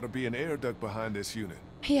conditioning. There ought to be an air duct behind this unit.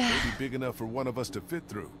 Yeah. Maybe big enough for one of us to fit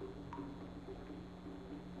through.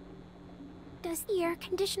 Does the air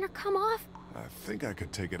conditioner come off? I think I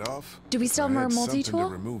could take it off. Do we still have our multi-tool?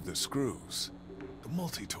 Something to remove the screws. The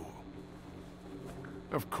multi-tool.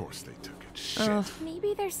 Of course they took it. Shit.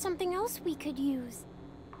 Maybe there's something else we could use.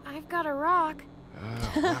 I've got a rock.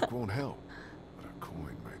 A rock won't help, but a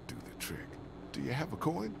coin might do the trick. Do you have a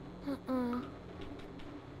coin?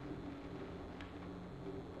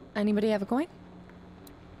 Anybody have a coin?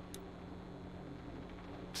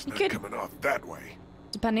 It's not coming off that way.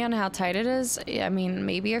 Depending on how tight it is, I mean,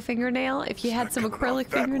 maybe a fingernail. If you had some acrylic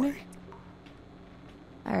fingernail.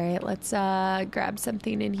 All right, let's grab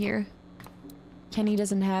something in here. Kenny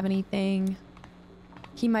doesn't have anything.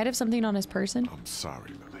 He might have something on his person. I'm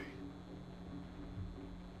sorry, Lily.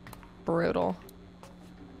 Brutal.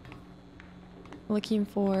 Looking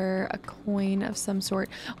for a coin of some sort.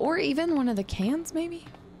 Or even one of the cans, maybe?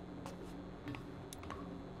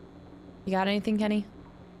 You got anything, Kenny?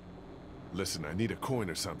 Listen, I need a coin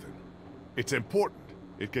or something. It's important.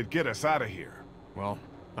 It could get us out of here. Well,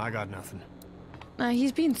 I got nothing.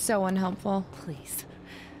 He's being so unhelpful. Please.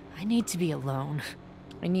 I need to be alone.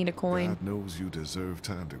 I need a coin. God knows you deserve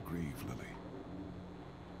time to grieve, Lily.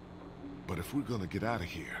 But if we're gonna get out of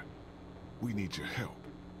here, we need your help.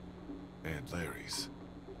 And Larry's.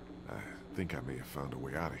 I think I may have found a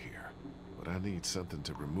way out of here. But I need something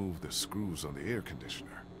to remove the screws on the air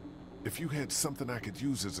conditioner. If you had something I could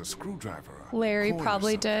use as a screwdriver. Larry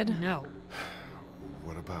probably did. No.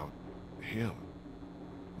 What about him?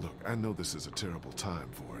 Look, I know this is a terrible time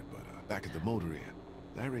for it, but back at the motor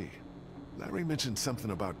inn, Larry mentioned something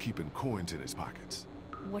about keeping coins in his pockets.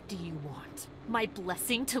 What do you want? My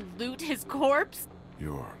blessing to loot his corpse?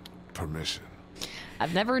 Your permission.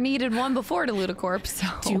 I've never needed one before to loot a corpse, so...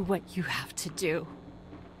 Do what you have to do.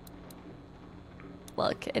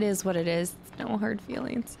 Look, it is what it is. No hard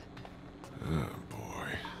feelings. Oh, boy.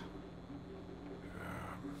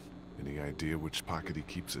 Any idea which pocket he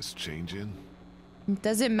keeps his change in?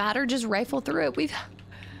 Does it matter? Just rifle through it.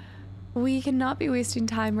 We cannot be wasting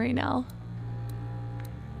time right now.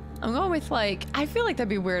 I'm going with, like, I feel like that'd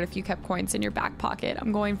be weird if you kept coins in your back pocket.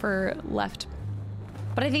 I'm going for left.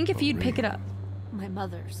 But I think if you'd pick it up. My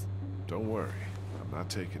mother's. Don't worry. I'm not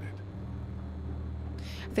taking it.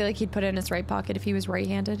 I feel like he'd put it in his right pocket if he was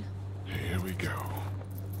right-handed. Here we go.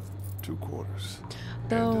 2 quarters.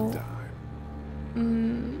 Though, and a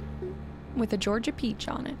dime. With a Georgia peach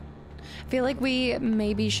on it. I feel like we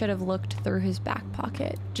maybe should have looked through his back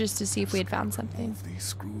pocket just to see if we had found something. Remove these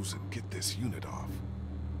screws and get this unit off.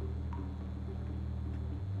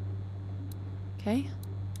 Okay.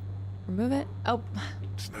 Remove it. Oh.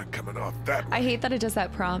 It's not coming off that way. I hate that it does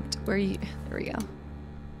that prompt where you... There we go.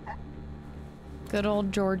 Good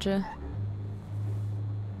old Georgia.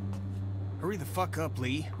 Hurry the fuck up,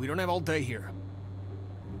 Lee. We don't have all day here.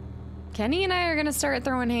 Kenny and I are gonna start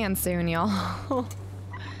throwing hands soon, y'all.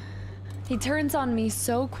 He turns on me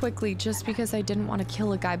so quickly just because I didn't want to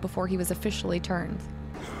kill a guy before he was officially turned.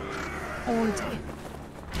 Oh,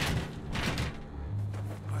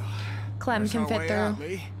 Clem can fit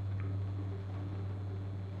through.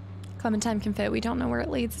 Clementine can fit. We don't know where it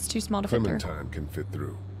leads. It's too small to fit through. Clementine can fit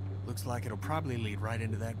through. Looks like it'll probably lead right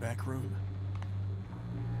into that back room.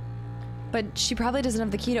 But she probably doesn't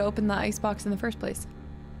have the key to open the icebox in the first place.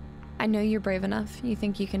 I know you're brave enough. You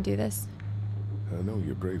think you can do this? I know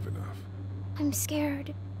you're brave enough. I'm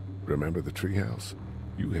scared. Remember the treehouse?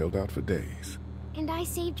 You held out for days. And I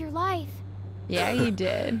saved your life. Yeah, you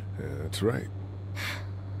did. That's right.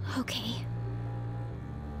 Okay.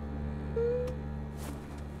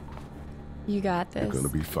 You got this. You're gonna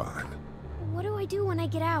be fine. What do I do when I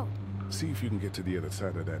get out? See if you can get to the other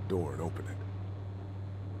side of that door and open it.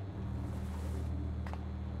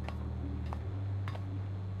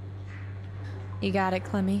 You got it,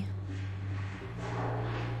 Clemmy.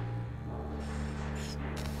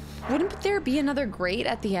 Wouldn't there be another grate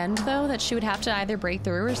at the end, though, that she would have to either break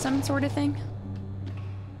through or some sort of thing?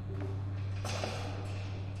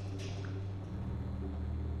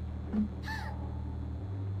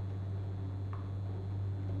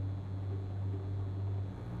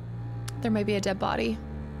 There might be a dead body.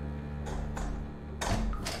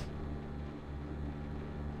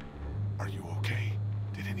 Are you okay?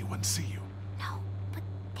 Did anyone see you? No, but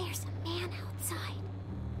there's a man outside.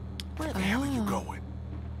 Where the hell are you going?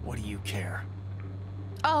 What do you care?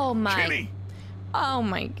 Oh my. Kenny! Oh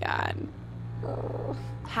my god.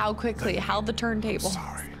 How quickly? How the turntable?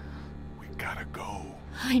 Sorry. We gotta go.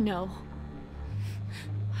 I know.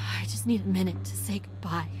 I just need a minute to say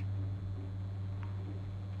goodbye.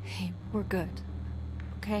 Hey, we're good.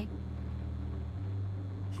 Okay?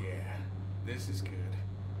 Yeah, this is good.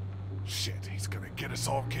 Shit, he's gonna get us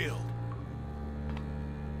all killed.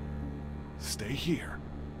 Stay here.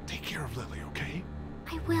 Take care of Lily, okay?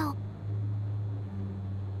 I will.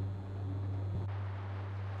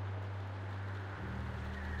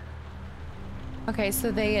 Okay,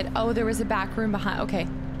 so they had... Oh, there was a back room behind... Okay.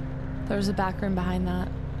 There was a back room behind that.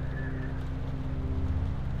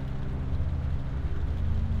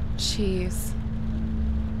 Jeez.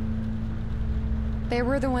 They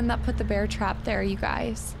were the one that put the bear trap there, you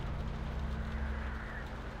guys.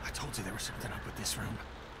 I told you there was something up with this room.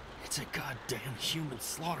 It's a goddamn human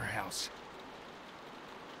slaughterhouse.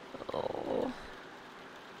 Oh.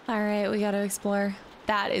 Alright, we gotta explore.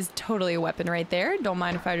 That is totally a weapon right there. Don't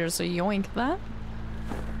mind if I just yoink that.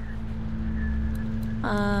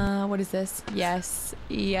 What is this? Yes.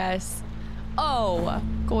 Yes. Oh!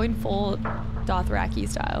 Going full Dothraki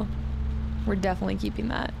style. We're definitely keeping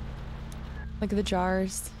that. Look at the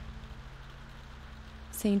jars.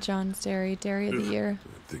 St. John's Dairy, Dairy of the Year.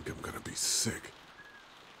 I think I'm gonna be sick.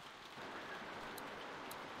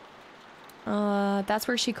 That's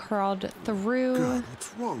where she crawled through. God,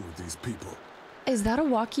 what's wrong with these people? Is that a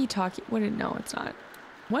walkie-talkie? What? No, it's not.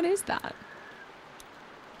 What is that?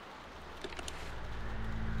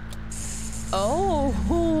 Oh!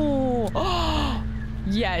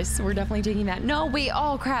 Yes, we're definitely taking that. No, wait.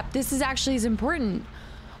 Oh, crap. This is actually as important.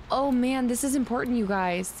 Oh, man. This is important, you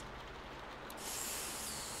guys.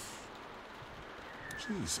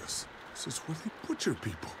 Jesus. This is where they butcher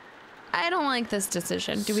people. I don't like this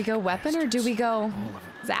decision. Do we go weapon or do we go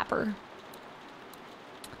zapper?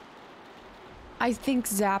 I think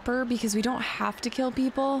zapper because we don't have to kill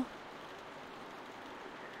people.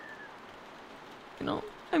 You know,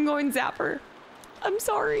 I'm going zapper. I'm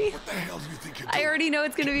sorry. What the hell do you think you're I doing? already know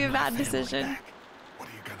it's gonna be a bad decision. Back. What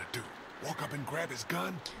are you gonna do? Walk up and grab his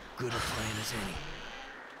gun? Good a plan as any.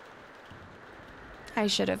 I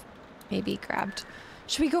should have maybe grabbed.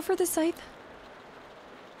 Should we go for the scythe?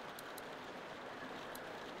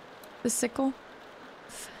 The sickle?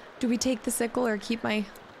 Do we take the sickle or keep my...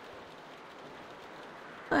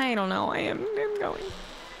 I don't know. I'm going.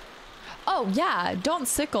 Oh, yeah. Don't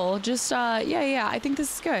sickle. Just, yeah. I think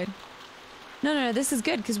this is good. No. This is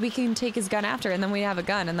good because we can take his gun after and then we have a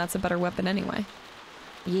gun and that's a better weapon anyway.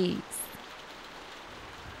 Yes.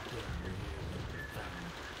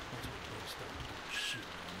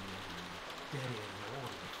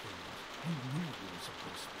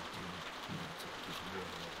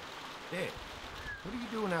 Dad, what are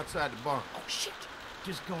you doing outside the barn? Oh, shit.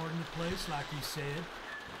 Just guarding the place like you said.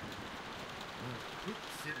 Quit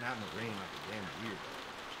sitting out in the rain like a damn deer.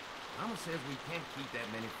 Mama says we can't keep that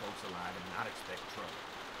many folks alive and not expect trouble.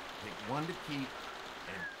 Pick one to keep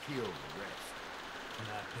and kill the rest.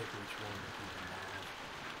 And I pick which one to keep alive.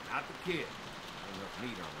 Not the kid. Not enough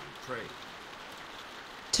meat on him to trade.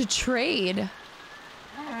 To trade?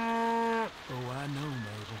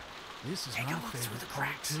 This is my favorite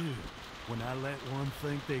part too. When I let one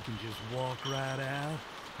think they can just walk right out,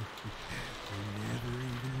 and never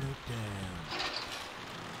even look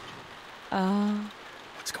down.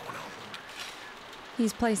 What's going on?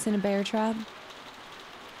 He's placing a bear trap.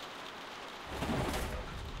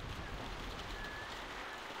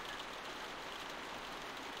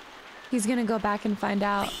 He's gonna go back and find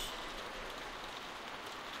out.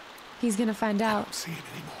 He's gonna find out. I don't see him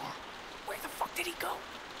anymore. Where the fuck did he go?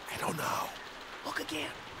 I don't know. Look again.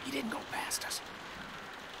 He didn't go past us.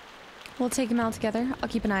 We'll take him out together. I'll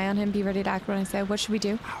keep an eye on him. Be ready to act when I say. What should we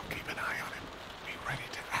do? I'll keep an eye on him. Be ready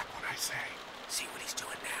to act when I say. See what he's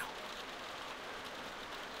doing now.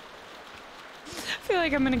 I feel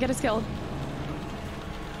like I'm gonna get us killed.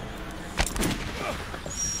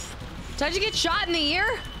 Did you get shot in the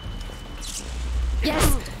ear?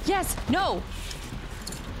 Yes! Yes! No!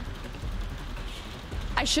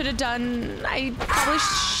 I should have done... I probably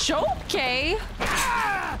okay.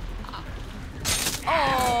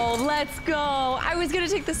 Oh, let's go. I was gonna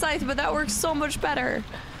take the scythe, but that works so much better.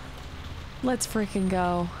 Let's freaking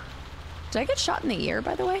go. Did I get shot in the ear,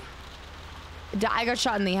 by the way? I got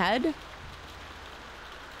shot in the head?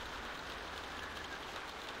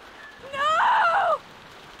 No!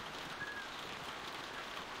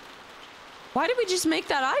 Why did we just make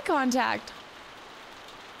that eye contact?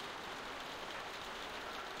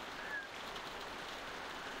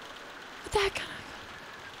 What the heck?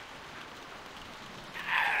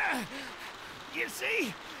 You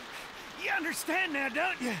see? You understand now,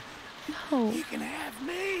 don't you? No. You can have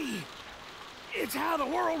me. It's how the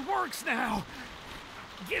world works now.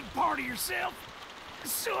 Give part of yourself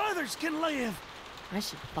so others can live. I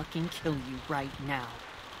should fucking kill you right now.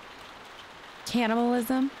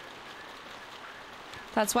 Cannibalism?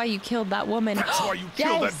 That's why you killed that woman. That's why you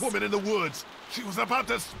killed Yes! that woman in the woods. She was about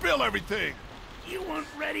to spill everything. You weren't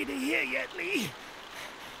ready to hear yet, Lee.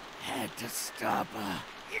 Had to stop her.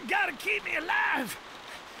 You gotta keep me alive.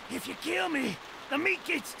 If you kill me, the meat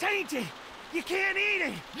gets tainted. You can't eat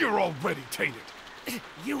it. You're already tainted.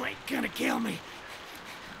 You ain't gonna kill me.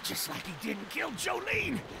 Just like you didn't kill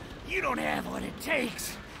Jolene. You don't have what it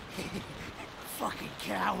takes. Fucking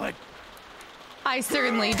coward. I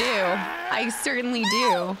certainly do. I certainly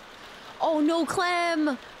do. Oh no,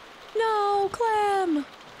 Clem! No, Clem!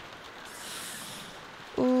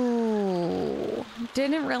 Ooh.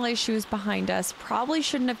 Didn't realize she was behind us. Probably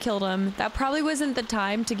shouldn't have killed him. That probably wasn't the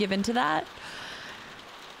time to give into that.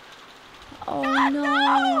 Oh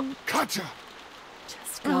no. Gotcha!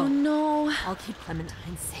 Just go. Oh no. I'll keep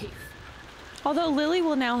Clementine safe. Although Lily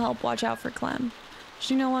will now help watch out for Clem.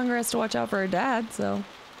 She no longer has to watch out for her dad, so...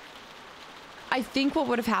 I think what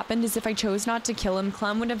would have happened is if I chose not to kill him,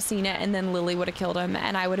 Clem would have seen it and then Lily would have killed him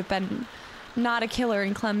and I would have been not a killer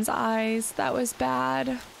in Clem's eyes. That was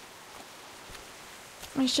bad.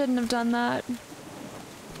 I shouldn't have done that.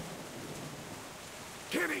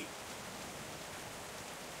 Kenny!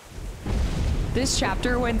 This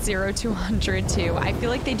chapter went 0 to 100 too. I feel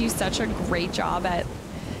like they do such a great job at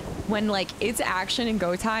when like it's action and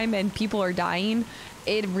go time and people are dying.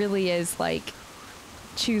 It really is like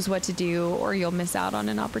choose what to do or you'll miss out on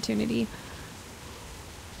an opportunity.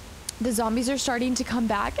 The zombies are starting to come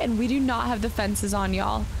back and we do not have the fences on,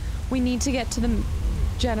 y'all. We need to get to the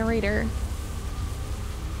generator.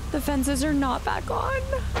 The fences are not back on.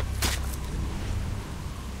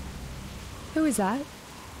 Who is that?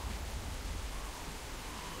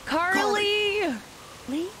 Carly!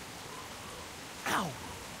 Lee? Ow.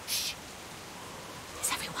 Shh.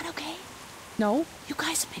 Is everyone okay? No. You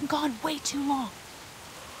guys have been gone way too long.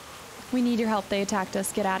 We need your help. They attacked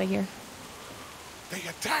us. Get out of here. They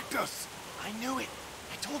attacked us! I knew it.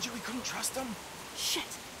 I told you we couldn't trust them. Shit.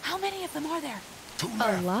 How many of them are there? 2 A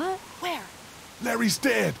left. lot? Where? Larry's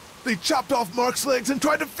dead. They chopped off Mark's legs and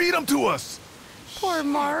tried to feed him to us. Poor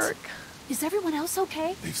Mark. Is everyone else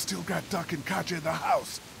okay? They've still got Duck and Katja in the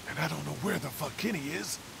house. And I don't know where the fuck Kenny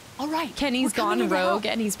is. All right. Kenny's gone rogue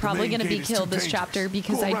and he's probably going to be killed this chapter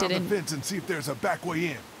because Go I around didn't... the fence and see if there's a back way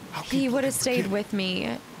in. I'll He keep would have looking for stayed Kenny. with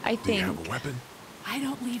me, I Do you have think. a weapon? I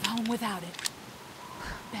don't leave home without it.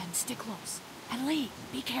 Ben, stick close. And Lee,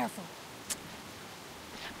 be careful.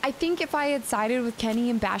 I think if I had sided with Kenny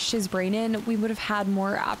and bashed his brain in, we would have had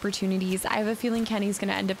more opportunities. I have a feeling Kenny's going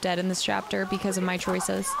to end up dead in this chapter because of my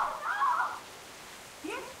choices.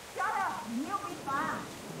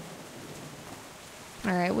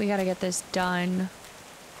 All right, we got to get this done.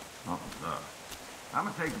 Oh, I'm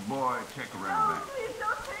gonna take the boy, check around back. Please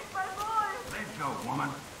don't take my boy. Let's go, woman.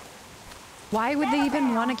 Why would they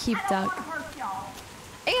even want to keep Duck?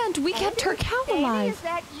 And we kept her cow Andy, alive. is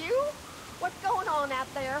that you? What's going on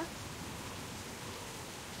out there?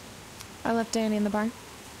 I left Danny in the barn.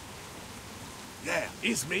 Yeah,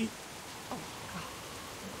 it's me.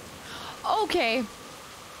 Okay.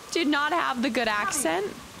 Did not have the good accent.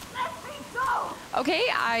 Okay,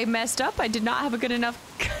 I messed up. I did not have a good enough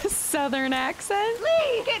southern accent.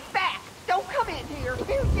 Lee, get back! Don't come in here. You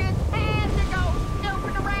just had to go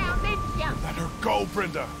snooping around, didn't ya? Let her go,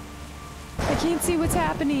 Brenda. I can't see what's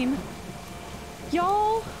happening.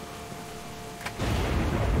 Y'all?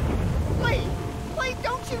 Lee, please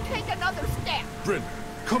don't you take another step. Brenda,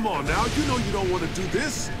 come on now. You know you don't want to do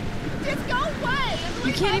this. Just go away and You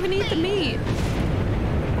leave can't us even eat the be. meat.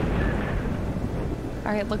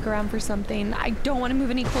 All right, look around for something. I don't want to move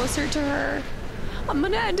any closer to her. I'm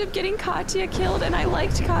gonna end up getting Katya killed, and I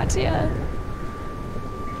liked Katya.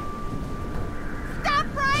 Stop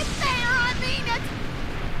right there, I mean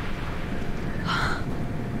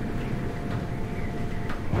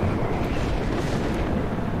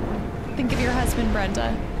it! Think of your husband,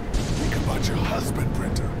 Brenda. Think about your husband,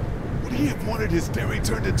 Brenda. Would he have wanted his dairy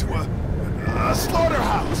turned into a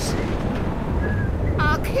slaughterhouse?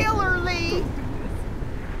 I'll kill her, Lee!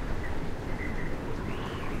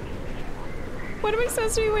 What am I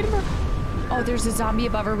supposed to be waiting for? Oh, there's a zombie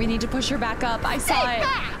above her. We need to push her back up. I saw it.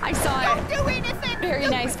 I saw Don't it. do anything! Very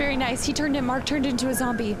nice, very nice. Mark turned into a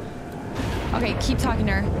zombie. Okay, keep talking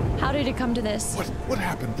to her. How did it come to this? What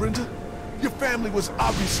happened, Brenda? Your family was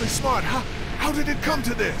obviously smart. How did it come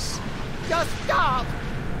to this? Just stop!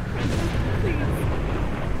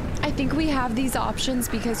 I think we have these options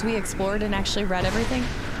because we explored and actually read everything.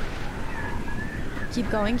 Keep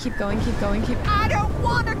going, keep going, keep going, keep... I don't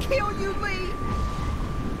want to kill you, Lee!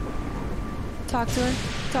 Talk to her.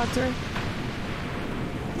 Talk to her.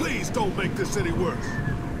 Please don't make this any worse.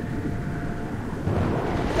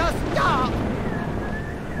 Just stop!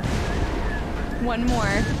 One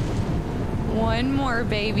more. One more,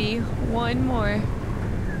 baby. One more.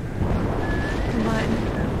 Come on.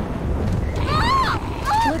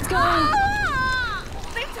 Let's go.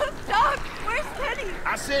 They took Doc. Where's Kenny?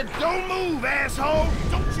 I said don't move, asshole!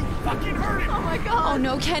 Don't you fucking hurt him! Oh my God! Oh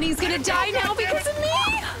no, Kenny's gonna die now because of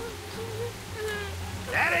me!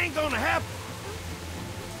 That ain't gonna happen!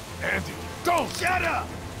 Andy, don't! Shut up!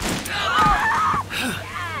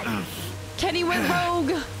 Kenny went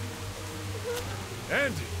rogue.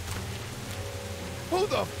 Andy! Who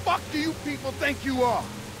the fuck do you people think you are?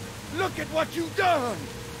 Look at what you've done!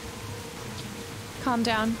 Calm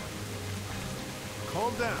down.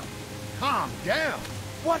 Calm down. Calm down?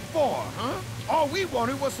 What for, huh? All we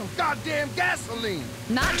wanted was some goddamn gasoline!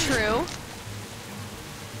 Not true.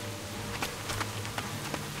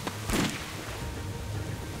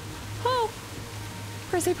 Oh.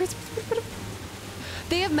 Press A, press.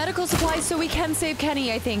 They have medical supplies, so we can save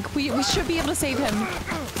Kenny, I think. We should be able to save him.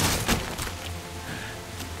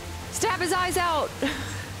 Stab his eyes out.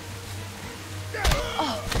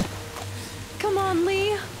 Oh. Come on,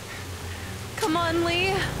 Lee. Come on,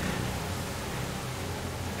 Lee.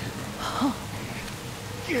 Oh.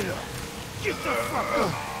 Get up! Get the fuck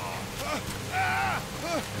up!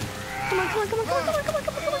 Come on, come on, come on, come on, come on, come on,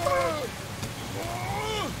 come on, come on, come on.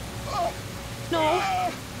 No.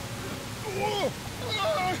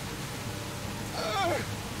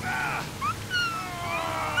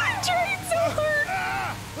 I'm trying so hard.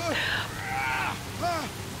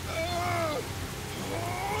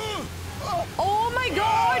 Oh my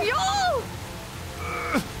God, y'all!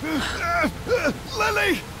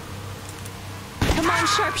 Lily! Come on,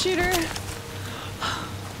 sharpshooter.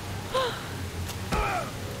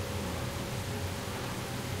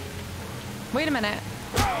 Wait a minute.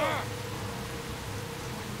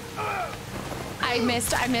 I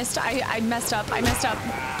messed up. I messed up. I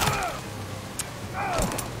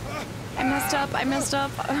messed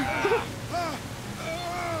up.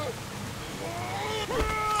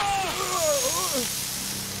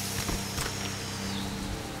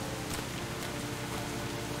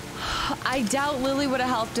 I doubt Lily would have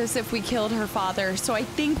helped us if we killed her father, so I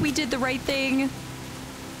think we did the right thing.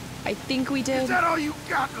 I think we did. Is that all you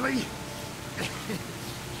got, Lee?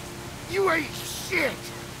 You ain't shit!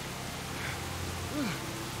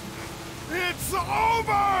 It's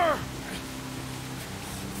over!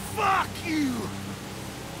 Fuck you!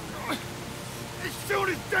 As soon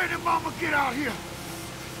as Dad and Mama get out here,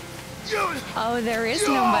 oh, there is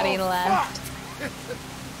nobody left.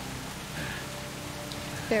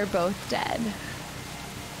 They're both dead.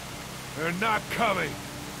 They're not coming.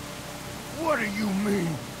 What do you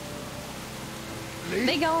mean? Lee?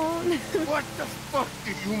 They gone. What the fuck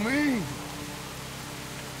do you mean?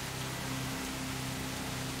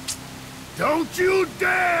 Don't you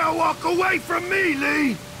dare walk away from me,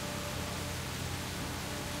 Lee!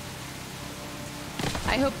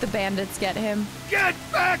 I hope the bandits get him. Get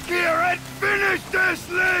back here and finish this,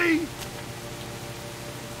 Lee!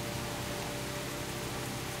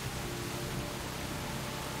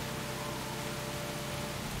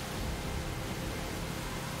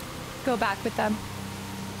 Go back with them.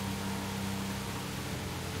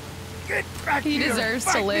 Get back He here deserves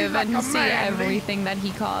to fight me live like and a see man, Lee. everything that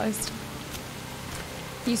he caused.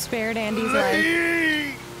 You spared Andy's life.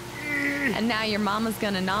 And now your mama's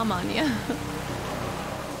gonna nom on you.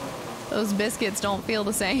 Those biscuits don't feel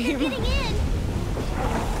the same. They're getting in.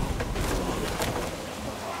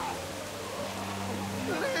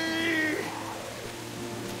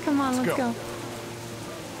 Come on, let's go.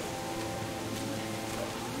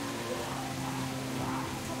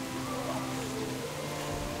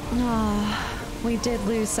 Oh, we did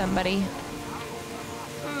lose somebody.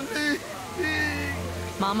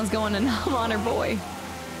 Mama's going to nom on her boy.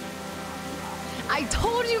 I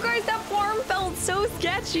told you guys that farm felt so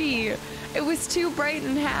sketchy. It was too bright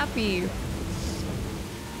and happy.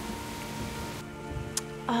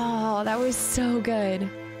 Oh, that was so good.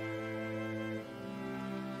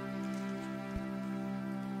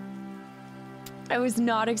 I was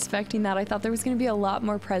not expecting that. I thought there was going to be a lot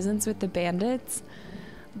more presence with the bandits.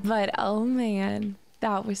 But oh man,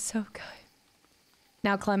 that was so good.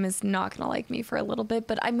 Now Clem is not going to like me for a little bit,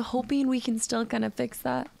 but I'm hoping we can still kind of fix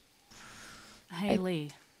that. Hey,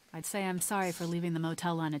 Lee. I'd say I'm sorry for leaving the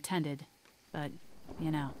motel unattended, but, you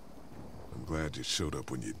know. I'm glad you showed up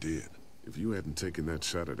when you did. If you hadn't taken that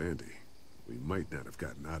shot at Andy, we might not have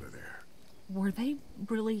gotten out of there. Were they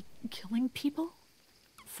really killing people?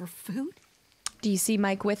 For food? Do you see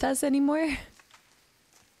Mike with us anymore?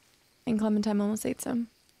 And Clementine almost ate some.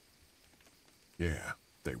 Yeah,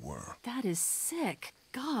 they were. That is sick.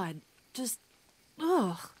 God, just...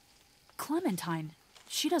 ugh. Clementine,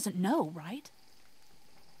 she doesn't know, right?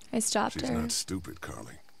 I stopped She's her. not stupid,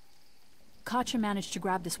 Carly. Katja managed to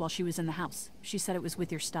grab this while she was in the house. She said it was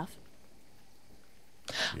with your stuff.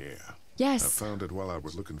 Yeah. Yes. I found it while I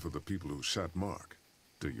was looking for the people who shot Mark.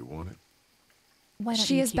 Do you want it? Why don't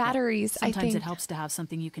She you has keep it? batteries, I Sometimes think. it helps to have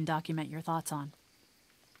something you can document your thoughts on.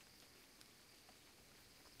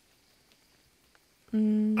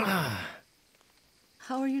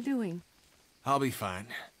 How are you doing? I'll be fine.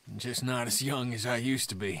 Just not as young as I used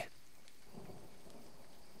to be.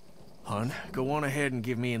 Hun, go on ahead and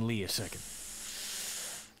give me and Lee a second.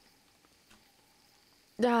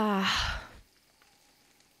 Ah.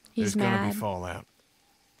 He's There's gonna mad. be fallout.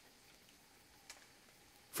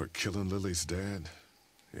 For killing Lily's dad?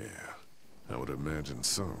 Yeah, I would imagine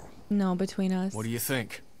so. No, between us. What do you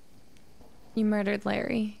think? You murdered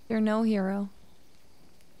Larry. You're no hero.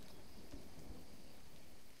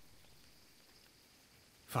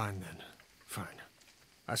 Fine then. Fine.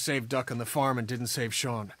 I saved Duck on the farm and didn't save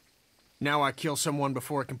Sean. Now I kill someone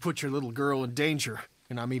before it can put your little girl in danger,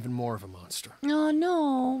 and I'm even more of a monster. Oh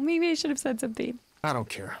no, maybe I should have said something. I don't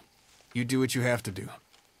care. You do what you have to do.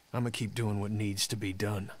 I'm gonna keep doing what needs to be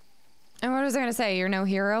done. And what was I gonna say? You're no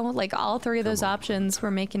hero? Like, all three of those options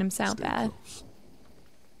were making him sound bad.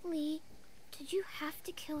 Lee, did you have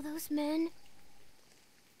to kill those men?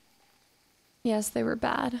 Yes, they were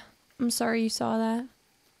bad. I'm sorry you saw that.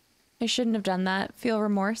 I shouldn't have done that. Feel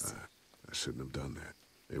remorse? I shouldn't have done that.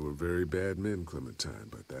 They were very bad men, Clementine,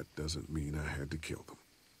 but that doesn't mean I had to kill them.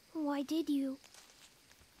 Why did you?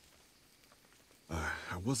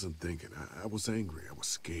 I wasn't thinking. I was angry. I was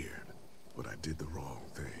scared. But I did the wrong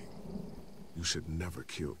thing. You should never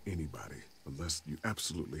kill anybody unless you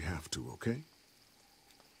absolutely have to, okay?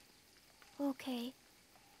 Okay.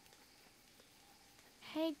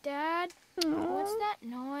 Hey, Dad. What's that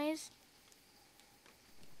noise?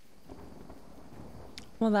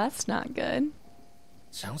 Well, that's not good.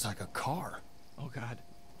 Sounds like a car. Oh god,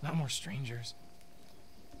 not more strangers.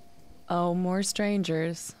 Oh, more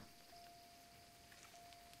strangers.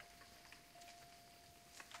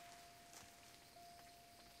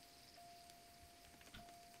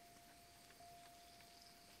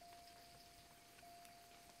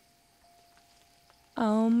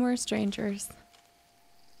 Oh, more strangers.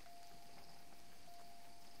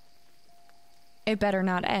 It better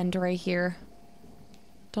not end right here.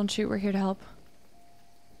 Don't shoot, we're here to help.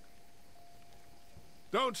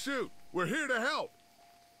 Don't shoot! We're here to help!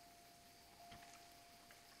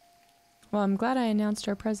 Well, I'm glad I announced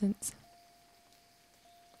our presence.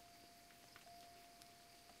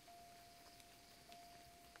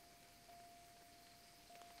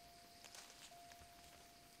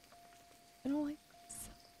 I don't like this.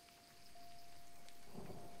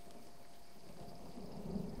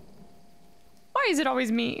 Why is it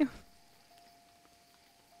always me?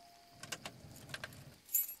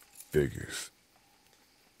 Figures.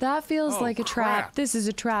 That feels Oh, like a trap. crap. This is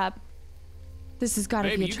a trap. This has got to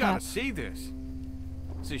be Baby, a you trap. gotta see this.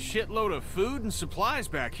 It's a shitload of food and supplies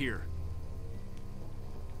back here.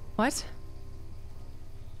 What?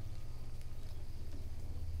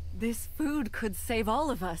 This food could save all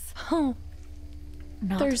of us. Oh.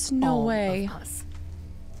 Not There's no all way. of us.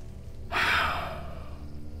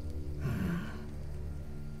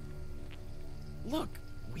 Look,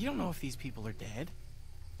 we don't know if these people are dead.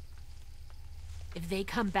 If they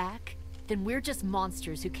come back, then we're just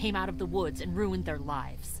monsters who came out of the woods and ruined their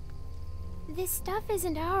lives. This stuff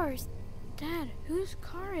isn't ours. Dad, whose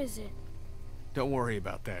car is it? Don't worry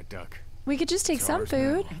about that, Duck. We could just take It's some ours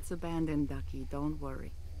food. It's abandoned, Ducky. Don't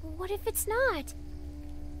worry. What if it's not?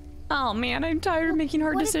 Oh man, I'm tired of making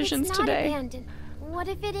hard What decisions if it's not today. abandoned? What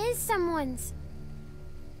if it is someone's?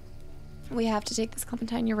 We have to take this,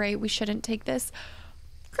 Clementine. You're right. We shouldn't take this.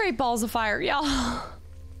 Great balls of fire, y'all.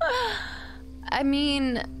 I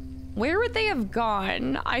mean, where would they have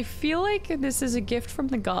gone? I feel like this is a gift from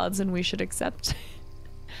the gods and we should accept.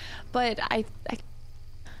 But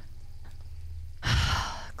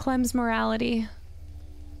Clem's morality.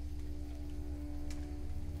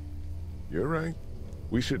 You're right.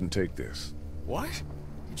 We shouldn't take this. What?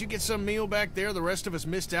 Did you get some meal back there the rest of us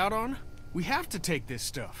missed out on? We have to take this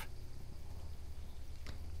stuff.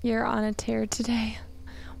 You're on a tear today.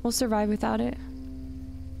 We'll survive without it.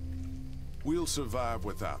 We'll survive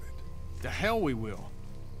without it. The hell we will.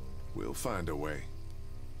 We'll find a way.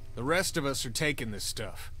 The rest of us are taking this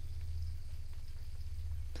stuff.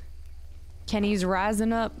 Kenny's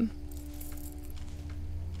rising up.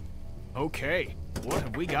 Okay, what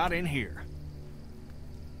have we got in here?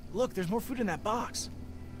 Look, there's more food in that box.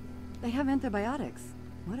 They have antibiotics.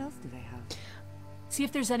 What else do they have? See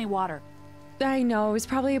if there's any water. I know, it was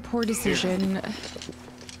probably a poor decision.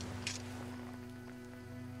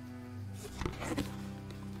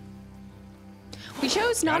 We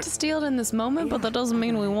chose not to steal it in this moment, but that doesn't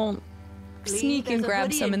mean we won't sneak and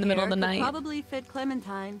grab some in the middle of the night. Probably fit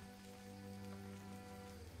Clementine.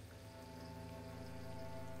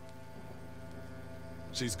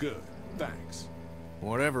 She's good. Thanks.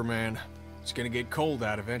 Whatever, man. It's gonna get cold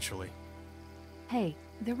out eventually. Hey,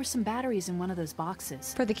 there were some batteries in one of those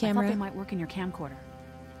boxes. For the I camera. thought they might work in your camcorder.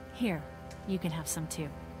 Here, you can have some too.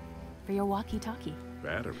 For your walkie-talkie.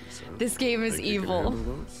 Batteries, huh? This game is Think you can evil.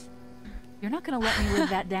 handle those? You're not gonna let me live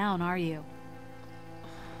that down, are you?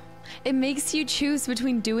 It makes you choose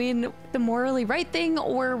between doing the morally right thing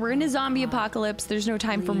or we're in a zombie apocalypse. There's no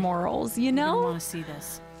time for morals, you I know? want to see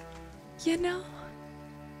this. You know?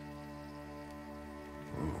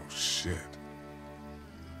 Oh, shit.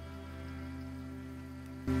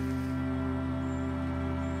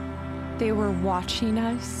 They were watching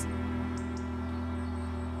us.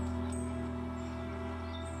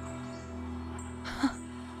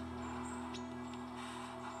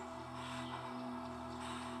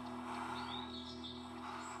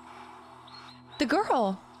 The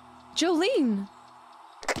girl, Jolene.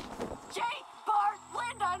 Jake, Bart,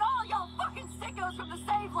 Linda, and all y'all fucking sickos from the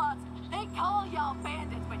save lots. They call y'all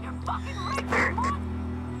bandits, but you're fucking racist.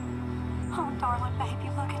 Oh, darling baby,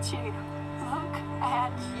 look at you. Look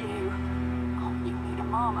at you. Oh, you need a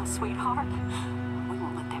mama, sweetheart. We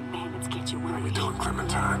won't let them bandits get you where What are we doing,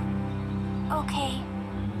 Clementine? Okay,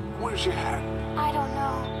 Where's your hat? I don't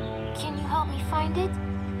know. Can you help me find it?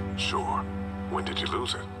 Sure. When did you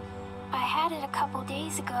lose it? I had it a couple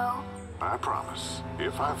days ago. I promise.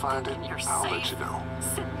 If I find it, I'll let you know.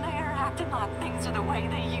 Sitting there acting like things are the way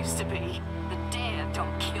they used to be. The dead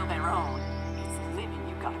don't kill their own. It's the living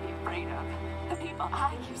you gotta be afraid of. The people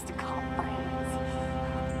I used to call friends.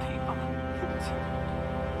 People.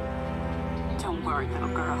 Don't worry, little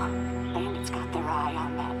girl. Bandits got their eye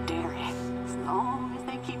on that dairy. As long as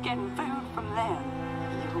they keep getting food from them,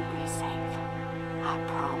 you'll be safe. I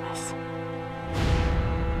promise.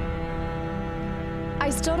 I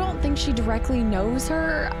still don't think she directly knows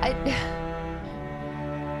her.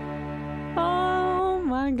 Oh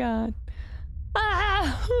my god.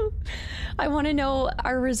 Ah! I want to know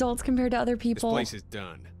our results compared to other This people. place is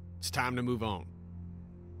done. It's time to move on.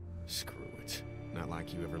 Screw it. Not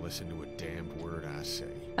like you ever listen to a damn word I say.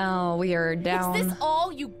 Oh, we are down. Is this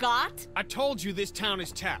all you got? I told you this town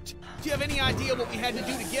is tapped. Do you have any idea what we had to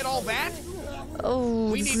do to get all that?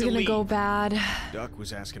 Oh, We this need is to gonna leave. go bad. Duck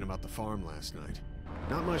was asking about the farm last night.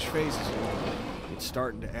 Not much phases. It's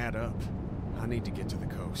starting to add up. I need to get to the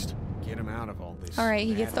coast. Get him out of all this. All right,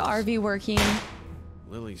 he gets the madness. RV working.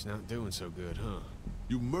 Lily's not doing so good, huh?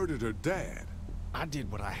 You murdered her dad. I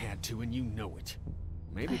did what I had to, and you know it.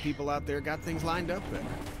 Maybe people out there got things lined up better.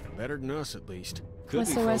 Better than us, at least. Could be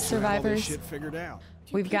SOS folks who have all this survivors. shit figured out.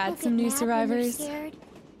 We've got some new survivors.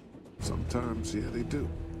 Sometimes, yeah, they do.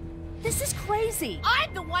 This is crazy.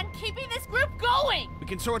 I'm the one keeping this group going. We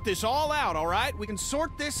can sort this all out, all right? We can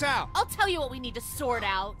sort this out. I'll tell you what we need to sort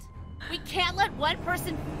out. We can't let one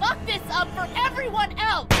person fuck this up for everyone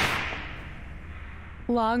else.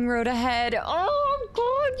 Long road ahead. Oh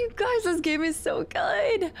god, you guys, this game is so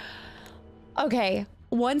good. Okay,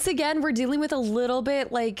 once again, we're dealing with a little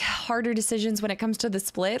bit like harder decisions when it comes to the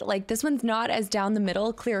split. Like this one's not as down the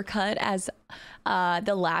middle, clear cut as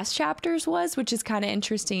the last chapters was, which is kind of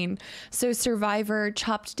interesting. So Survivor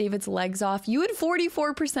chopped David's legs off. You had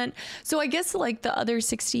 44%. So I guess like the other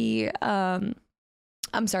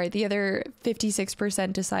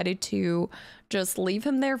 56% decided to just leave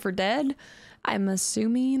him there for dead, I'm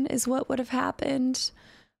assuming is what would have happened.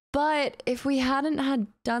 But if we hadn't had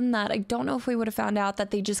done that, I don't know if we would have found out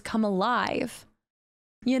that they just come alive,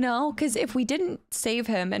 you know? Because if we didn't save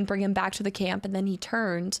him and bring him back to the camp and then he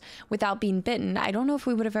turned without being bitten, I don't know if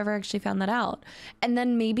we would have ever actually found that out. And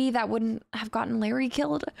then maybe that wouldn't have gotten Larry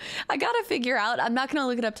killed. I gotta figure out, I'm not gonna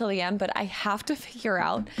look it up till the end, but I have to figure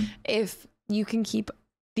out if you can keep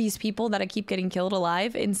these people that I keep getting killed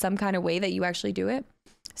alive in some kind of way that you actually do it.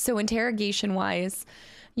 So interrogation wise,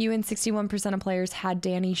 you and 61% of players had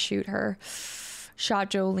Danny shoot her.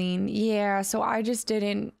 Shot Jolene. Yeah, so I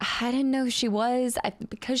didn't know who she was.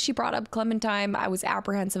 Because she brought up Clementine, I was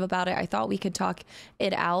apprehensive about it. I thought we could talk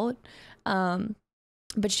it out.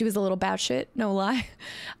 But she was a little batshit, no lie.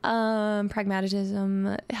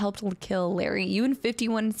 Pragmatism helped kill Larry. You and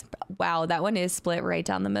 51, wow, that one is split right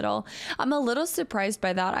down the middle. I'm a little surprised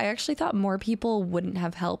by that. I actually thought more people wouldn't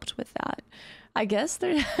have helped with that. I guess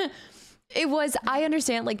there... It was, I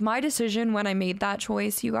understand, like my decision when I made that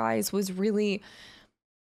choice, you guys, was really,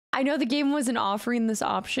 I know the game wasn't offering this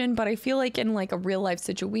option, but I feel like in like a real life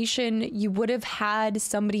situation, you would have had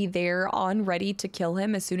somebody there on ready to kill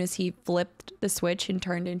him as soon as he flipped the switch and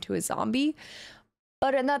turned into a zombie.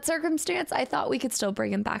 But in that circumstance, I thought we could still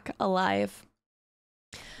bring him back alive.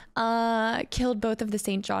 Killed both of the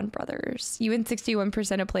St. John brothers. You and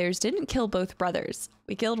 61% of players didn't kill both brothers.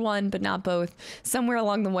 We killed one, but not both. Somewhere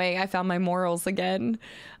along the way, I found my morals again.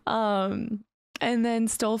 And then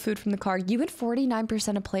stole food from the car. You and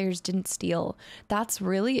 49% of players didn't steal. That's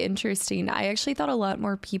really interesting. I actually thought a lot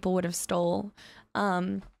more people would have stole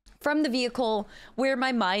from the vehicle. Where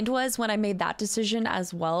my mind was when I made that decision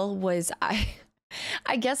as well was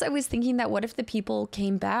I guess I was thinking that what if the people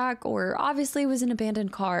came back, or obviously it was an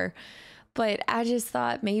abandoned car, but I just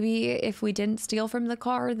thought maybe if we didn't steal from the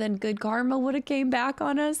car, then good karma would have came back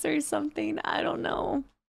on us or something. I don't know.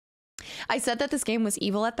 I said that this game was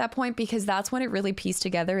evil at that point because that's when it really pieced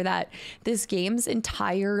together that this game's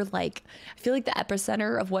entire, like, I feel like the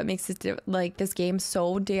epicenter of what makes it like this game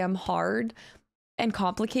so damn hard and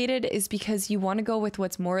complicated is because you want to go with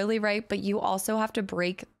what's morally right, but you also have to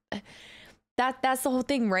break that's the whole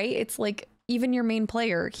thing, right? It's like even your main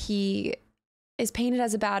player, he is painted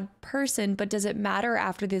as a bad person, but does it matter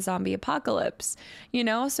after the zombie apocalypse? You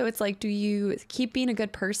know, so it's like, do you keep being a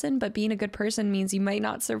good person? But being a good person means you might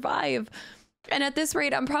not survive. And at this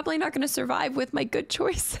rate, I'm probably not going to survive with my good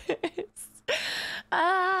choices.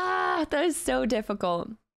 That is so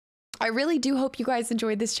difficult. I really do hope you guys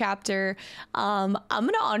enjoyed this chapter. I'm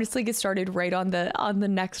gonna honestly get started right on the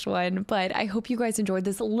next one, but I hope you guys enjoyed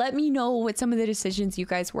this. Let me know what some of the decisions you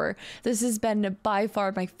guys were. This has been by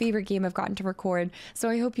far my favorite game I've gotten to record, so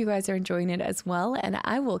I hope you guys are enjoying it as well, and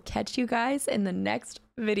I will catch you guys in the next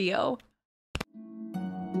video.